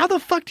 Huh. How the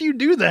fuck do you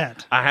do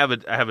that? I have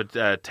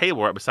a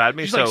table right beside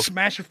me. You just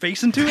smash your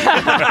face into it?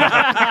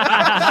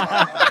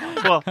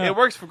 Well, it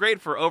works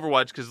great for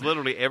Overwatch because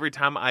literally every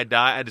time I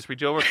die, I just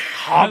reach over,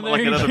 hop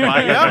like another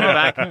bite,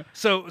 and back.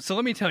 So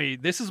let me tell you,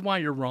 this is why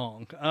you're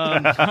wrong.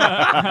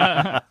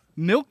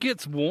 Milk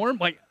gets warm.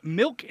 Like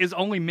milk is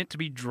only meant to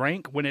be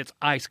drank when it's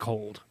ice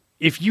cold.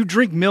 If you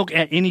drink milk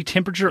at any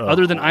temperature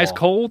other than ice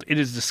cold, it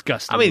is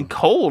disgusting. I mean,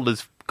 cold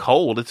is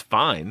cold. It's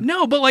fine.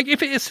 No, but like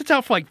if it sits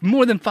out for like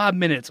more than 5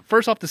 minutes,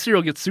 first off, the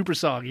cereal gets super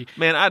soggy.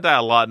 Man, I die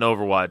a lot in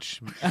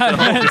Overwatch. So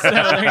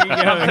there you go.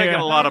 I'm taking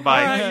a lot of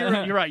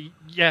bites. You're right.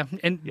 Yeah,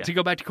 and to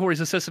go back to Corey's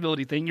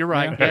accessibility thing, you're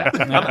right. Yeah.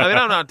 I'm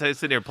not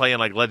sitting here playing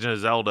like Legend of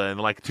Zelda and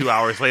like 2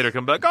 hours later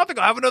come back, I think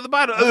I'll have another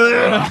bite.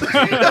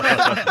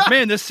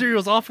 Man, this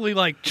cereal's awfully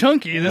like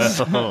chunky.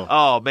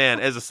 Oh, man.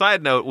 As a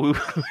side note, when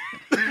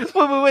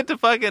we went to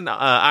fucking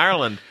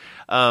Ireland,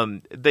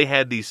 they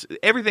had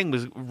everything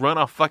was run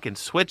off fucking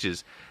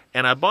switches.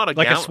 And I bought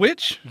a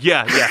Switch?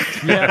 Yeah.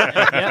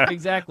 yeah,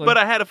 exactly. But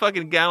I had a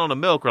fucking gallon of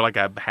milk, or like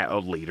a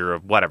liter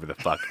of whatever the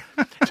fuck,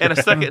 and I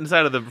stuck it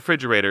inside of the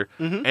refrigerator.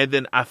 And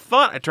then I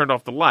thought I turned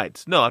off the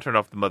lights. No, I turned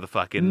off the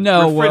motherfucking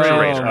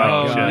refrigerator.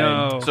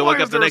 No. So I wake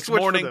up the next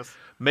morning,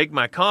 make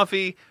my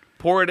coffee,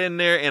 pour it in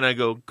there, and I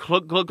go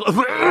cluck, cluck, cluck.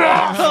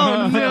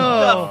 Oh,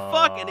 no. The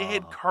fuck? And it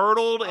had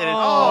curdled, and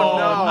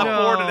I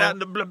poured it out,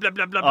 and blah, blah,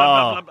 blah, blah,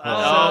 blah,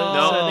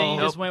 blah. So then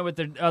you just went with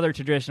the other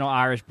traditional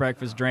Irish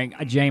breakfast drink,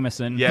 a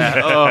Jameson. Yeah.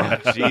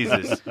 Oh,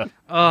 Jesus.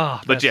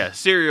 But yeah,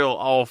 cereal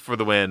all for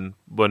the win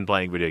when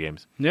playing video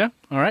games. Yeah.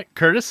 All right.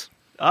 Curtis?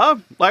 I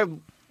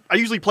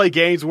usually play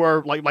games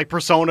where like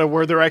Persona,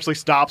 where there are actually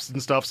stops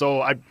and stuff,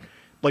 so I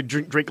like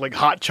drink like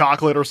hot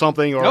chocolate or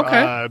something,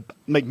 or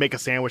make a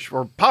sandwich,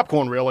 or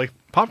popcorn. Really,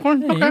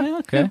 popcorn.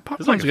 Okay.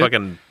 It's like a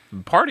fucking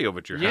party over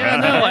at your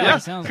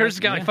house. Curtis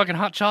got like fucking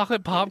hot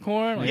chocolate,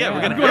 popcorn. Like,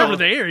 we're gonna go over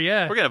there.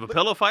 Yeah, we're gonna have a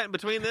pillow fight in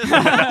between this.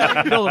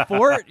 Build a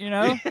fort, you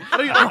know.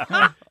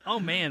 Oh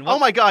man. Oh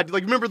my God!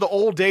 Like remember the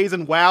old days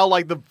in WoW,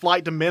 like the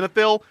flight to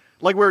Menethil.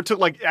 Like where it took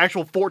like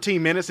actual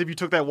 14 minutes if you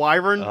took that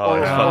wyvern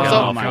or something.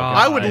 Oh my God.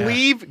 I would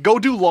leave, go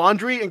do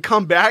laundry, and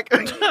come back.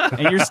 And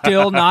you're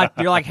still not.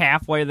 You're like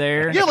halfway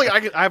there. Yeah,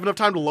 like I have enough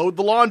time to load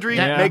the laundry,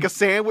 make a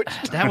sandwich.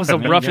 That was the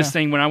roughest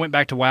thing when I went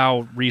back to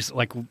WoW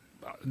like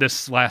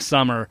this last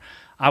summer.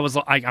 I was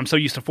like, I'm so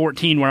used to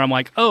 14 where I'm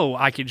like, oh,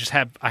 I could just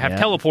have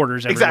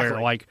teleporters everywhere.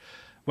 Exactly. Like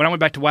when I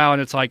went back to WoW,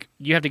 and it's like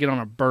you have to get on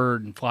a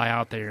bird and fly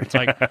out there. It's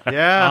like,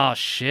 oh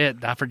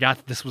shit, I forgot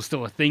that this was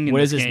still a thing in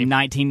this game.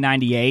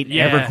 1998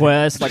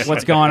 EverQuest? Like,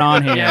 what's going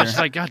on here? Yeah, it's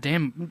like,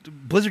 goddamn,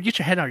 Blizzard, get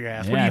your head out of your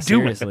ass. What are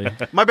you doing?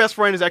 My best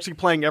friend is actually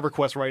playing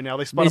EverQuest right now.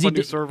 They spun up a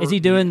new server. Is he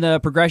doing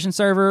the progression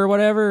server or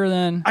whatever?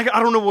 Then I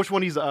don't know which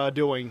one he's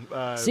doing.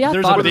 See,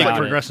 there's a big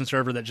progression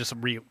server that just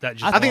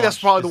I think that's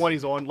probably the one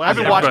he's on. I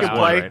haven't watched him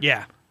play. Right?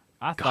 Yeah,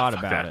 I thought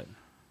about it.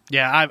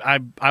 Yeah,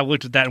 I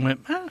looked at that and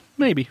went,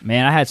 maybe.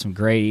 Man, I had some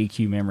great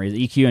EQ memories.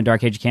 EQ and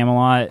Dark Age of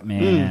Camelot,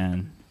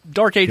 man.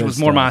 Dark Age was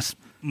more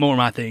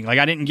my thing. Like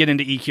I didn't get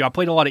into EQ. I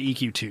played a lot of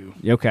EQ too.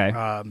 Okay,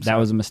 that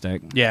was a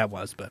mistake. Yeah, it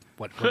was. But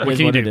what can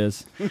you do? It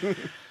is.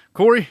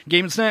 Corey,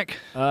 game and snack.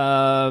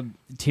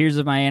 Tears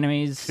of my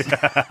enemies.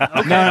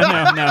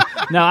 No.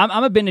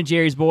 I'm a Ben &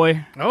 Jerry's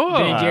boy. Oh,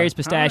 Ben & Jerry's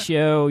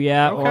pistachio,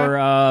 yeah. Okay.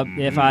 Or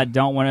if I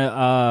don't want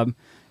to,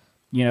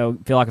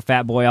 feel like a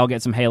fat boy, I'll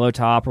get some Halo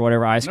Top or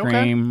whatever ice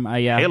cream.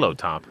 Yeah. Halo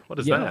Top. What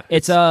is that?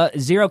 It's a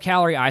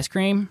 0-calorie ice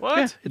cream.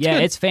 What?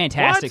 It's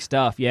fantastic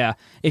stuff. Yeah.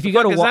 If you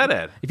What go to is that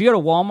at? If you go to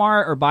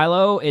Walmart or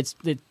Bi-Lo,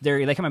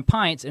 they come in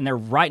pints and they're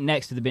right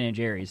next to the Ben &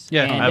 Jerry's.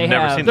 Yeah, and I've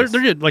never seen They're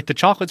good. Like the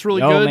chocolate's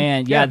really good. Oh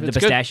man, yeah, the it's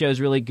pistachio is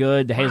really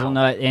good. The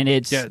hazelnut, and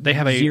it's they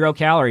have 0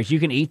 calories. You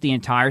can eat the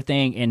entire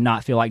thing and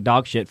not feel like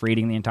dog shit for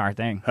eating the entire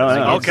thing.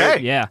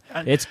 Okay. Yeah,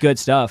 it's good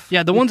stuff.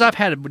 Yeah, the ones I've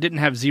had didn't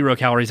have 0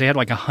 calories. They had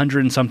like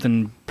 100 and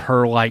something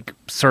per like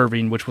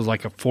serving, which was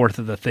like a fourth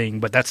of the thing,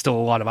 but that's still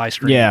a lot of ice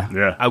cream.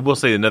 Yeah. I will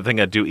say another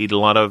thing I do eat a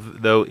lot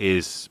of though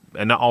is,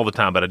 and not all the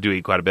time, but I do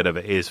eat quite a bit of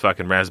it, is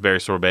fucking raspberry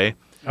sorbet.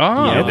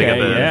 Oh, You know, they got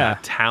the yeah.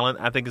 Talent,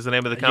 I think is the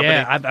name of the company.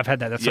 yeah, I've had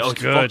that. That's Yo, it's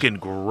good. fucking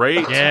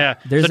great. Yeah,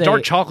 There's the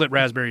dark a- chocolate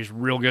raspberry is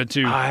real good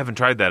too. I haven't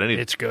tried that.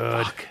 It's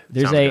good.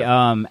 There's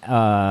Sounds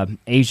a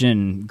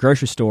Asian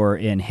grocery store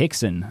in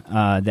Hickson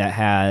that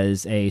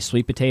has a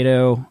sweet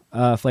potato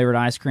flavored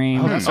ice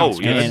cream. Oh, that sounds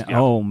good. And, Yeah.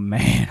 oh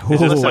man, Is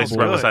this oh, the place sounds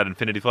right good. beside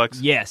Infinity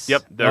Flex? yes,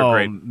 Yep, they're oh,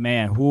 great.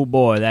 Man, oh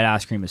boy, that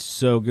ice cream is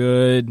so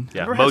good.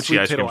 Yeah, Never had mochi sweet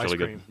ice potato cream's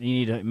really cream. good. You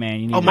need to, man.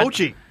 You need Oh, to-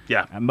 mochi.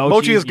 Yeah,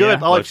 Mochi is good.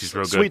 yeah. I like Mochi's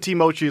real good. sweet tea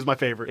mochi is my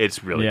favorite.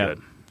 it's really Yeah.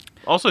 good.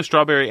 Also,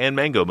 strawberry and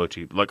mango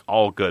mochi, like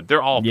all good.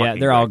 They're all Yeah, fucking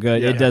they're all great.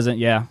 good. It doesn't.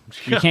 Yeah,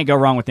 you can't go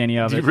wrong with any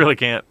of You it. really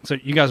can't. So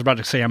you guys are about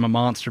to say I'm a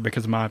monster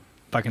because of my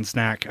fucking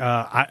snack.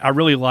 I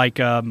really like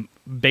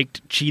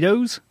baked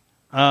Cheetos.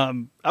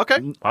 Okay.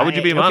 Why would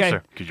you be a Okay.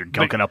 monster? Because you're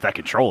gunking up that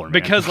controller, man.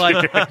 Because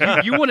like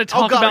you want to Oh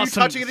talk God, about are you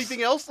some touching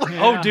anything else?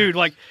 Oh, dude,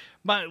 like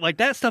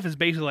that stuff is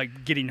basically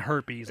like getting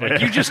herpes. Like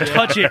you just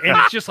touch it and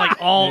it's just like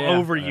all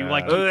over you.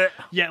 Like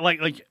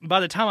like by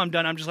the time I'm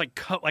done, I'm just like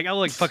I look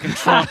like fucking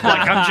Trump.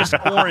 Like I'm just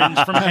orange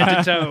from head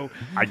to toe.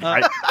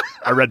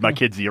 I read my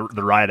kids the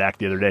riot act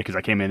the other day because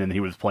I came in and he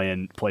was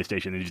playing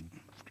PlayStation and he's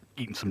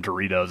eating some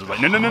Doritos. I was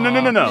like, no.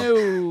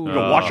 You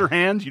don't wash your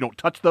hands. You don't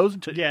touch those.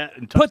 Touch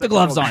Put the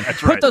gloves on. That's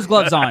Put right. those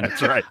gloves on.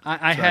 That's right.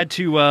 I had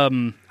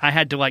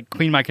to like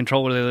clean my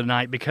controller the other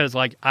night because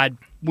like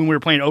when we were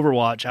playing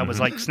Overwatch, I was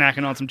like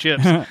snacking on some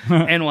chips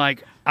and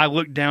like I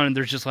looked down and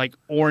there's just like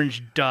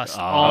orange dust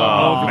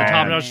all over the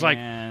top, and I was just like,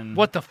 Man.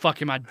 "What the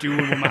fuck am I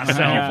doing with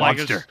myself?" Like,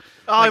 monster.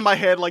 Oh, in my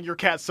head, like your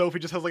cat Sophie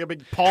just has like a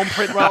big palm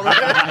print around her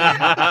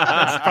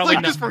head. probably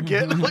Like, not, just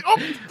forget. Like, oh,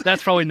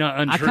 that's probably not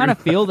I untrue. kind of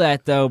feel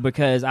that though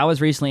because I was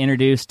recently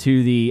introduced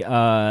to the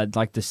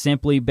like the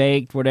simply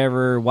baked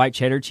whatever white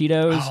cheddar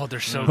Cheetos. Oh,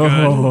 they're so good.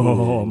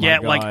 Oh, my Yeah,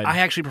 God. like I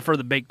actually prefer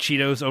the baked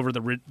Cheetos over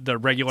the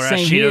regular ass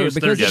Same here Cheetos.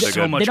 because They're they're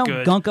so good. much they don't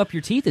good. gunk up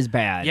your teeth as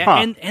bad. Yeah,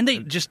 and they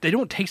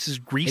don't taste as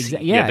greasy.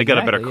 Yeah, they got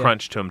a better exactly, yeah.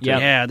 crunch to them too. Yeah.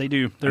 Yeah, they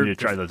do. They're, need to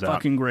try they're those out.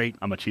 fucking great.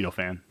 I'm a Cheeto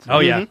fan. So. Oh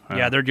yeah,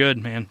 yeah, they're good,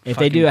 man. If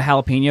they do a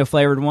jalapeno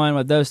flavored one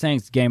with those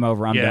things, game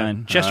over. I'm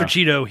done. Chester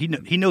Cheeto,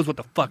 he knows what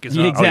the fuck is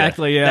up.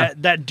 Exactly. Yeah.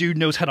 That dude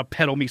knows how to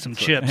peddle me some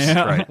chips.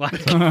 Yeah. Like,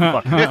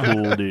 Fucking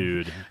cool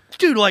dude.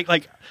 dude,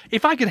 like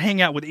if I could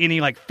hang out with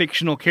any like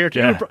fictional character,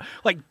 Yeah.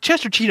 like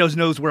Chester Cheetos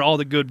knows where all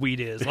the good weed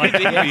is. Like,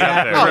 Yeah,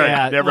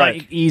 Yeah, right.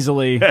 like,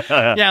 easily.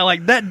 yeah,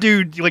 like that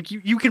dude. Like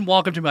you can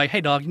walk up to him like,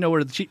 "Hey, dog, you know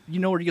where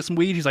to get some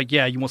weed?" He's like,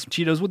 "Yeah, you want some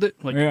Cheetos with it?"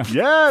 Like, Yeah.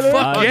 Yeah, dude.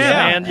 fuck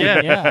yeah, man,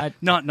 yeah. Yeah.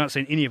 Not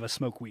saying any of us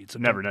smoke weed. So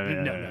Never,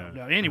 don't-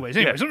 no. Anyways,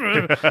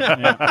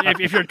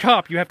 if you're a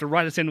cop, you have to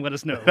write us in and let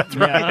us know.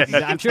 Yeah,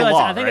 I'm sure the that's.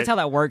 law, I think that's right? how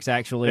that works.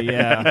 Actually,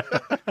 yeah.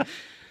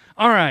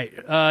 All right.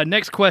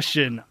 Next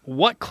question.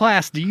 What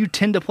class do you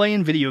tend to play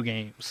in video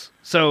games?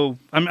 So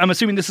I'm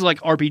assuming this is like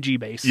RPG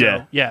based. So,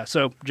 Yeah. Yeah.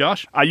 So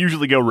Josh? I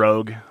usually go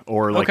rogue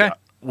or like, Okay.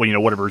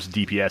 whatever's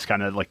DPS,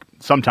 kind of like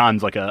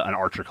sometimes like an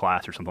archer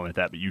class or something like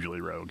that, but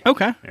usually rogue.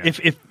 Okay. Yeah.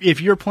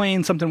 If you're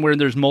playing something where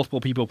there's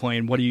multiple people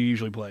playing, what do you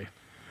usually play?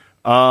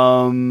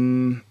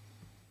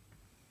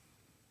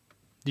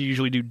 Do you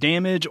usually do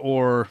damage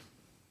or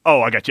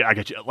Oh, I got you.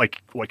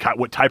 Like what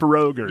type of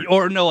rogue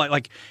or no?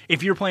 Like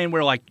if you're playing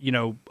where like an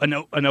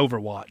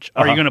Overwatch,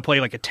 are you going to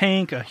play like a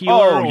tank, a healer?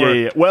 Oh, or...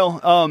 yeah.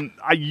 Well,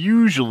 I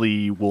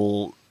usually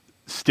will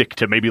stick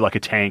to maybe like a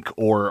tank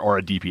or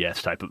a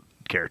DPS type of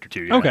character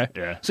too. Yeah. Okay.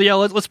 Yeah. So yeah,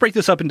 let's break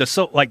this up into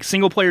like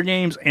single player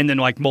games and then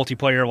like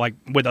multiplayer, like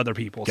with other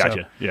people.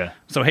 Gotcha. So, Yeah.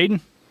 So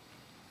Hayden.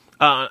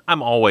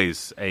 I'm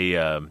always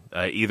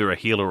either a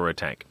healer or a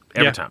tank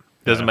every Yeah. time.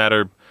 Doesn't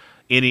matter.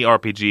 Any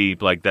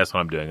RPG, like that's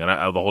what I'm doing. And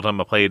the whole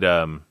time I played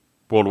World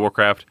of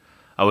Warcraft,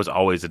 I was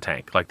always a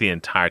tank, like the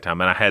entire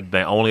time. And I had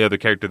the only other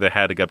character that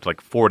had to get up to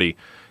like 40.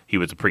 He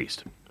was a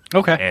priest.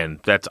 Okay. And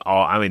that's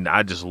all. I mean,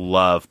 I just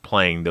love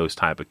playing those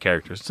type of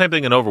characters. Same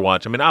thing in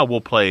Overwatch. I mean, I will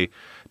play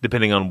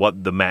depending on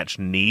what the match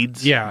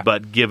needs. Yeah.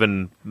 But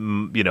given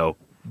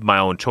my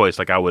own choice,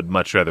 like I would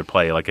much rather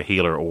play like a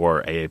healer or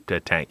a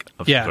tank.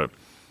 Of some Yeah. sort.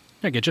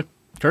 I get you,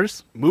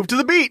 Curtis. move to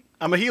the beat.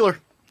 I'm a healer.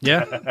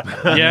 Yeah.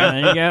 There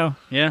Yeah. you go.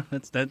 Yeah.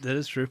 That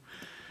is true.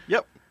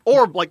 Yep.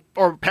 Or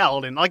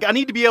paladin. Like I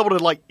need to be able to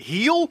like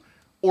heal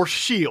or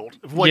shield.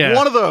 Like Yeah.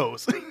 one of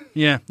those.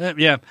 Yeah.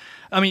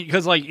 I mean,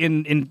 because like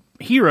in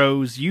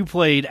Heroes, you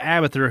played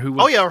Abathur, who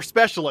was... or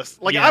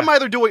specialist. Like, I'm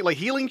either doing, like,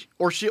 healing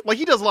or shield. Like,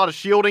 he does a lot of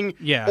shielding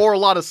or a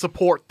lot of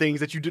support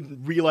things that you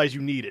didn't realize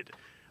you needed.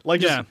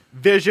 Like, just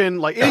vision,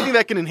 like, anything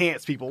that can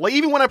enhance people. Like,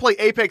 even when I play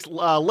Apex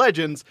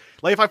Legends,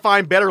 like, if I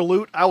find better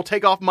loot, I'll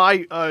take off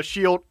my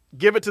shield,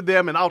 give it to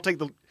them, and I'll take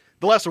the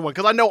lesser one,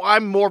 because I know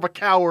I'm more of a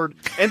coward,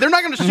 and they're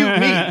not going to shoot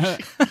me.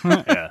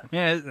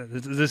 Yeah,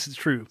 this is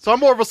true. So I'm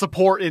more of a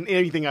support in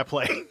anything I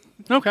play.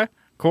 Okay.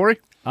 Corey?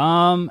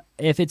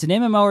 If it's an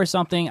MMO or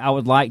something, I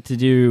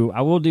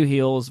will do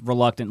heals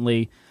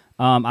reluctantly.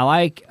 I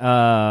like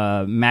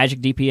magic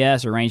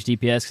DPS or range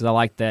DPS because I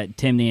like that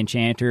Tim the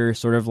Enchanter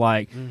sort of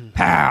like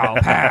pow,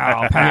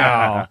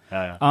 pow,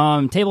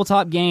 pow.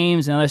 Tabletop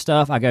games and other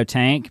stuff, I go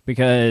tank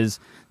because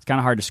it's kind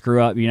of hard to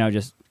screw up,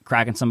 just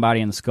cracking somebody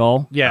in the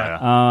skull. Yeah.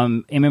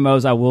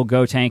 MMOs, I will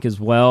go tank as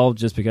well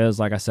just because,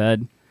 like I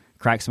said,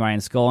 crack somebody in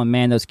the skull. And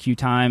man, those queue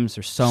times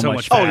are so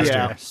much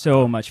faster.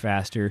 So much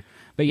faster.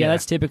 But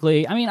that's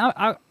typically, I mean,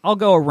 I'll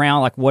go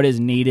around like what is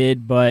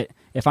needed, but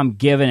if I'm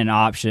given an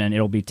option,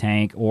 it'll be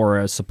tank or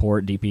a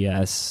support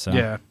DPS. So.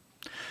 Yeah.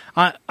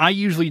 I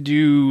usually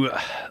do,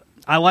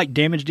 I like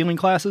damage dealing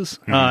classes,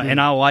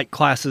 and I like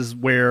classes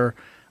where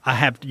I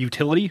have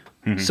utility.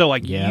 So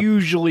like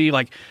usually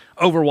like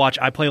Overwatch,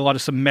 I play a lot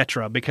of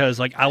Symmetra because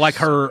like I like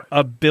her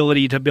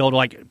ability to be able to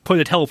like put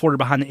a teleporter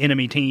behind the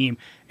enemy team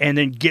and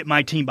then get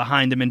my team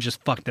behind them and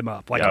just fuck them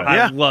up. Like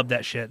I love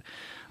that shit.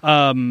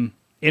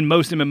 In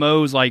most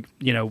MMOs, like,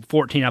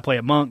 14, I play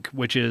a monk,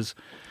 which is,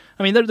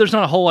 I mean, there's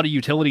not a whole lot of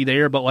utility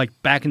there, but like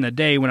back in the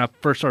day when I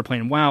first started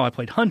playing WoW, I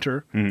played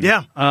Hunter.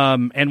 Yeah.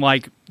 And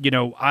like,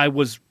 I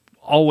was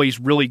always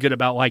really good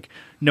about like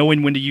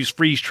knowing when to use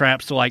freeze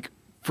traps to like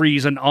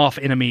freeze an off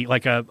enemy,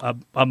 like a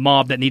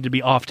mob that needed to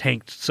be off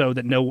tanked so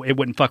that it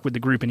wouldn't fuck with the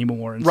group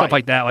anymore and stuff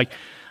like that. Like,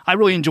 I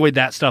really enjoyed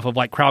that stuff of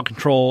like crowd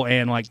control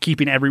and like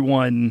keeping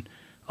everyone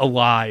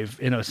alive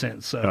in a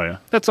sense. So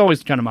that's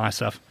always kind of my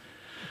stuff.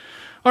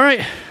 All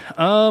right.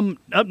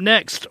 Up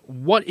next,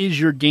 what is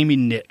your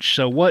gaming niche?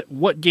 So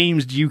what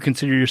games do you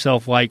consider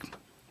yourself like?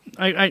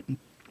 I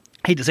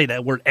hate to say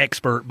that word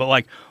expert, but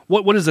like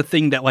what is the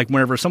thing that like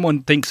whenever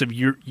someone thinks of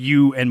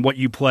you and what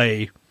you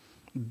play,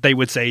 they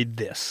would say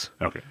this.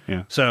 Okay.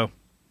 Yeah. So,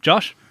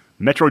 Josh?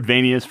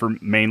 Metroidvanias for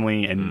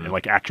mainly and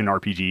like action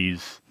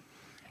RPGs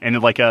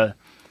and like I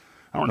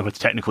don't know if it's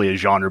technically a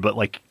genre, but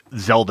like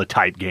Zelda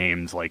type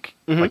games, like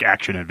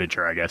action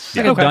adventure, I guess.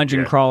 Like a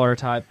dungeon crawler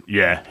type.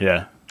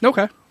 Yeah.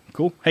 Okay,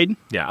 cool. Hayden?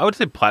 Yeah, I would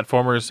say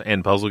platformers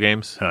and puzzle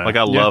games. Like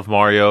I love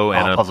Mario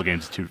and puzzle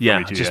games too.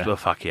 Yeah,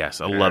 fuck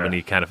yes, I love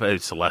any kind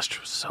of Celeste.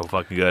 So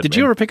fucking good. Did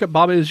you ever pick up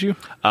Baba Is You?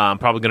 I'm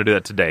probably going to do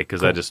that today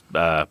because I just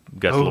got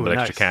a little bit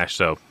extra cash.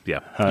 So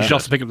yeah, you should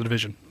also pick up The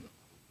Division.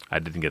 I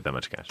didn't get that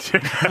much cash.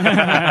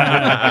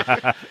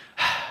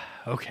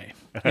 Okay,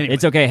 anyway.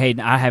 It's okay,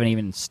 Hayden. I haven't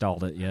even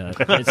installed it yet.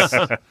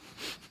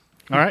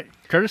 All right,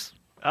 Curtis.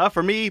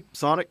 For me,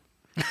 Sonic.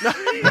 No,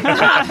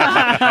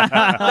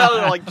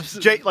 like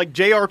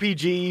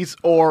JRPGs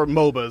or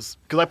MOBAs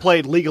because I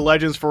played League of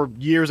Legends for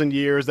years and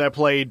years. Then I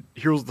played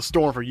Heroes of the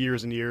Storm for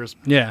years and years.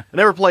 Yeah,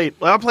 I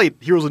played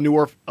Heroes of New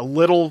Earth a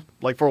little,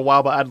 like for a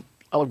while, but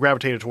I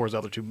gravitated towards the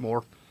other two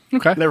more.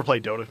 Okay, never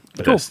played Dota.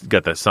 Cool.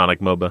 Got that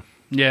Sonic MOBA.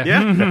 Yeah.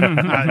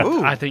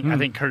 I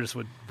think Curtis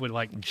would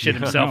like shit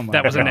himself.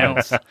 That was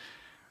announced.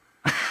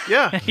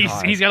 Yeah,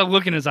 he's got a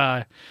look in his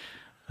eye.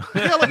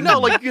 Yeah, like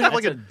no, like you have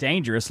like a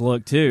dangerous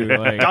look too.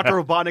 Like. Dr.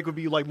 Robotnik would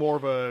be like more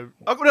of a.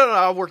 Oh, no,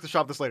 I'll work the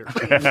shop this later.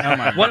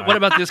 What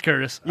about this,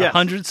 Curtis? Yes.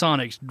 100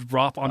 Sonics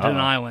drop onto an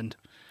island.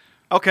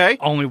 Okay.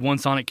 Only one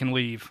Sonic can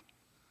leave.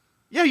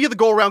 Yeah, you have to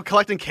go around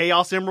collecting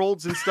Chaos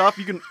Emeralds and stuff.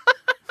 You can.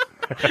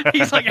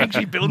 He's like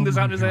actually building this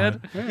out in his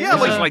head. Yeah,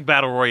 like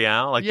Battle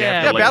Royale. Like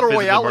Battle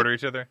Royale. Murder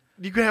each other.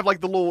 You can have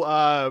like the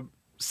little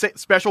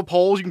special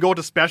polls. You can go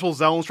into special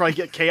zones trying to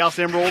get Chaos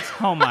Emeralds.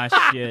 Oh my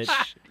shit!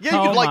 Yeah,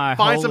 you can like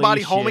find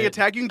somebody homing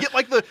attack. You can get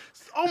like the.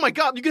 Oh my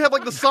god! You can have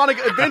like the Sonic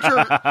Adventure,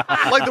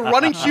 like the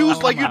running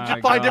shoes. Like you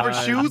find different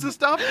shoes and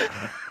stuff.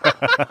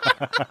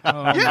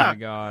 My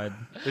god!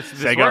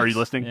 Sega, are you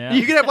listening? Yeah.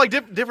 You can have like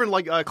different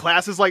like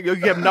classes. Like you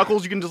have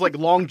Knuckles, you can just like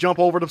long jump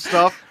over the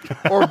stuff,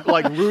 or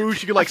like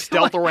Rouge, you can like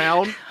stealth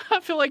around. I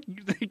feel like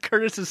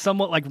Curtis is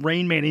somewhat like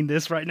Rain Manning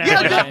this right now.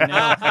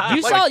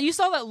 Yeah, you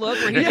saw that look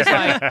where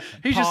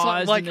he's just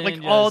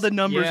like all the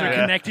numbers are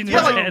connecting in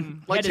his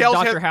head. Like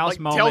Tails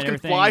can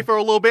fly for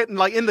a little bit, and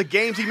like in the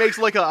games he makes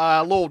like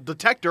a little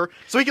detector,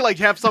 so he can like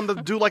have something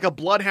to do like a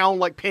bloodhound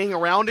like ping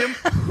around him.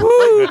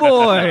 Woo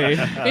boy!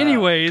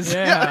 Anyways,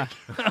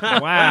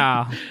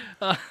 wow.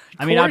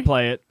 I mean, I'd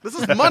play it. This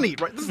is money,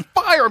 right? This is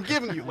fire I'm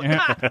giving you.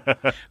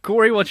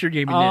 Corey, what's your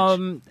gaming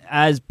niche?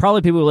 As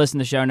probably people who listen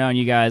to the show know, and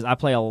you guys, I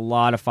play a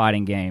lot of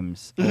fighting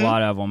games. A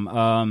lot of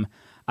them.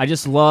 I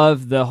just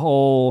love the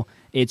whole,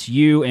 it's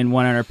you and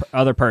one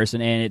other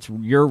person, and it's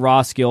your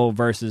raw skill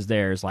versus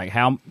theirs. Like,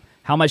 how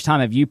much time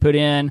have you put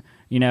in?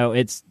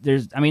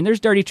 There's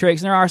dirty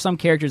tricks, and there are some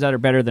characters that are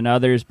better than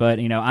others, but,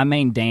 I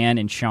main Dan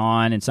and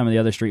Sean and some of the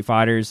other Street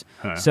Fighters.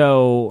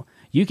 So...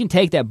 you can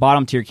take that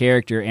bottom tier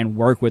character and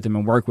work with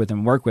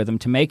them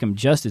to make them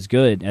just as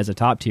good as a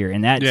top tier,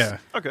 and that's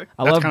okay.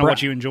 That's kind of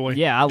what you enjoy.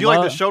 Yeah, do you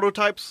like the Shoto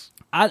types?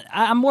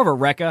 I'm more of a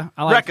Rekka.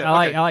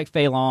 I like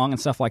Fei Long and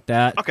stuff like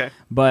that. Okay,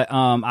 but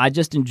I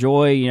just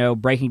enjoy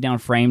breaking down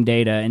frame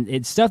data, and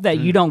it's stuff that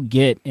you don't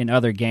get in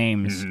other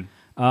games.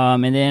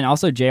 And then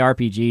also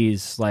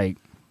JRPGs like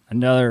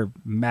another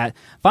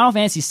Final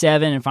Fantasy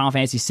VII and Final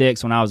Fantasy VI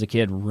when I was a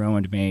kid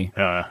ruined me.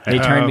 They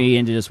turned me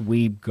into just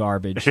weeb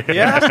garbage.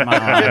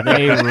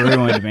 They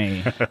ruined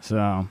me.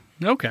 So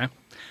okay,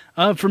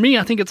 for me,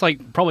 I think it's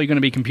like probably going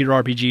to be computer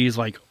RPGs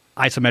like.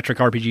 Isometric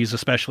RPGs,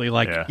 especially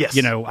like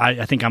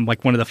I think I'm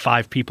like one of the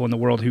 5 people in the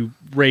world who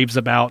raves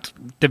about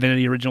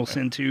Divinity Original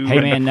Sin 2.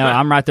 Hey man, no,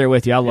 I'm right there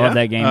with you. I love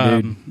that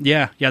game, dude.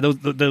 Yeah,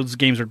 those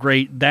games are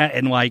great. That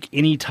and like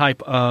any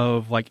type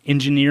of like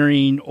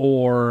engineering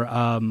or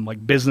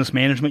like business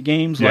management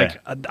games. Like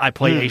I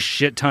play a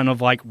shit ton of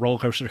like Roller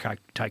Coaster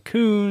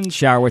Tycoon,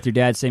 Shower with Your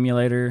Dad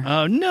Simulator.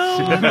 Oh no!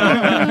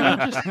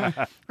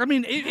 I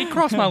mean, it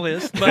crossed my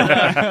list,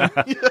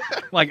 but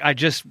like I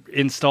just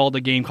installed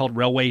a game called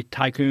Railway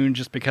Tycoon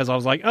just because I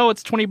was like, oh,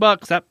 it's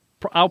 $20. That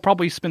I'll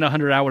probably spend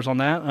 100 hours on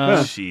that.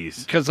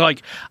 Jeez, because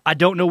like I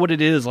don't know what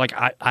it is. Like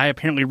I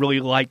apparently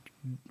really like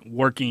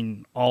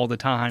working all the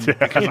time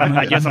because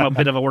I guess I'm a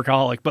bit of a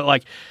workaholic. But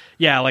like,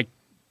 yeah, like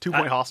 2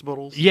 Point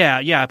Hospitals.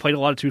 Yeah, I played a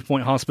lot of 2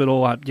 Point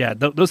Hospital.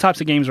 Those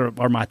types of games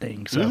are my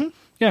thing. So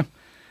yeah.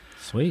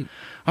 Sweet.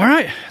 All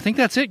right, I think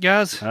that's it,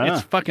 guys.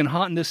 It's fucking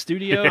hot in this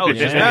studio. Oh,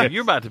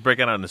 you're about to break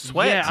out in the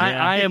sweat. Yeah,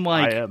 I am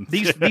like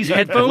these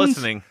headphones.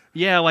 Listening.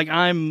 Yeah, like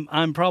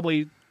I'm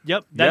probably.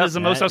 Yep, that is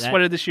the most I've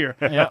sweated this year.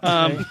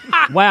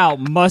 Wow,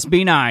 must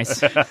be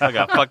nice. I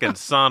got fucking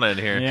sauna in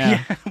here.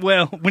 Yeah.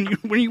 Well,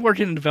 when you work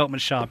in a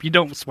development shop, you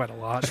don't sweat a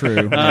lot.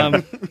 True.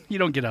 You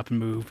don't get up and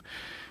move.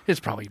 It's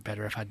probably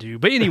better if I do.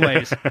 But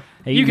anyways,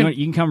 hey, you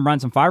can come run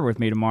some fiber with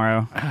me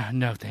tomorrow.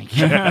 No, thank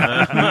you.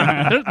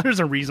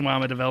 There's a reason why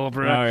I'm a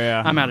developer. Oh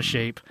yeah, I'm out of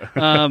shape.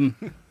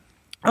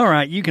 All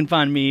right, you can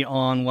find me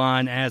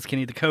online as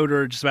Kenny the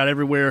Coder, just about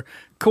everywhere.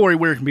 Corey,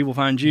 where can people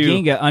find you?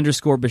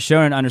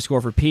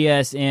 Ginga_Bishonen_ for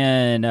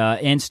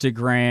PSN,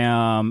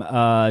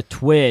 Instagram,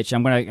 Twitch.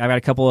 I've got a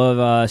couple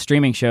of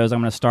streaming shows I'm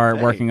going to start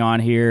working on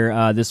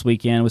here this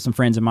weekend with some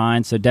friends of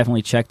mine. So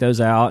definitely check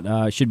those out.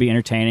 It should be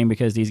entertaining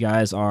because these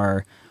guys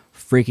are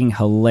freaking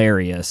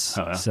hilarious.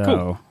 Oh, yeah. So,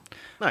 cool.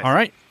 Nice. All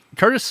right,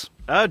 Curtis.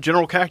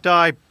 General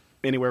Cacti,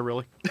 anywhere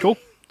really. Cool.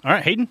 All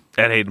right, Hayden.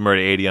 At Hayden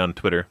Murray 80 on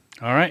Twitter.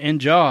 All right, and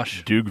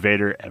Josh. Duke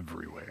Vader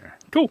everywhere.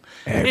 Cool.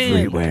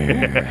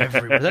 Everywhere.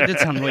 Everywhere. That did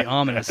sound really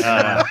ominous.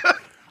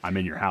 I'm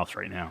in your house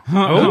right now.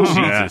 Oh,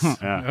 Jesus.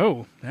 Yeah.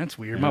 Oh, that's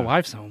weird. My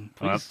wife's home.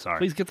 Please, sorry.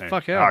 Please get the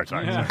fuck out. All right,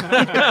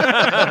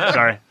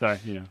 sorry. sorry.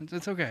 You know.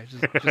 It's okay.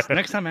 Just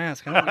next time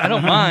ask. I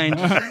don't mind.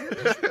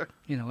 Just,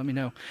 let me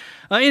know.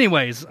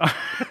 Anyways. You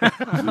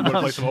want to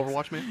play some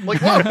Overwatch, man?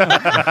 Like, what?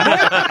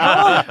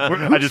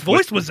 Whose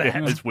voice was that?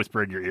 I just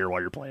whisper in your ear while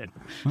you're playing.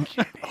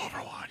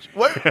 Overwatch.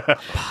 What?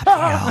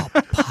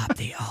 Pop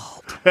the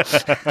alt.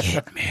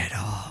 Get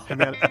middle.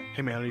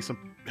 Hey man, I need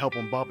some help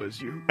on Bubba's.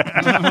 You.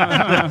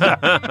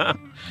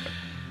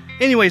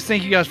 Anyways,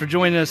 thank you guys for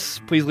joining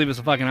us. Please leave us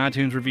a fucking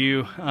iTunes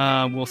review.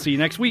 We'll see you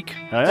next week. See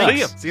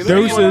ya. See you there.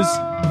 Deuces.